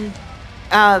 and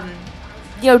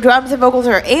drums and vocals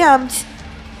are amped,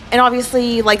 and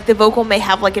obviously, like the vocal may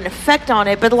have like an effect on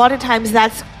it, but a lot of times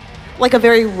that's like a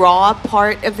very raw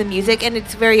part of the music, and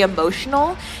it's very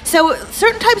emotional. So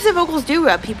certain types of vocals do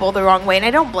rub people the wrong way, and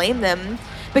I don't blame them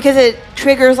because it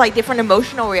triggers like different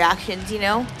emotional reactions. It's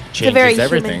a Changes very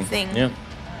everything. human thing. Yeah.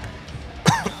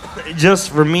 Just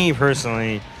for me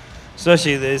personally,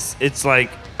 especially this, it's like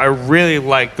I really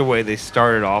like the way they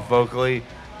started off vocally.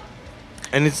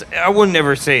 And I wouldn't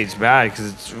ever say it's bad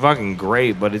because it's fucking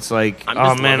great, but it's like, I'm oh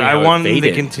just man, loving I how it wanted them to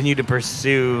faded. continue to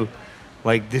pursue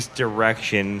like this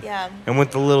direction. Yeah. And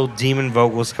with the little demon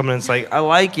vocals coming in, it's like I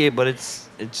like it, but it's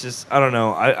just I don't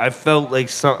know. I felt like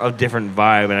a different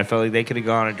vibe, and I felt like they could have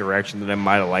gone a direction that I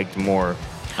might have liked more.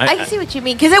 I can see what you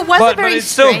mean because it was a But very it's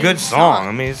still a strange good song.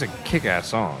 I mean, it's a kick-ass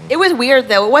song. It was weird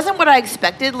though. It wasn't what I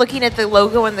expected. Looking at the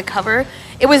logo and the cover,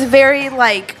 it was very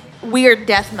like weird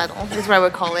death metal is what I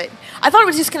would call it. I thought it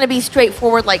was just going to be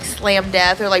straightforward like slam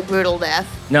death or like brutal death.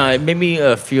 No, it made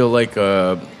me feel like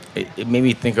it made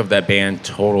me think of that band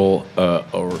Total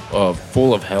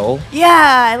Full of Hell. Yeah,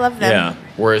 I love them. Yeah,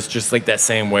 where it's just like that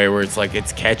same way where it's like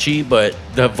it's catchy, but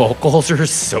the vocals are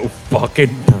so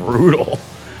fucking brutal.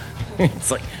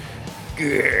 It's like,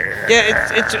 Yeah,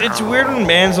 it's weird when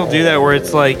bands will do that where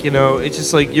it's like, it's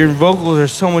just like your vocals are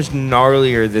so much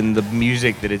gnarlier than the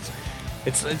music that it's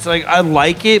like I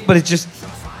like it, but it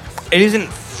isn't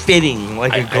fitting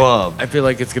like a glove. I feel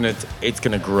like it's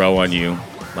gonna grow on you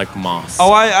like moss.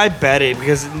 Oh, I bet it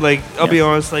because like I'll be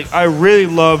honest, like I really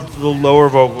loved the lower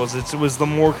vocals. It was the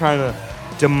more kind of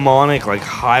demonic like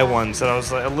high ones that I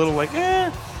was like a little like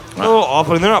a little off.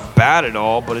 I mean, they're not bad at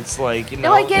all, but it's like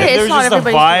No, I get it. It's there's not just a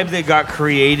everybody's vibe thing. that got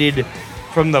created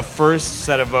from the first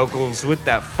set of vocals with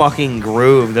that fucking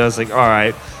groove. That I was like, all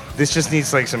right, this just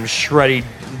needs like some shreddy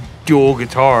dual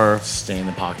guitar, Stay in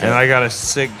the pocket. and I got a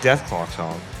sick Death Clock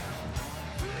song.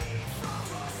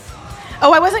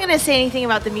 Oh, I wasn't going to say anything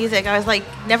about the music. I was like,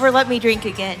 never let me drink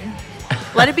again.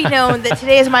 Let it be known that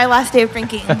today is my last day of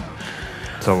drinking.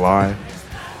 It's a lie.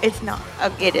 It's not.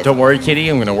 It is. Don't worry, Kitty.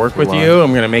 I'm gonna work with Why? you.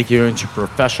 I'm gonna make you into a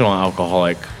professional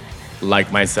alcoholic,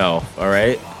 like myself. All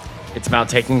right. It's about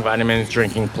taking vitamins,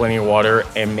 drinking plenty of water,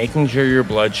 and making sure your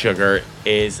blood sugar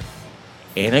is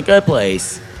in a good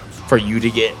place for you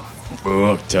to get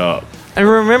fucked up. And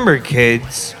remember,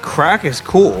 kids, crack is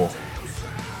cool.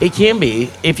 It can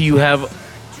be if you have,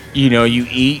 you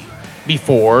eat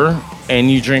before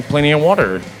and you drink plenty of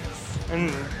water.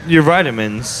 And your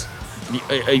vitamins.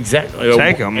 Exactly.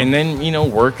 Take 'em. And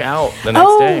then, work out the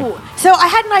next day. So I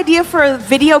had an idea for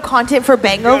video content for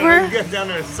BANGover. Get down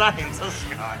to science.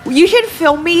 You should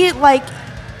film me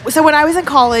so when I was in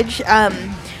college,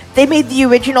 they made the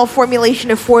original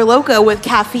formulation of Four Loko with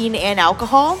caffeine and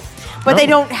alcohol, but they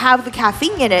don't have the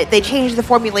caffeine in it. They changed the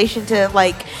formulation to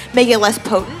make it less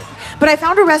potent. But I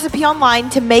found a recipe online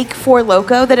to make Four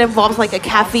Loko that involves like a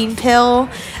caffeine pill,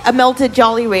 a melted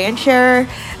Jolly Rancher,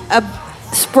 a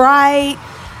Sprite,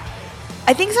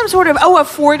 I think some sort of a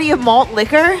 40 of malt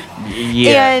liquor.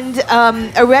 Yeah.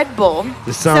 And a Red Bull.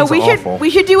 This sounds so awful. we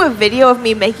should do a video of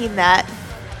me making that.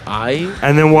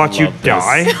 And then watch you love this.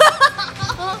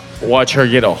 die. Watch her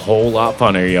get a whole lot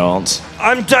funner, y'all.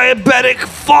 I'm diabetic.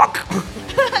 Fuck.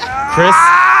 Chris,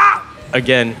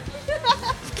 again,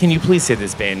 can you please say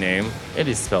this band name? It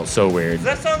is spelled so weird.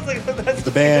 That sounds like that's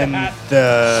The band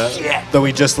that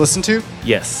we just listened to,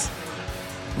 Yes.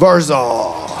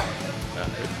 Varza.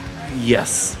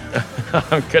 Yes.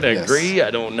 I'm going to Yes. agree.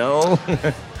 I don't know.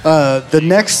 The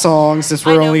next song, since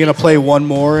we're I know only going to these play one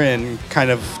more and kind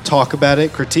of talk about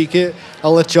it, critique it,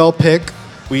 I'll let y'all pick.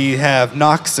 We have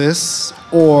Noxus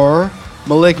or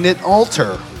Malignant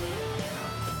Altar.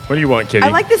 What do you want, Kittie? I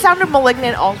like the sound of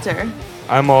Malignant Altar.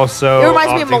 I'm also. It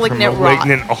reminds me of opting for Malignant Rock.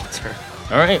 Malignant Altar.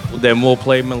 All right, well, then we'll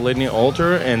play Malignant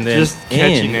Altar and then Just catchy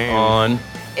end name. on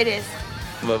It is.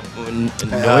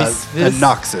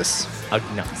 Noxus.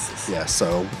 Agnosis. Yeah,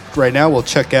 so right now we'll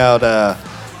check out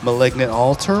Malignant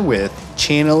Altar with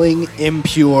Channeling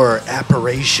Impure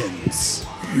Apparitions.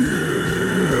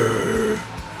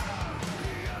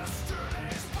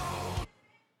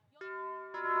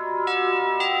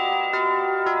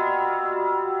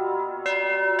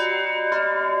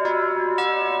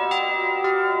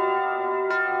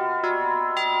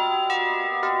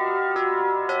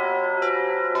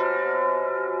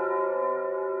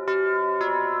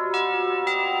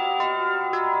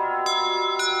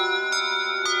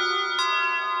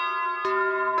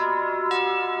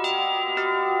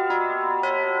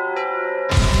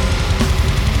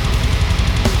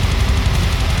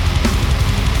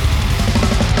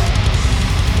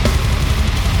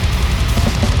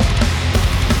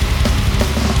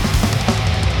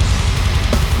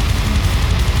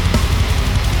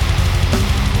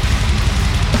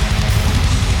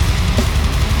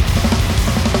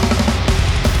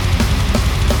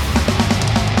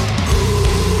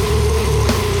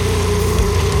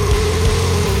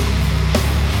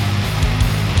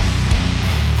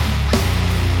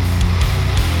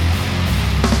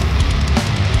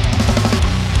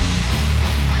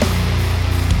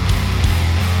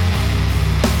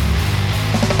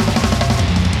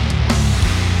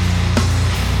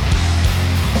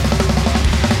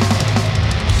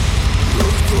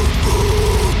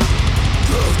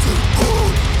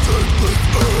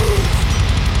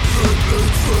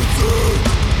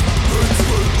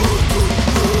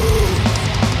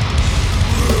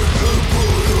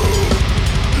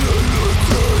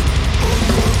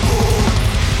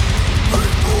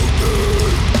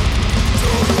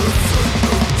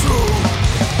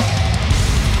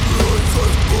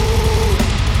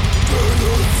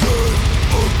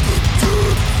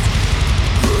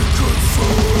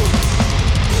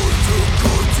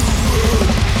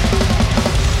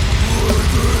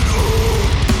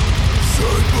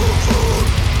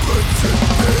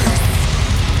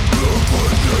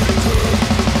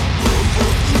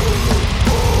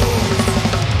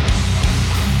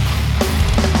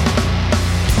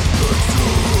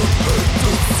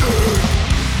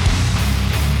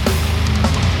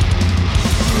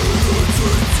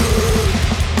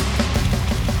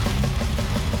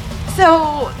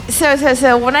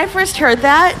 So when I first heard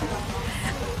that,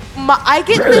 I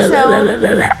get in the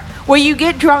zone where you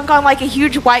get drunk on like a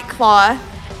huge White Claw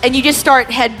and you just start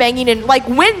headbanging and like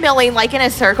windmilling like in a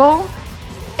circle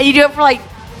and you do it for like,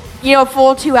 a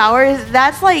full 2 hours.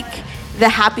 That's like the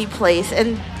happy place,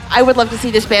 and I would love to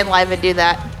see this band live and do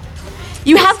that.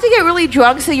 You have to get really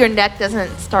drunk so your neck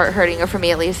doesn't start hurting, or for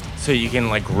me at least. So you can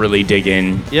like really dig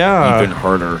in Yeah. even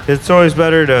harder. It's always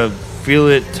better to feel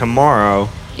it tomorrow.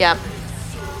 Yeah.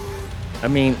 I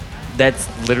mean, that's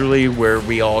literally where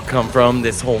we all come from.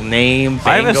 This whole name.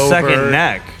 I have a BANGover. second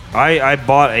neck. I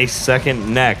bought a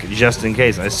second neck just in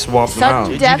case. I swapped them out.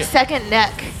 Sudden death, second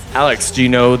neck. Alex, do you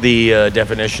know the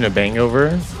definition of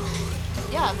BANGover?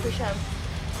 Yeah, for sure.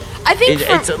 I think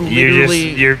It's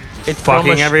literally You're it's from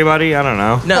fucking everybody? I don't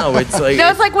know. No, it's like no,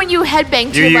 it's like when you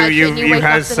headbang too much and you You wake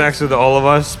had up sex with all of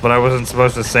us, but I wasn't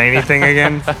supposed to say anything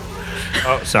again.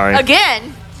 Oh, sorry.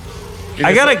 again.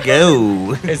 I gotta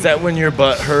go. Is that when your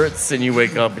butt hurts and you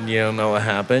wake up and you don't know what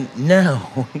happened? No,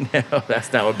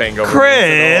 that's not what BANGover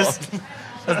Chris. means at all.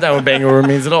 That's not what BANGover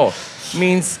means at all. It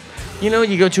means,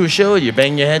 you go to a show, you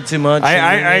bang your head too much.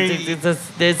 I feel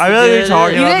like you're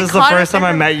talking You about get this is the caught first up time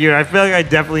in I met you, and I feel like I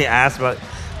definitely asked about.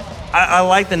 I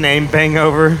like the name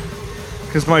BANGover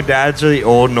because my dad's really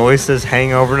old and always says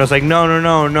hangover, and I was like,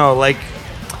 no, like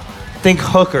think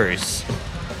hookers.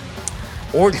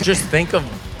 Or just think of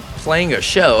playing a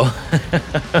show.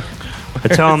 I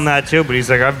tell him that too, but he's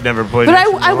like, I've never played. But this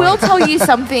in my I will life." tell you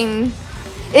something.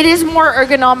 It is more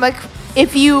ergonomic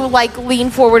if you like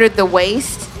lean forward at the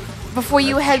waist before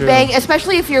you headbang,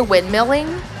 especially if you're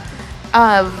windmilling.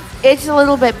 It's a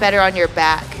little bit better on your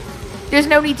back. There's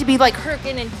no need to be like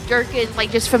herking and jerking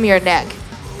like just from your neck.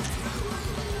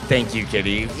 Thank you,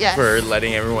 Kittie, Yes. for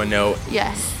letting everyone know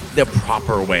Yes. the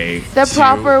proper way. The to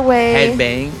proper way.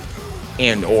 Headbang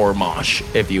and or mosh,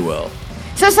 if you will.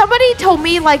 So somebody told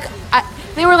me like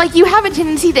they were like, you have a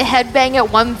tendency to headbang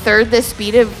at 1/3 the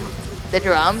speed of the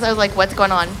drums. I was like, what's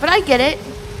going on? But I get it.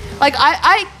 Like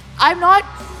I'm not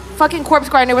fucking corpse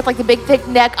grinder with like the big thick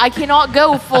neck. I cannot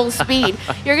go full speed.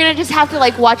 You're gonna just have to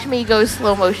like watch me go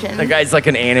slow motion. The guy's like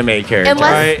an anime character.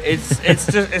 Unless- Right?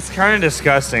 It's kind of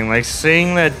disgusting. Like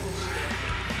seeing that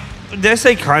did I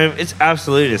say kind of? It's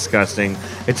absolutely disgusting.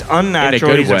 It's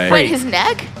unnatural. good He's way. Wait, afraid. his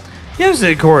neck? Yes,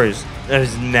 of course.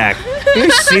 His neck.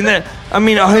 You've seen that? I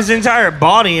mean, his entire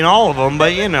body and all of them,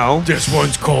 but you know. This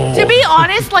one's cold. To be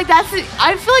honest, like I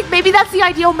feel like maybe that's the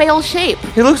ideal male shape.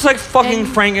 He looks like fucking And-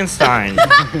 Frankenstein.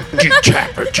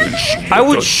 I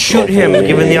would shoot him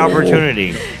given the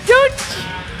opportunity. Don't.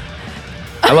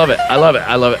 I love it. I love it.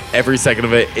 I love it. Every second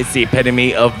of it. It's the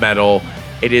epitome of metal.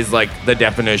 It is like the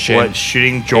definition. What,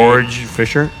 shooting George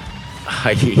Fisher?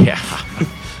 Yeah.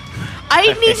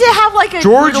 I need to have like a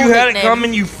George, brutal you had it nickname.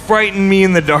 coming. You frightened me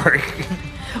in the dark.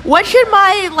 What should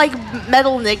my like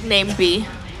metal nickname be?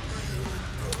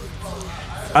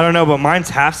 I don't know, but mine's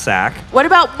half sack. What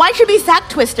about mine? Should be Sack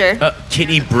Twister.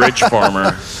 Kitty Bridge Farmer.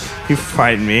 You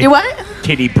frightened me. Do what?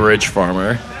 Kitty Bridge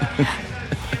Farmer.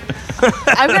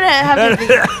 I'm gonna have to.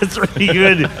 That's really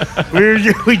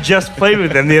good. We just played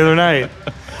with them the other night.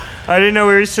 I didn't know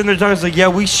we were sitting there talking. It's like, yeah,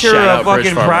 we share Shout a out Bridge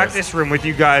fucking Farmers. practice room with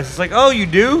you guys. It's like, oh, you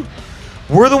do?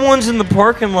 We're the ones in the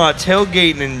parking lot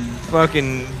tailgating and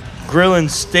fucking grilling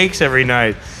steaks every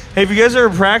night. Hey, if you guys are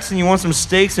practicing, you want some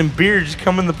steaks and beer, just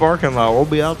come in the parking lot. We'll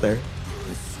be out there.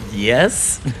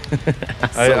 Yes.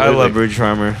 I love Bridge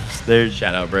Farmer. They're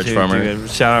Shout out Bridge too Farmer. good.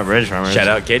 Shout out Bridge Farmer. Shout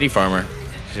out Kitty Farmer.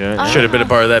 Shout- Should have been a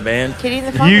part of that band. Kitty in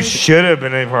the farmer. You should have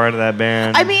been a part of that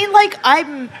band. I mean, like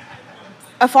I'm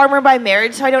a farmer by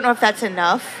marriage, so I don't know if that's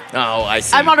enough. Oh, I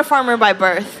see. I'm not a farmer by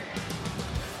birth.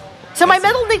 So my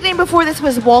metal nickname before this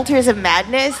was Walters of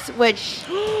Madness, which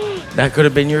That could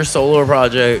have been your solo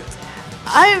project.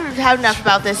 I've had enough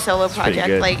about this solo pretty project.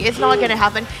 good. Like it's not gonna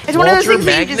happen. It's one of those Walter things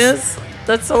that you just Magnus?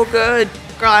 That's so good.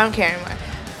 girl, I don't care anymore.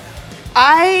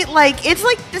 It's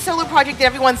like the solo project that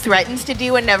everyone threatens to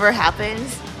do and never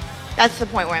happens. That's the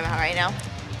point where I'm at right now.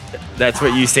 That's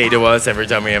what you say to us every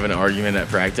time we have an argument at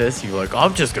practice. You're like,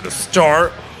 I'm just going to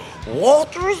start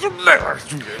Walter's of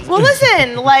Magnus. Well,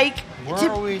 listen, like Where to-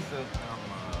 are we?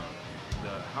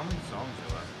 How many songs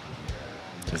are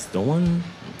left? Just the one.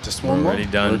 Just We're one more. already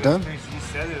done. We're done. You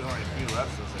said there's only 3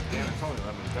 left, so I was like, damn, it's only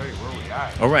 11:30. Where are we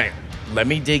at? All right, let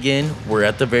me dig in. We're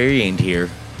at the very end here.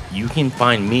 You can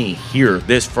find me here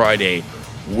this Friday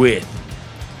with,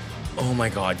 oh my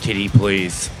God, Kitty,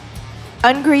 please.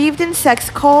 Ungrieved and Sex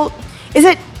Cult. Is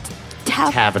it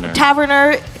Taverner.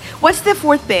 Taverner. What's the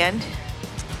fourth band?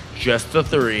 Just the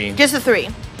 3. Just the 3.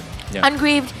 Yeah.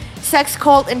 Ungrieved, Sex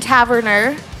Cult, and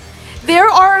Taverner.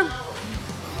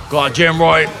 Goddamn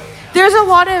right. There's a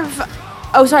lot of.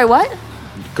 Oh, sorry. What?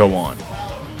 Go on.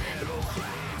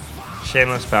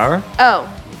 Shameless Power?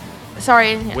 Oh,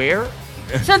 sorry. Where?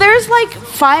 So there's like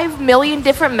 5 million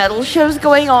different metal shows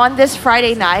going on this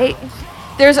Friday night.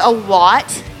 There's a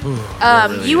lot.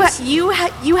 really You is.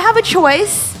 you have a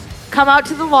choice. Come out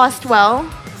to the Lost Well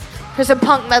for some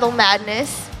punk metal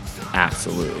madness.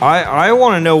 Absolutely. I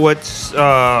want to know what's.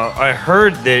 I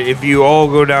heard that if you all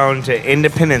go down to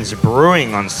Independence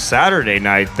Brewing on Saturday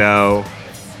night, though,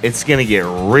 it's gonna get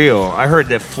real. I heard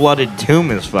that Flooded Tomb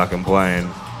is fucking playing.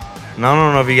 And I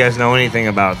don't know if you guys know anything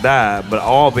about that, but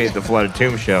I'll be at the Flooded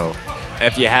Tomb show.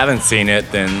 If you haven't seen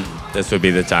it, then this would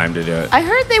be the time to do it. I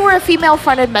heard they were a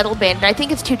female-fronted metal band, and I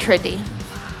think it's too trendy.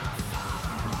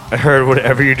 I heard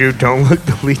whatever you do, don't look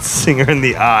the lead singer in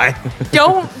the eye.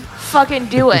 Don't fucking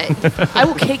do it. I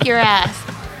will kick your ass.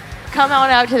 Come on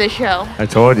out to the show. I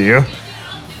told you.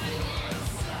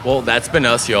 Well, that's been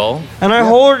us, y'all. And I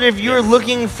heard if you were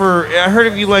looking for, I heard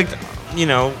if you liked,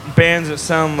 bands that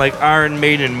sound like Iron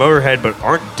Maiden and Motorhead but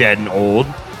aren't dead and old.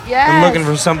 Yes. I'm looking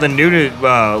for something new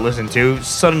to listen to.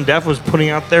 Sudden Death was putting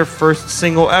out their first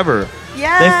single ever.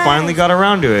 Yes. They finally got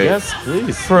around to it. Yes,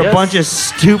 please. For a bunch of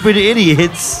stupid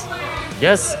idiots.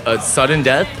 Yes, Sudden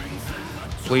Death.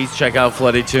 Please check out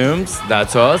Flooded Tombs.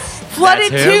 That's us.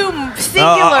 Flooded That's him. Tomb,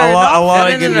 singular. a lot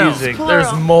No, of no, good no. music. Plural.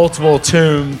 There's multiple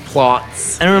tomb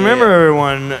plots. And remember,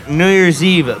 everyone, New Year's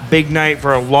Eve, big night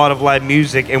for a lot of live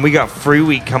music, and we got Free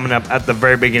Week coming up at the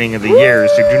very beginning of the year,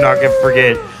 so do not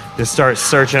forget to start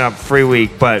searching up Free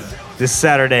Week. But this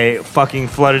Saturday, fucking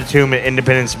Flooded Tomb at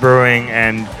Independence Brewing,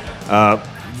 and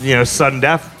Sudden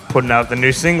Death putting out the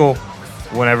new single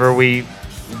whenever we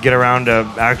get around to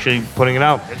actually putting it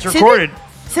out. It's recorded.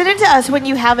 Send it to us when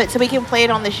you have it so we can play it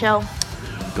on the show.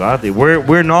 Gladly.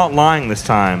 We're not lying this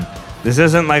time. This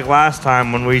isn't like last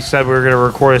time when we said we were going to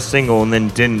record a single and then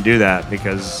didn't do that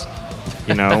because,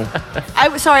 I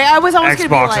was always going to be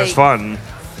Xbox like, is fun.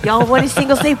 y'all want a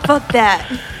single say fuck that.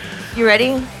 You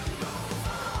ready?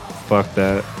 Fuck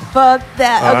that. Fuck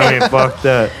that. Okay. I mean, fuck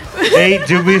that. 8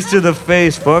 doobies to the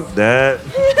face. Fuck that.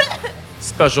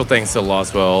 Special thanks to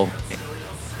Lostwell.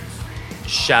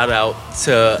 Shout out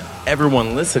to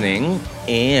everyone listening.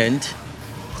 And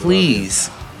please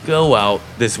go out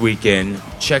this weekend,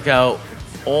 check out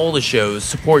all the shows,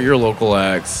 support your local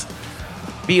acts,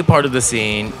 be a part of the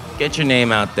scene, get your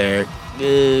name out there.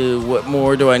 What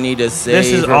more do I need to say? This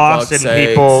is for Austin, fuck's sakes?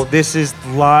 people. This is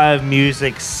live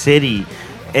music city.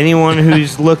 Anyone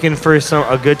who's looking for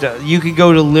a good time, you could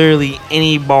go to literally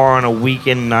any bar on a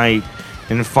weekend night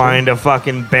and find a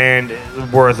fucking band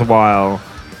worthwhile.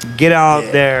 Get out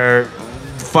there,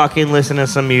 fucking listen to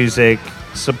some music,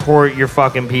 support your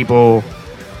fucking people.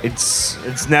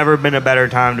 It's never been a better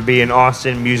time to be an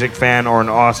Austin music fan or an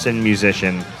Austin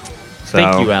musician. So,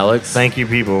 Thank you, Alex. Thank you,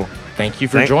 people. Thank you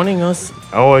for joining us.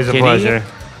 Always a Kittie? pleasure.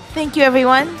 Thank you,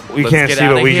 everyone. We Let's can't get see,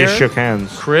 outta but we here. just shook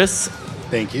hands. Chris,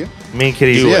 Thank you. Me and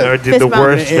Kittie Do it. did Fist the bump.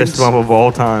 worst Gonna end- fist bump of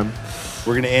all time.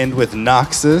 We're going to end with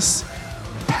Noxus,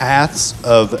 Paths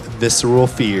of Visceral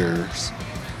Fears.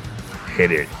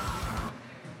 Hit it.